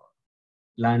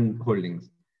land holdings.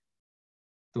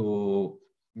 So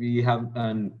we have,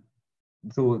 and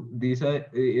so these are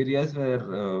areas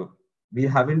where we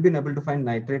haven't been able to find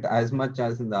nitrate as much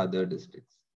as in the other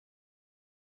districts.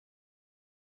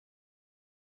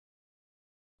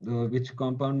 Which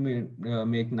compound may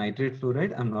make nitrate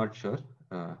fluoride? I'm not sure.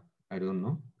 I don't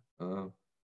know.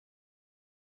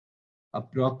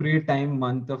 Appropriate time,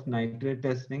 month of nitrate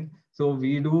testing. So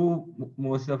we do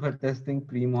most of our testing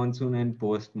pre-monsoon and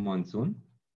post-monsoon.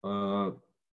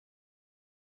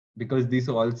 because these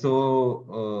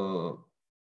also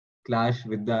clash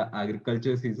with the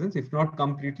agriculture seasons, if not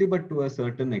completely, but to a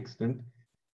certain extent.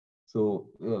 So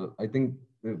I think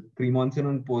pre-monsoon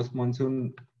and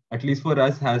post-monsoon, at least for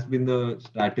us, has been the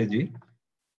strategy.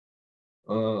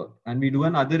 And we do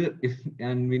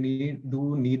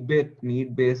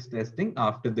need-based testing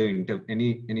after the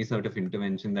any sort of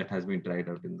intervention that has been tried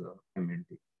out in the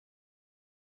MNT.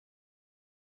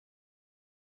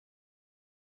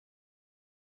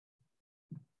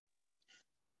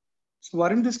 So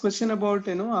Varun, this question about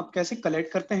आप कैसे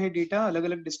collect करते हैं data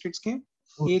अलग-अलग districts के?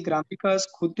 ये ग्राम विकास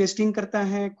खुद testing करता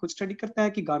है, खुद स्टडी करता है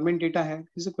कि गवर्नमेंट डेटा है?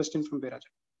 This is a question from Beraja.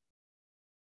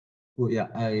 Oh yeah,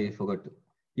 I forgot to.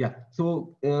 Yeah,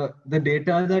 so the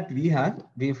data that we have,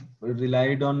 we've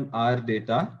relied on our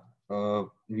data.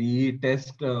 We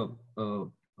test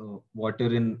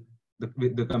water in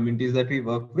the communities that we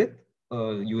work with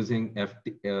using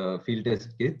field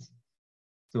test kits.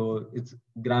 So it's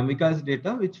Gram Vikas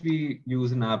data which we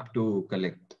use an app to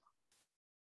collect.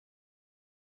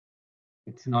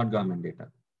 It's not government data.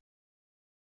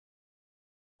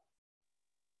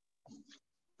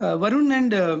 Varun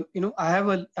and I have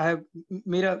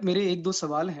मेरे एक दो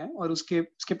सवाल हैं और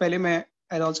उसके पहले मैं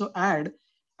I also add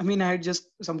I mean I had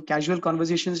just some casual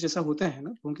conversations जैसा होता है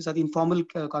ना उनके साथ informal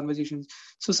conversations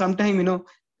so some time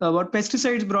about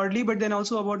pesticides broadly but then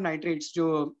also about nitrates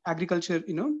जो agriculture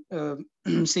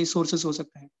से sources हो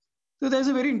सकते हैं. So there's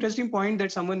a very interesting point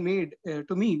that someone made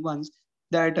to me once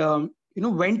that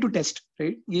when to test,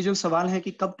 right? ये जो सवाल है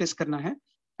कि कब टेस्ट करना है.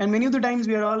 And many of the times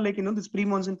we are all like, this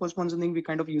pre-monsoon, post-monsoon thing, we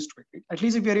kind of used to it. Right? At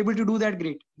least if we are able to do that,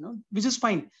 great, which is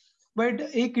fine. But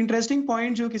एक interesting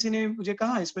point जो किसी ने मुझे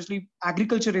कहा, especially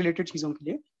agriculture related चीजों के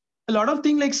लिए, a lot of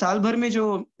things like साल भर में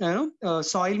जो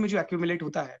soil में जो accumulate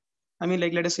होता है, I mean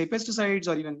like let us say pesticides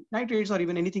or even nitrates or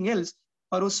even anything else,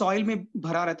 और वो soil में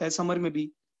भरा रहता है summer में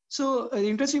भी. So the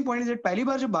interesting point is that पहली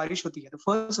बार जब बारिश होती है, the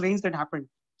first rains that happened,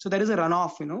 so there is a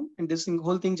runoff, and this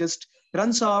whole thing just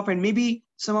runs off, and maybe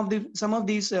some of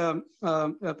these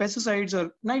pesticides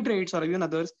or nitrates or even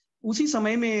others, उसी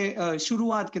समय में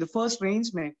शुरुआत के the first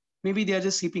rains में maybe they are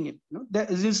just seeping in.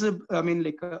 This is I mean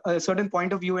like a certain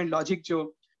point of view and logic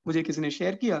जो मुझे किसी ने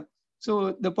share किया.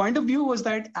 So the point of view was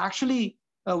that actually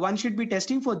one should be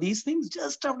testing for these things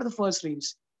just after the first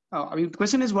rains. I mean the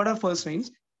question is what are first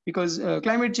rains? Because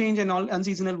climate change and all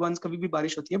unseasonal ones कभी भी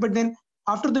बारिश होती है, but then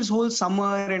after this whole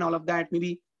summer and all of that,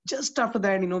 maybe just after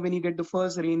that, when you get the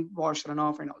first rain wash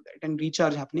runoff and all that and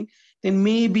recharge happening, then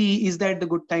maybe is that the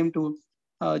good time to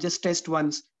just test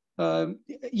once. I'm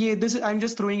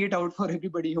just throwing it out for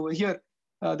everybody over here.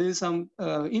 There is some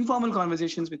informal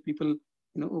conversations with people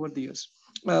over the years.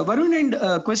 Varun, and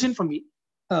question for me.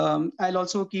 I'll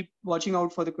also keep watching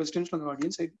out for the questions from the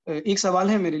audience. एक सवाल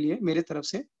है मेरे लिए मेरे तरफ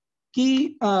से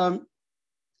कि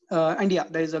and yeah,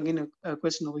 there is again a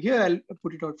question over here. I'll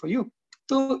put it out for you.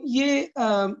 तो ये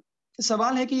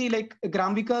सवाल है कि like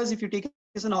Gram Vikas, if you take it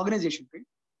as an organization, right?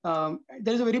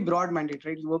 There is a very broad mandate,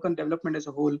 right? You work on development as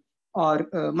a whole, or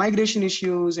migration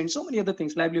issues and so many other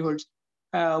things, livelihoods.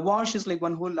 Wash is like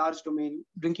one whole large domain,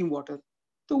 drinking water.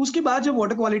 तो उसके बाद जब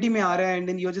water quality में आ रहा है and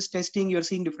then you're just testing, you're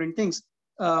seeing different things.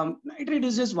 Nitrate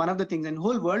is just one of the things, and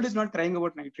whole world is not crying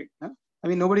about nitrate. Huh? I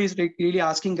mean, nobody is like really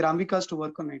asking Gram Vikas to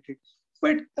work on nitrate.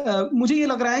 But मुझे ये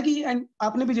लग रहा है कि and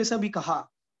आपने भी जैसा भी कहा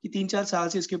कि 3-4 साल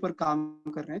से इसके ऊपर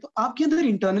काम कर रहे हैं, तो आपके अंदर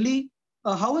internally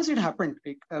how has it happened?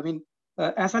 Like, I mean,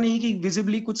 ऐसा नहीं कि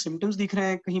visibly कुछ symptoms दिख रहे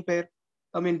हैं कहीं पर.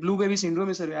 I mean, blue baby syndrome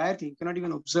is a rare thing, cannot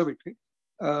even observe it, right?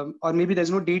 Or maybe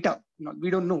there's no data,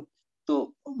 we don't know.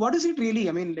 So what is it really?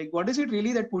 I mean, like, what is it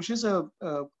really that pushes a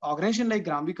organization like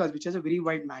Gram Vikas, which has a very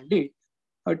wide mandate,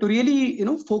 to really,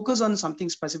 focus on something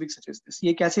specific such as this?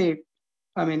 ये कैसे,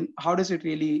 I mean, how does it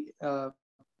really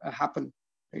happen?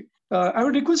 Right? I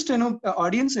would request,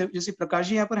 audience, जैसे प्रकाश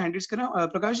जी यहाँ पर handles करें,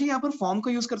 प्रकाश जी यहाँ पर form को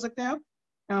use कर सकते हैं आप,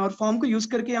 और फॉर्म को यूज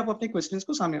करके आप अपने क्वेश्चंस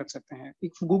को सामने रख सकते हैं.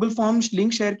 एक गूगल फॉर्म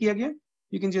लिंक शेयर किया गया,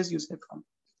 you can just use that form.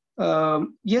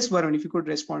 Yes, Varun, if you could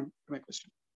respond to my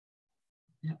question.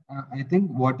 Yeah, I think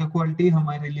water quality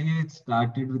हमारे लिए it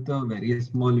started with a very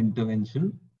small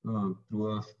intervention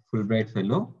through a Fulbright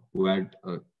fellow who had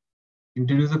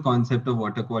introduced the concept of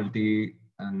water quality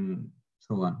and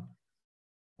so on.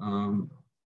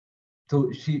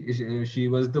 So she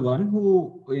was the one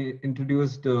who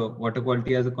introduced water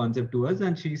quality as a concept to us,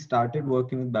 and she started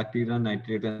working with bacteria,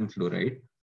 nitrate, and fluoride,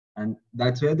 and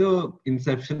that's where the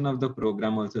inception of the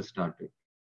program also started.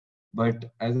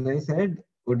 But as I said,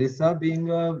 Odisha being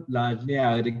a largely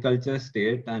agriculture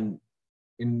state, and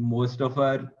in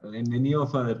many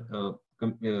of our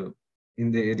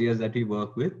in the areas that we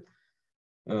work with,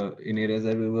 in areas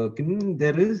that we work in,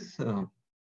 there is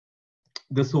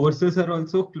the sources are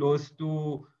also close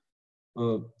to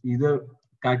either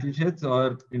cattle sheds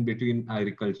or in between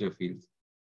agriculture fields.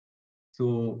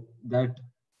 So that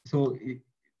so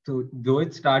so though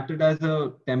it started as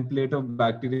a template of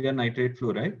bacteria nitrate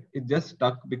fluoride, it just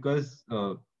stuck because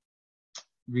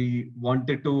we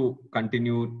wanted to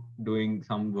continue doing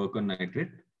some work on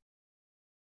nitrate.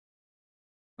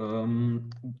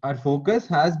 Our focus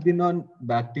has been on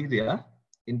bacteria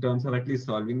in terms of at least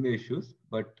solving the issues,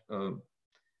 but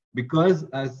because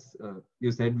as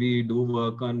you said, we do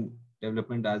work on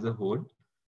development as a whole,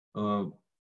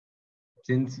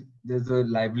 since there's a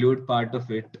livelihood part of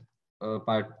it,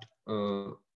 where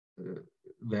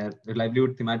the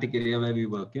livelihood thematic area where we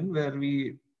work in, where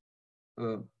we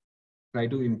try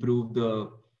to improve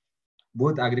the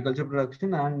both agriculture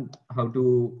production and how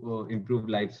to improve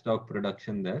livestock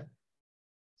production there.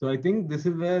 So I think this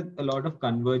is where a lot of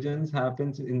convergence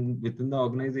happens within the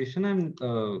organization,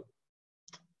 and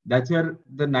that's where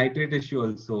the nitrate issue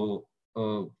also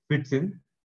fits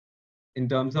in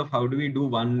terms of how do we do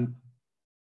one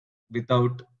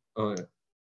without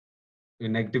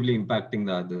negatively impacting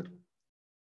the other.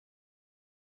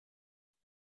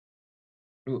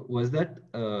 Was that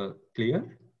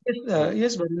clear?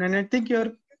 Yes, Varun, and I think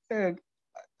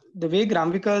the way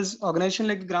Gram Vikas, organization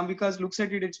like Gram Vikas looks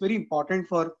at it, it's very important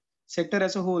for sector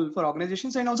as a whole, for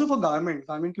organizations and also for government.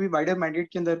 Government can be wider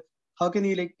mandate के अंदर how can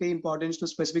he like pay importance to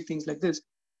specific things like this?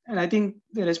 And I think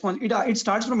the response it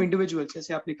starts from individuals.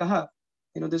 जैसे आपने कहा,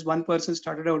 this one person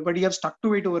started out, but you have stuck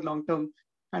to it over long term.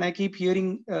 And I keep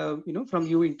hearing, from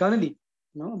you internally,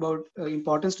 about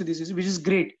importance to this issue, which is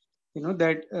great.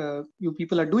 That you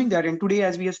people are doing that. And today,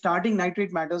 as we are starting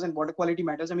Nitrate Matters and Water Quality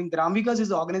Matters, I mean, Gramvikas is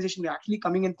the organization actually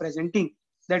coming and presenting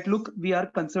that, look, we are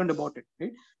concerned about it.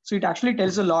 Right? So it actually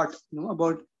tells a lot,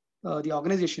 about the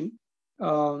organization.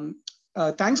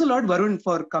 Thanks a lot, Varun,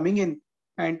 for coming in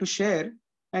and to share.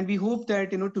 And we hope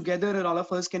that, together all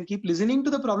of us can keep listening to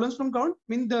the problems from ground.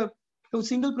 I mean, the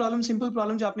simple problem, jo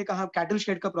aapne kaha, cattle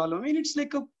shed ka problem. I mean, it's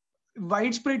like a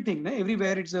widespread thing. Na?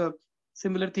 Everywhere it's a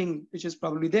similar thing, which is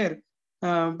probably there.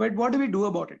 But what do we do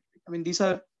about it? I mean, these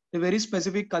are the very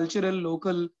specific cultural,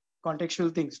 local,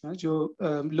 contextual things, na, jo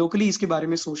locally iske baare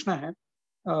mein sochna hai.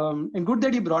 And good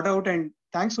that you brought out, and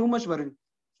thanks so much, Varun,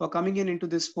 for coming into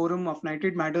this forum of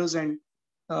Nitrate Matters. And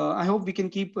I hope we can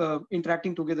keep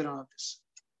interacting together on all this.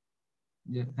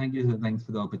 Yeah, thank you, sir. Thanks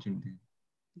for the opportunity.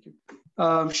 Thank you.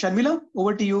 Sharmila,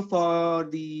 over to you for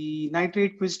the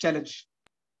Nitrate Quiz Challenge.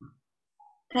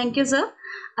 Thank you, sir.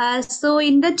 So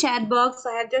in the chat box,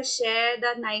 I have just shared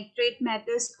the Nitrate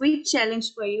Matters quiz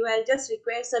challenge for you. I'll just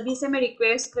request, सभी से मैं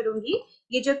request करूँगी,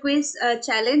 ये जो quiz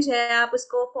challenge है, आप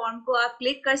उसको form को आप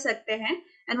click कर सकते हैं.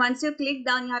 And once you click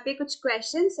down, यहाँ पे कुछ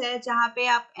questions है, जहाँ पे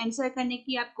आप answer करने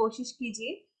की आप कोशिश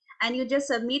कीजिए. And you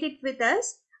just submit it with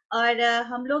us. और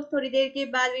हम लोग थोड़ी देर के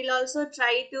बाद we'll also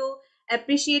try to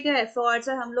appreciate your efforts.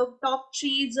 और हम लोग top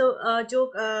 3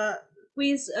 जो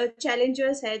क्विज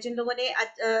चैलेंजर्स है, जिन लोगों ने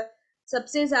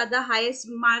सबसे ज्यादा हाईएस्ट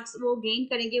मार्क्स वो गेन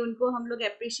करेंगे, उनको हम लोग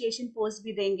एप्रिसिएशन पोस्ट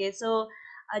भी देंगे. So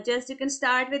just you can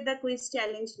start with the quiz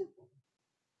challenge.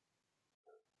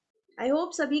 I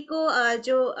hope सभी को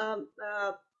जो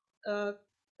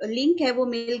लिंक है वो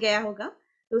मिल गया होगा.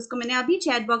 तो उसको मैंने अभी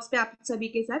चैट बॉक्स पे आप सभी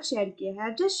के साथ शेयर किया है.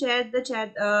 I just share the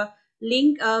chat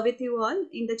link with you all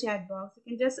in the chat box. You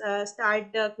can just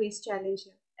start the quiz challenge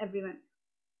here, everyone.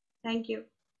 Thank you.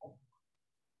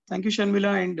 Thank you,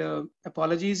 Sharmila, and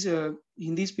apologies.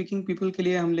 Hindi speaking people के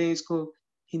लिए हमने इसको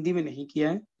हिंदी में नहीं किया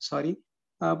है. Sorry.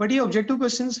 But ये objective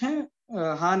questions हैं,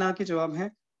 हाँ ना के जवाब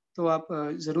हैं, तो आप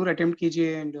जरूर attempt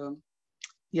कीजिए. And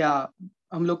या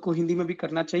हम लोग को हिंदी में भी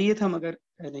करना चाहिए था, मगर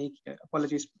नहीं किया.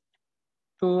 Apologies.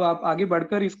 तो आप आगे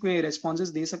बढ़कर इसको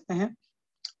responses दे सकते हैं.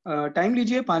 टाइम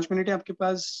लीजिए, 5 मिनट है आपके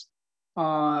पास,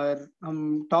 और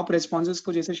हम टॉप रेस्पॉन्सेस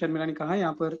को, जैसे शर्मिला ने कहा,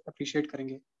 यहाँ पर अप्रिशिएट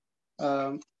करेंगे.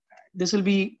 This will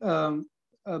be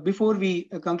before we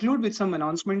conclude with some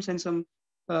announcements and some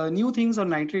new things on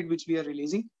nitrate which we are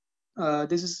releasing.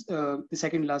 This is the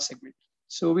second last segment.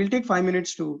 So we'll take 5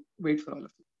 minutes to wait for all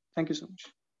of you. Thank you so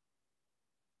much.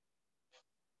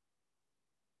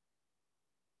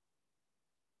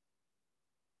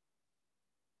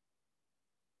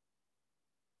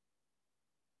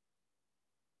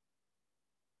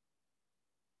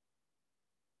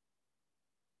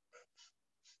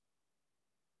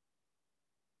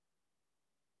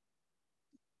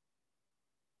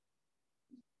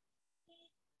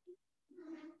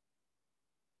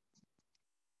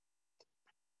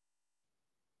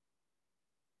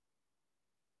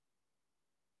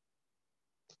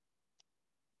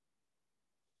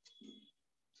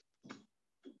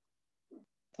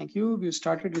 Thank you. We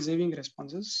started receiving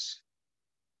responses.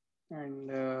 And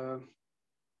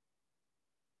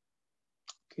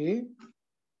okay,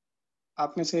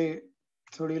 आप में से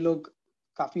थोड़े लोग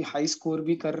काफी high score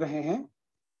भी कर रहे हैं.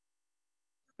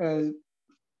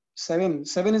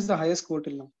 7 is the highest score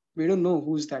till now. We don't know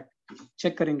who's that.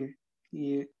 Check करेंगे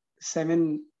ये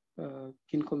 7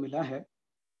 किनको मिला है.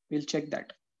 We'll check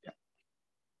that. Yeah.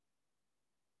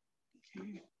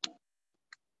 Okay.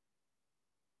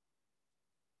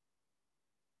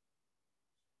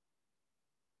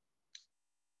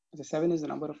 The 7 is the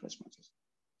number of responses.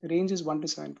 The range is 1 to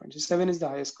 7 points. 7 is the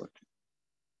highest score.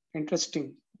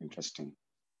 Interesting.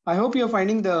 I hope you're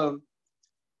finding the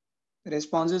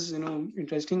responses,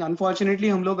 interesting. Unfortunately,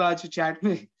 हम लोग आज chat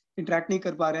में interact नहीं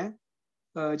कर पा रहे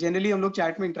हैं. Generally हम लोग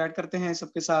chat में interact करते हैं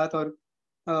सबके साथ और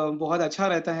बहुत अच्छा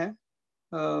रहता है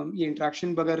ये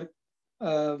interaction. बगर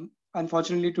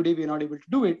unfortunately today we are not able to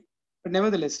do it, but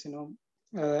nevertheless,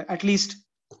 at least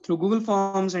through Google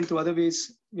Forms and through other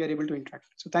ways we are able to interact.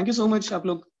 So thank you so much. आप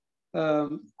लोग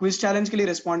quiz challenge के लिए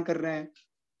respond कर रहे हैं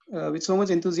with so much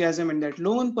enthusiasm, and that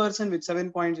lone person with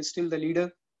 7 points is still the leader.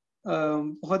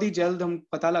 बहुत ही जल्द हम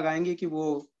पता लगाएंगे कि वो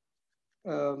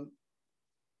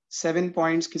 7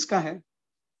 points किसका है.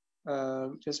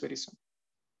 Just very soon.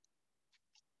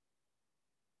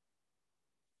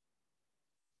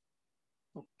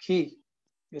 Okay,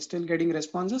 we're still getting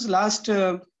responses. Last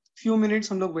few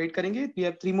minutes हम लोग wait करेंगे. We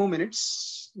have 3 more minutes.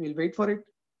 We'll wait for it,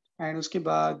 and उसके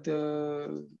बाद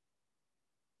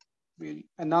we'll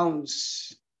announce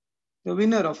the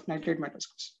winner of Nitrate Matters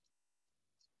quiz.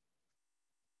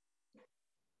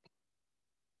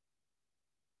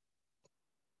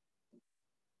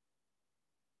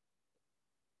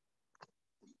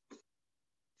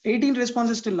 $18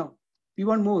 responses till now. We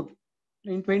want more.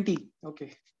 In 20.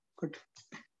 Okay, good.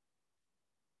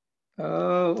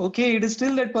 Okay, it is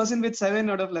still that person with 7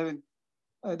 out of 11.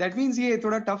 That means ये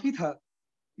थोड़ा tough ही था.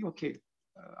 Okay.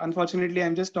 Unfortunately,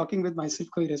 I'm just talking with myself.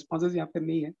 कोई responses यहाँ पर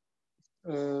नहीं है.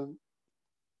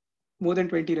 More than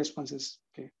 20 responses.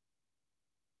 Okay.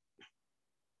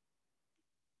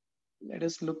 Let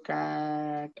us look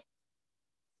at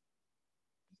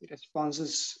the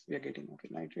responses we are getting. Okay,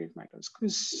 Nitrate Matters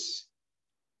quiz.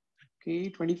 Okay,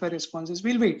 25 responses.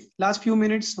 We'll wait. Last few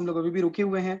minutes हम लोग अभी भी रुके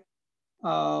हुए हैं.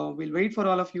 We'll wait for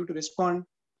all of you to respond,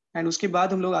 and उसके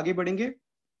बाद हम लोग आगे बढ़ेंगे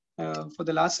for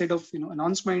the last set of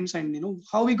announcements and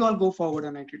how we all go forward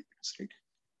on Nitrate Matters, right?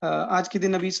 आज के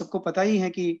दिन अभी सबको पता ही है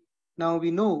कि now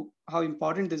we know how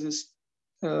important this is.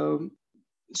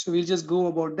 So we'll just go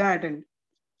about that and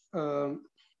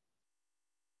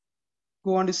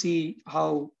go on to see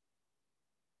how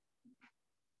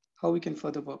we can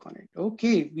further work on it.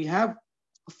 Okay, we have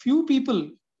a few people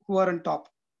who are on top.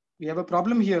 We have a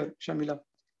problem here, Shamila.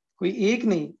 कोई एक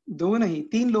नहीं, दो नहीं,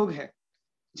 3 लोग हैं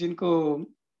जिनको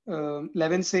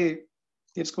 11 से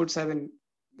they've scored 7,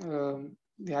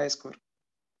 the highest score.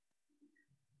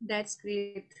 That's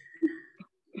great.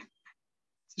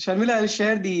 So Sharmila, I'll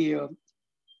share the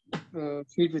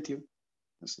feed with you.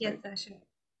 So Yes, sure.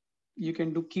 You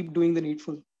can keep doing the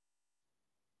needful.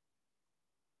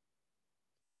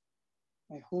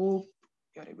 I hope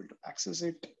you are able to access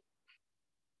it.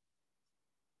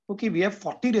 Okay, we have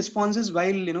 40 responses.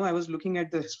 While I was looking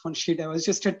at the response sheet, I was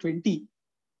just at 20.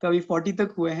 So we 40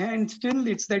 tak hue hain, and still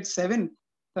it's that 7,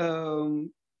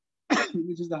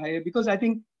 which is the higher, because I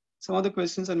think some of the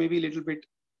questions are maybe a little bit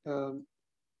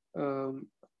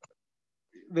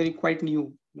very quite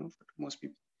new, for most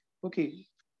people. Okay,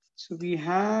 so we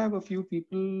have a few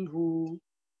people who.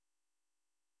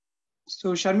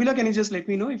 So Sharmila, can you just let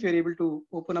me know if you're able to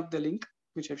open up the link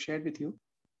which I've shared with you,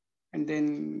 and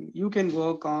then you can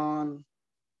work on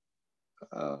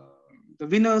the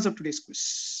winners of today's quiz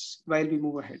while we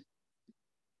move ahead.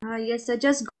 Yes, sir.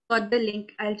 Just got the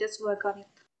link. I'll just work on it.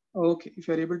 Okay, if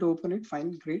you're able to open it,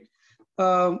 fine, great.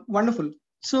 Wonderful.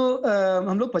 So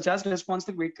हम लोग 50 response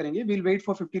तक wait करेंगे. We'll wait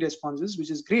for 50 responses, which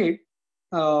is great,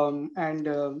 and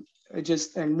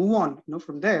move on.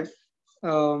 From there.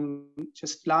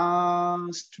 Just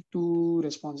last 2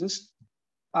 responses.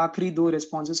 आखिरी 2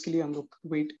 responses के लिए हम लोग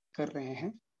wait कर रहे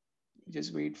हैं.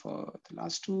 Just wait for the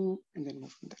last 2 and then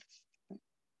move from there.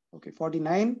 Okay,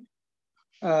 49,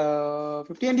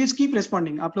 50, and just keep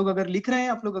responding. आप लोग अगर लिख रहे हैं,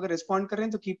 आप लोग अगर respond कर रहे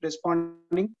हैं तो keep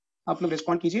responding. आप लोग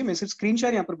respond कीजिए. मैं सिर्फ screen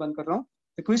share यहाँ पर बंद कर रहा हूँ.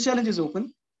 The quiz challenge is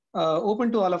open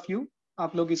to all of you.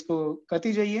 आप लोग इसको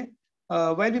करते जाइए.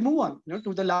 While we move on,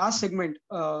 to the last segment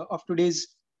of today's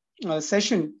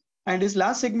session, and this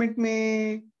last segment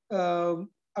may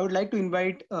I would like to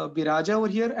invite Biraja over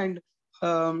here, and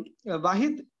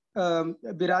Wahid,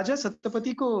 Biraja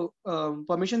Satyapati को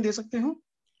permission दे सकते हो?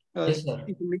 Yes, sir.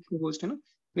 Host है ना.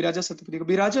 Viraja Satapathy.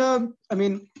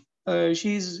 Viraja,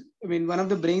 she's one of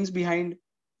the brains behind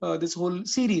this whole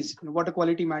series, Water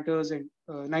Quality Matters and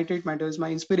Nitrate Matters. My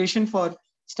inspiration for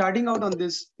starting out on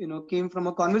this, came from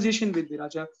a conversation with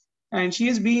Viraja, and she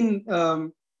has been,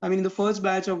 in the first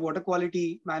batch of water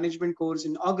quality management course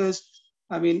in August.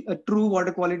 A true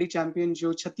water quality champion.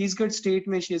 Jo Chhattisgarh state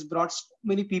mein she has brought so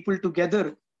many people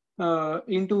together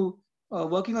into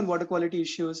working on water quality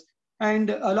issues.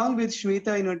 And along with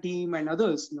Shweta in her team and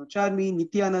others, Charmi,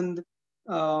 Nityanand,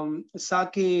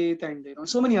 Saket, and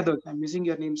so many others. I'm missing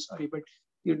your names, sorry, but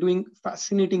you're doing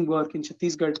fascinating work in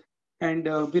Chhattisgarh. And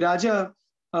Viraja,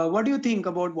 what do you think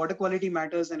about water quality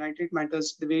matters and nitrate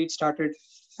matters, the way it started,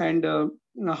 and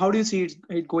how do you see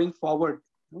it going forward,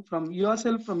 from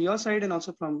yourself, from your side, and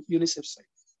also from UNICEF's side?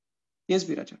 Yes,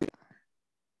 Viraja.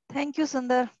 Thank you,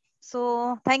 Sundar.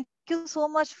 So thank you so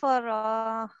much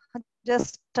for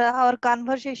just our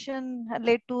conversation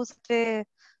led to such a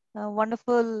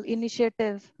wonderful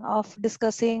initiative of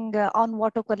discussing on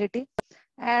water quality.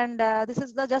 And this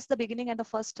is just the beginning and the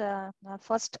first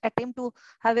attempt to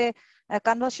have a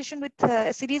conversation with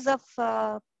a series of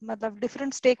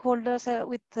different stakeholders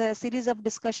with a series of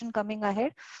discussion coming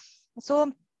ahead.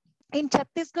 So in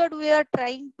Chhattisgarh, we are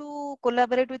trying to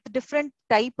collaborate with different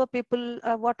type of people.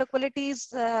 Water quality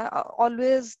is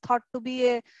always thought to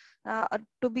be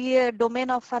a domain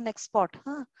of an export.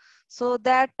 So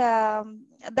that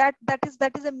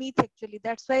is a myth actually.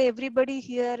 That's why everybody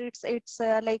here it's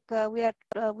like we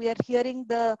are hearing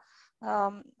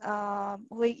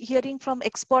we hearing from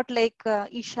export like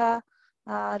Isha.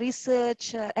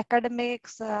 Research,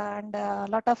 academics, and a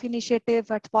lot of initiative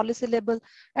at policy level,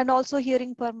 and also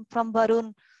hearing from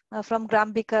Varun, from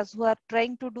Grambikas, who are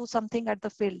trying to do something at the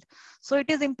field. So it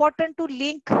is important to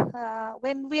link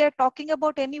when we are talking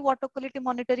about any water quality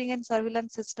monitoring and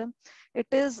surveillance system. It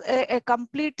is a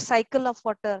complete cycle of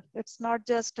water. It's not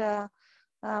just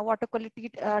water quality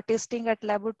testing at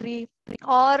laboratory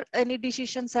or any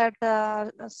decisions at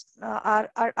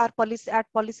our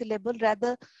policy level,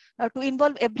 rather to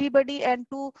involve everybody and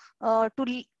to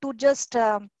just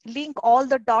link all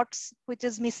the dots which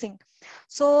is missing.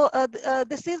 So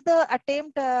this is the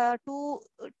attempt to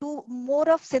more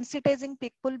of sensitizing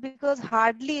people, because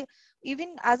hardly,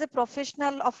 even as a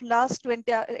professional of last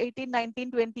 18, 19,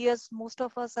 20 years, most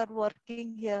of us are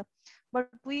working here, but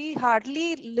we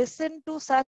hardly listen to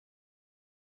such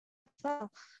a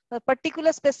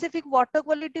particular specific water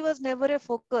quality was never a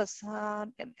focus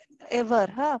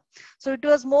ever. So it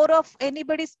was more of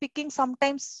anybody speaking.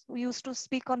 Sometimes we used to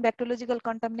speak on bacteriological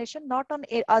contamination, not on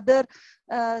other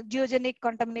geogenic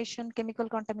contamination, chemical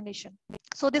contamination.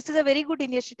 So this is a very good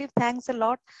initiative. Thanks a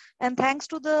lot. And thanks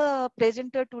to the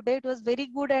presenter today. It was very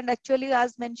good. And actually,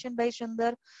 as mentioned by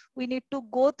Sundar, we need to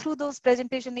go through those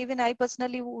presentations. Even I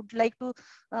personally would like to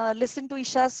listen to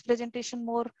Isha's presentation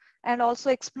more, and also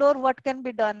explore what can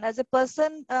be done. As a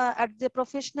person, as a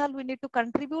professional, we need to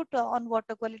contribute on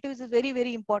water quality, which is very,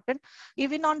 very important.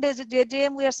 Even on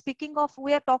JJM, we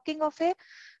are talking of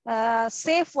a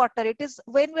safe water. It is,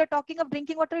 when we are talking of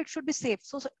drinking water, it should be safe.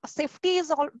 So safety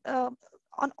is all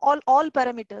on all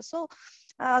parameters.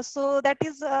 So that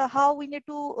is how we need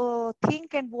to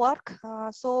think and work.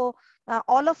 So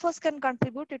all of us can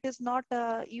contribute. It is not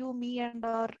you, me, and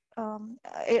or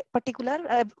a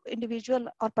particular individual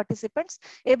or participants.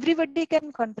 Everybody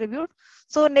can contribute.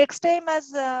 So next time,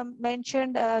 as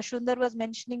mentioned, Sundar was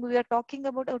mentioning, we are talking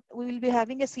about, we will be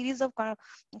having a series of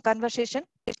conversation.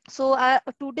 So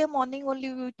today morning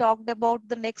only we talked about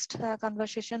the next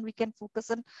conversation. We can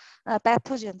focus on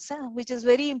pathogens, which is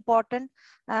very important.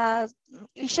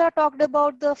 Isha talked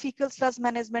about the fecal sludge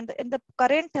management. In the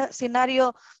current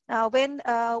scenario, when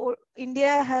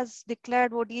India has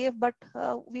declared ODF, but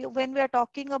when we are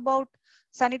talking about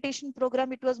sanitation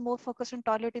program, it was more focused on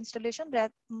toilet installation,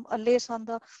 less on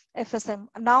the FSM.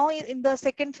 Now in the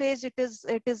second phase, it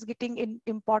is getting in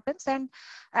importance, and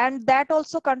that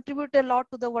also contribute a lot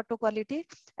to the water quality.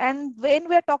 And when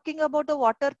we are talking about the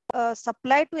water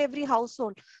supply to every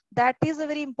household, that is a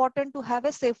very important to have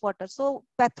a safe water. So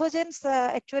pathogens,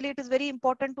 actually, it is very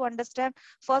important to understand.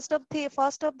 First of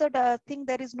the thing,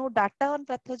 there is no data on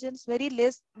pathogens. Very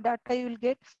less data you will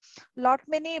get. Lot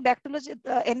many bacteriology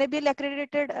NABL accredited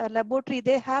laboratory,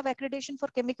 they have accreditation for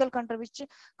chemical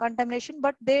contamination,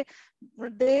 but they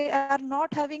are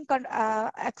not having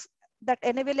that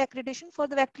NABL accreditation for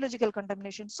the bacteriological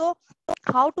contamination. So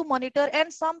how to monitor?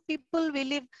 And some people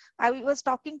believe, I was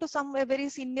talking to a very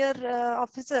senior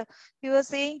officer, he was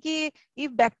saying कि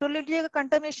if bacteriological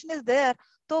contamination is there,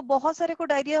 तो बहुत सारे को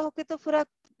diarrhoea होके तो पूरा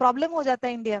problem हो जाता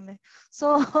है इंडिया में.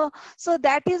 So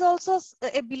that is also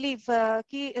a belief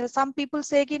कि some people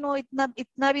say कि no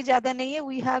इतना भी ज्यादा नहीं है,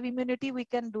 we have immunity, we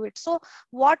can do it. So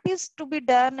what is to be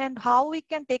done and how we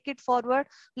can take it forward?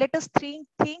 Let us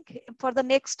think for the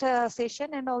next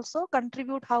session and also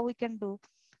contribute how we can do.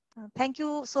 Thank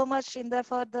you so much, Inder,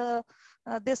 for the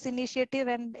this initiative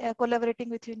and collaborating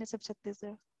with UNICEF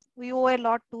Chhattisgarh. We owe a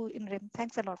lot to INREM.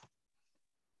 Thanks a lot.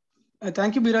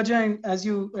 Thank you, Biraja. And as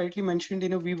you rightly mentioned,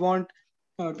 we want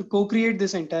to co-create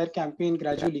this entire campaign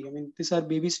gradually. I mean, these are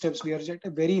baby steps. We are at a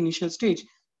very initial stage,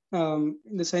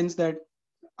 in the sense that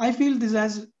I feel this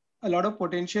has a lot of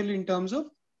potential in terms of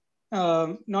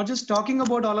not just talking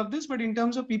about all of this, but in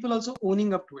terms of people also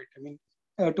owning up to it. I mean,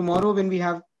 tomorrow when we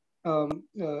have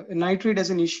nitrate as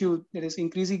an issue that is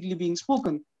increasingly being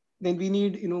spoken, then we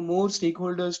need more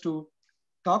stakeholders to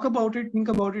talk about it, think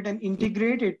about it, and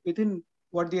integrate it within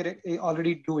what they are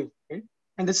already doing. Right?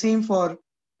 And the same for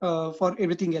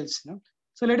everything else.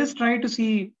 So let us try to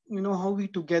see how we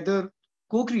together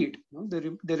co-create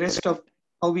the rest of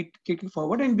how we take it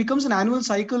forward, and becomes an annual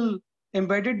cycle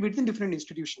embedded within different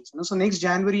institutions. So next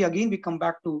January again we come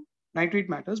back to Nitrate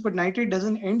Matters, but nitrate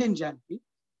doesn't end in January.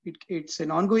 It's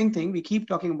an ongoing thing. We keep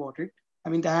talking about it. I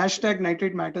mean, the hashtag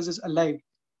Nitrate Matters is alive,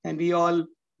 and we all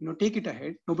take it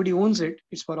ahead. Nobody owns it.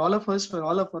 It's for all of us, for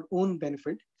all of our own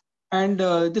benefit. And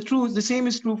the same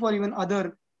is true for even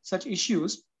other such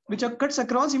issues, which are cuts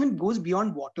across, even goes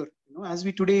beyond water. As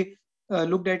we today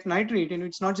looked at nitrate, and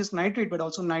it's not just nitrate, but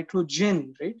also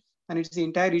nitrogen, right? And it's the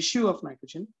entire issue of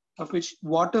nitrogen, of which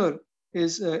water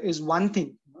is one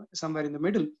thing, somewhere in the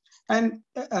middle. And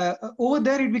over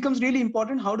there, it becomes really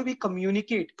important. How do we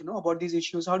communicate, about these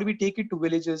issues? How do we take it to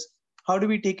villages? How do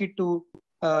we take it to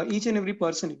each and every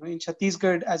person? In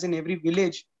Chhattisgarh, as in every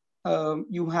village,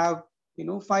 you have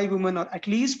 5 women, or at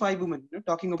least 5 women,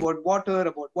 talking about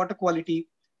water quality.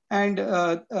 And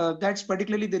that's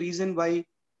particularly the reason why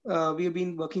we have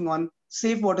been working on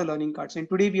safe water learning cards. And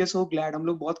today we are so glad, हम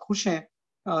लोग बहुत खुश हैं,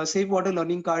 safe water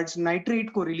learning cards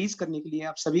nitrate को release करने के लिए,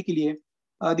 आप सभी के लिए.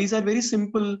 These are very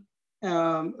simple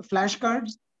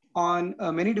flashcards on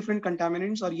many different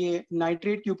contaminants, और ये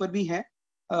nitrate के ऊपर भी है.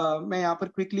 मैं यहाँ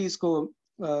पर quickly इसको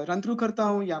run through करता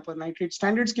हूँ. यहाँ पर nitrate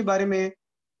standards के बारे में,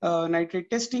 nitrate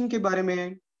testing के बारे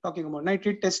में, talking about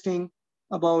nitrate testing,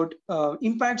 about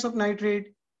impacts of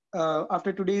nitrate.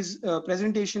 After today's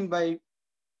presentation by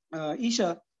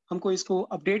Isha, हमको इसको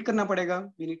update करना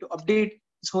पड़ेगा. We need to update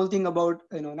this whole thing about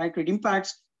nitrate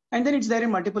impacts. And then it's there in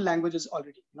multiple languages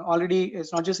already. Already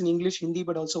it's not just in English, Hindi,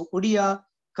 but also Odia,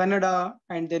 Kannada,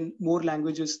 and then more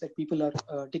languages that people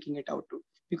are taking it out to.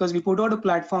 Because we put out a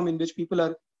platform in which people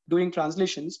are doing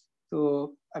translations.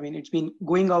 So, I mean, it's been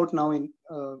going out now in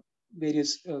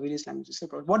various languages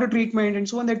about water treatment and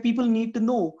so on, that people need to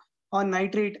know on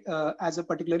nitrate as a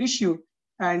particular issue.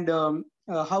 And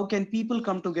how can people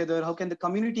come together? How can the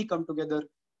community come together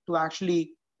to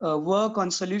actually work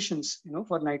on solutions,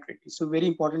 for nitrate? It's a very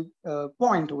important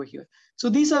point over here. So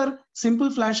these are simple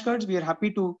flashcards. We are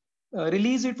happy to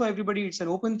release it for everybody. It's an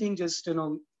open thing. Just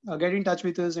get in touch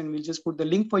with us, and we'll just put the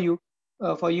link for you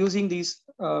for using these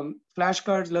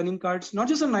flashcards, learning cards, not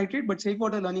just on nitrate, but safe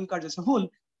water learning cards as a whole.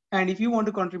 And if you want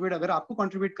to contribute, अगर आपको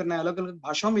contribute करना है, अलग-अलग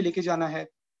भाषाओं में लेके जाना है,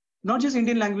 not just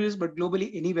Indian languages, but globally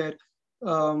anywhere,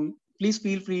 please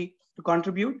feel free to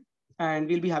contribute, and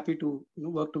we'll be happy to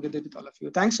work together with all of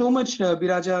you. Thanks so much,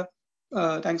 Biraja.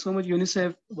 Thanks so much,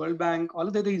 UNICEF, World Bank, all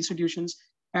of the other institutions.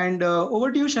 And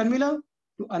over to you, Sharmila,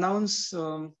 to announce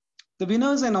the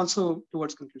winners and also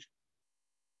towards conclusion.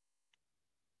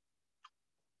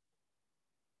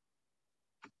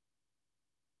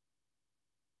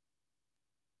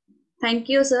 Thank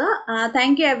you, sir.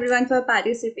 Thank you everyone for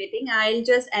participating. I'll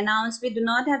just announce, we do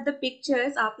not have the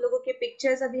pictures. आप लोगों के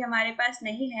pictures अभी हमारे पास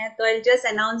नहीं है, तो I'll just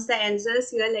announce the answers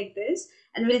here like this,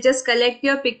 and we'll just collect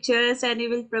your pictures and we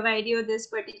will provide you this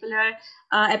particular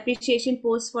appreciation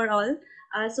post for all.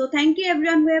 So thank you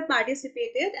everyone who have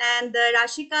participated, and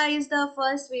Rashika is the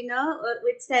first winner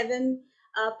with 7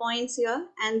 points here,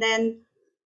 and then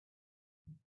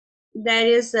there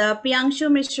is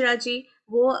Priyanshu Mishra ji.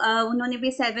 वो उन्होंने भी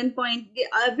 7 point.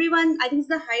 Everyone, I think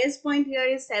the highest point here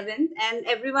is 7, and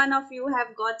every one of you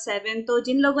have got 7. तो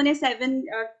जिन लोगों ने 7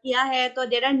 किया है, तो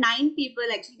there are 9 people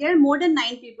actually. There are more than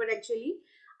 9 people actually.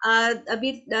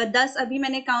 अभी 10 अभी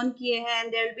मैंने count किए हैं,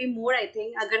 and there will be more I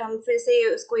think. अगर हम फिर से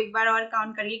उसको एक बार और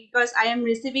count करेंगे, because I am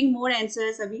receiving more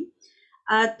answers अभी.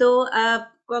 तो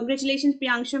congratulations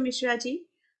Priyanshu Mishra ji,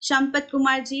 Shampat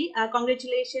Kumar ji,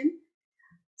 congratulations.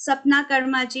 Sapna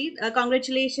Karma ji,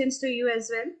 congratulations to you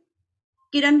as well.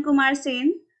 Kiran Kumar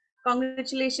Sen,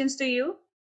 congratulations to you.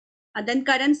 Then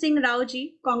Karan Singh Rao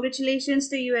ji, congratulations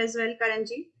to you as well, Karan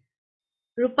ji.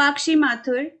 Rupakshi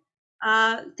Mathur,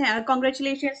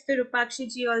 congratulations to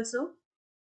Rupakshi ji also.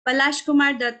 Palash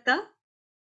Kumar Datta,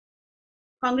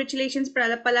 congratulations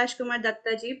Palash Kumar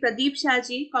Datta ji. Pradeep Shah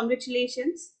ji,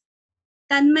 congratulations.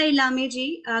 Tanmay Ilame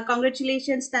ji,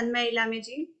 congratulations Tanmay Ilame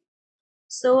ji.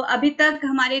 So अभी तक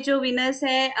हमारे जो winners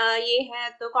है ये है,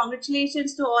 तो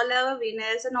congratulations to all our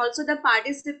winners and also the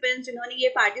participants जिन्होंने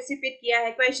ये participate किया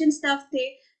है. Questions tough थे,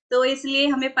 तो इसलिए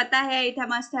हमें पता है it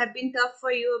must have been tough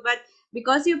for you, but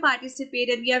because you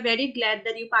participated, we are very glad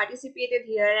that you participated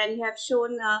here and you have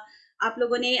shown. आप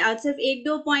लोगों ने सिर्फ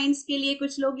 1-2 पॉइंट्स के लिए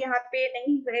कुछ लोग यहाँ पे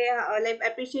नहीं लाइक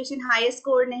अप्रिशिएशन हाई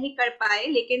स्कोर नहीं कर पाए,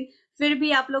 लेकिन फिर भी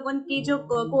आप लोगों की जो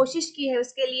कोशिश की है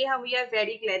उसके लिए हम we are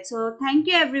very glad. So thank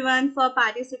you everyone for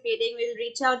participating. Will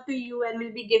reach out to you and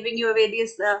will be giving you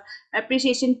various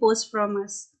appreciation posts from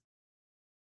us.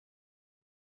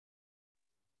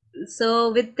 So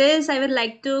with this, I would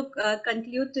like to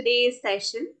conclude today's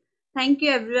session. Thank you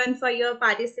everyone for your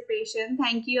participation.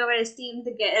 Thank you our esteemed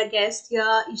guest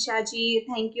here, Isha ji.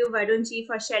 Thank you Varun ji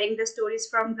for sharing the stories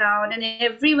from ground, and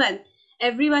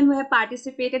everyone who have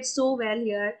participated so well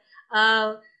here.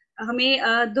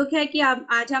 हमें दुख है कि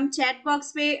आज हम chat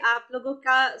box पे आप लोगों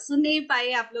का सुन नहीं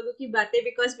पाए आप लोगों की बातें,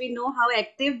 because we know how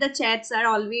active the chats are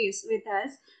always with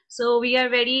us. So we are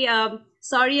very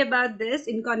sorry about this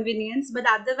inconvenience, but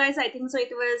otherwise I think so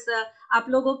it was आप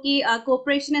लोगों की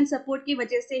cooperation and support की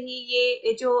वजह से ही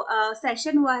ये जो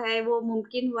session हुआ है वो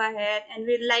मुमकिन हुआ है. And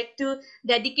we'd like to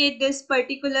dedicate this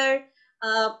particular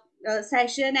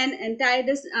session and entire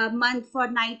this month for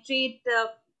nitrate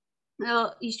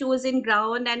issues in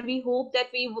ground, and we hope that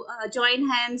we join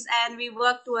hands and we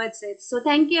work towards it. So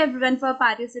thank you everyone for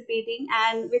participating,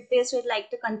 and with this we'd like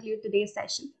to conclude today's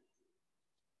session.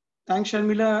 Thanks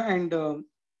Sharmila and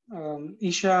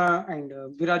Isha and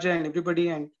Viraja and everybody,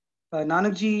 and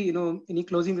Nanak ji, any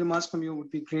closing remarks from you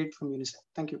would be great from UNICEF.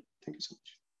 Thank you so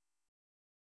much.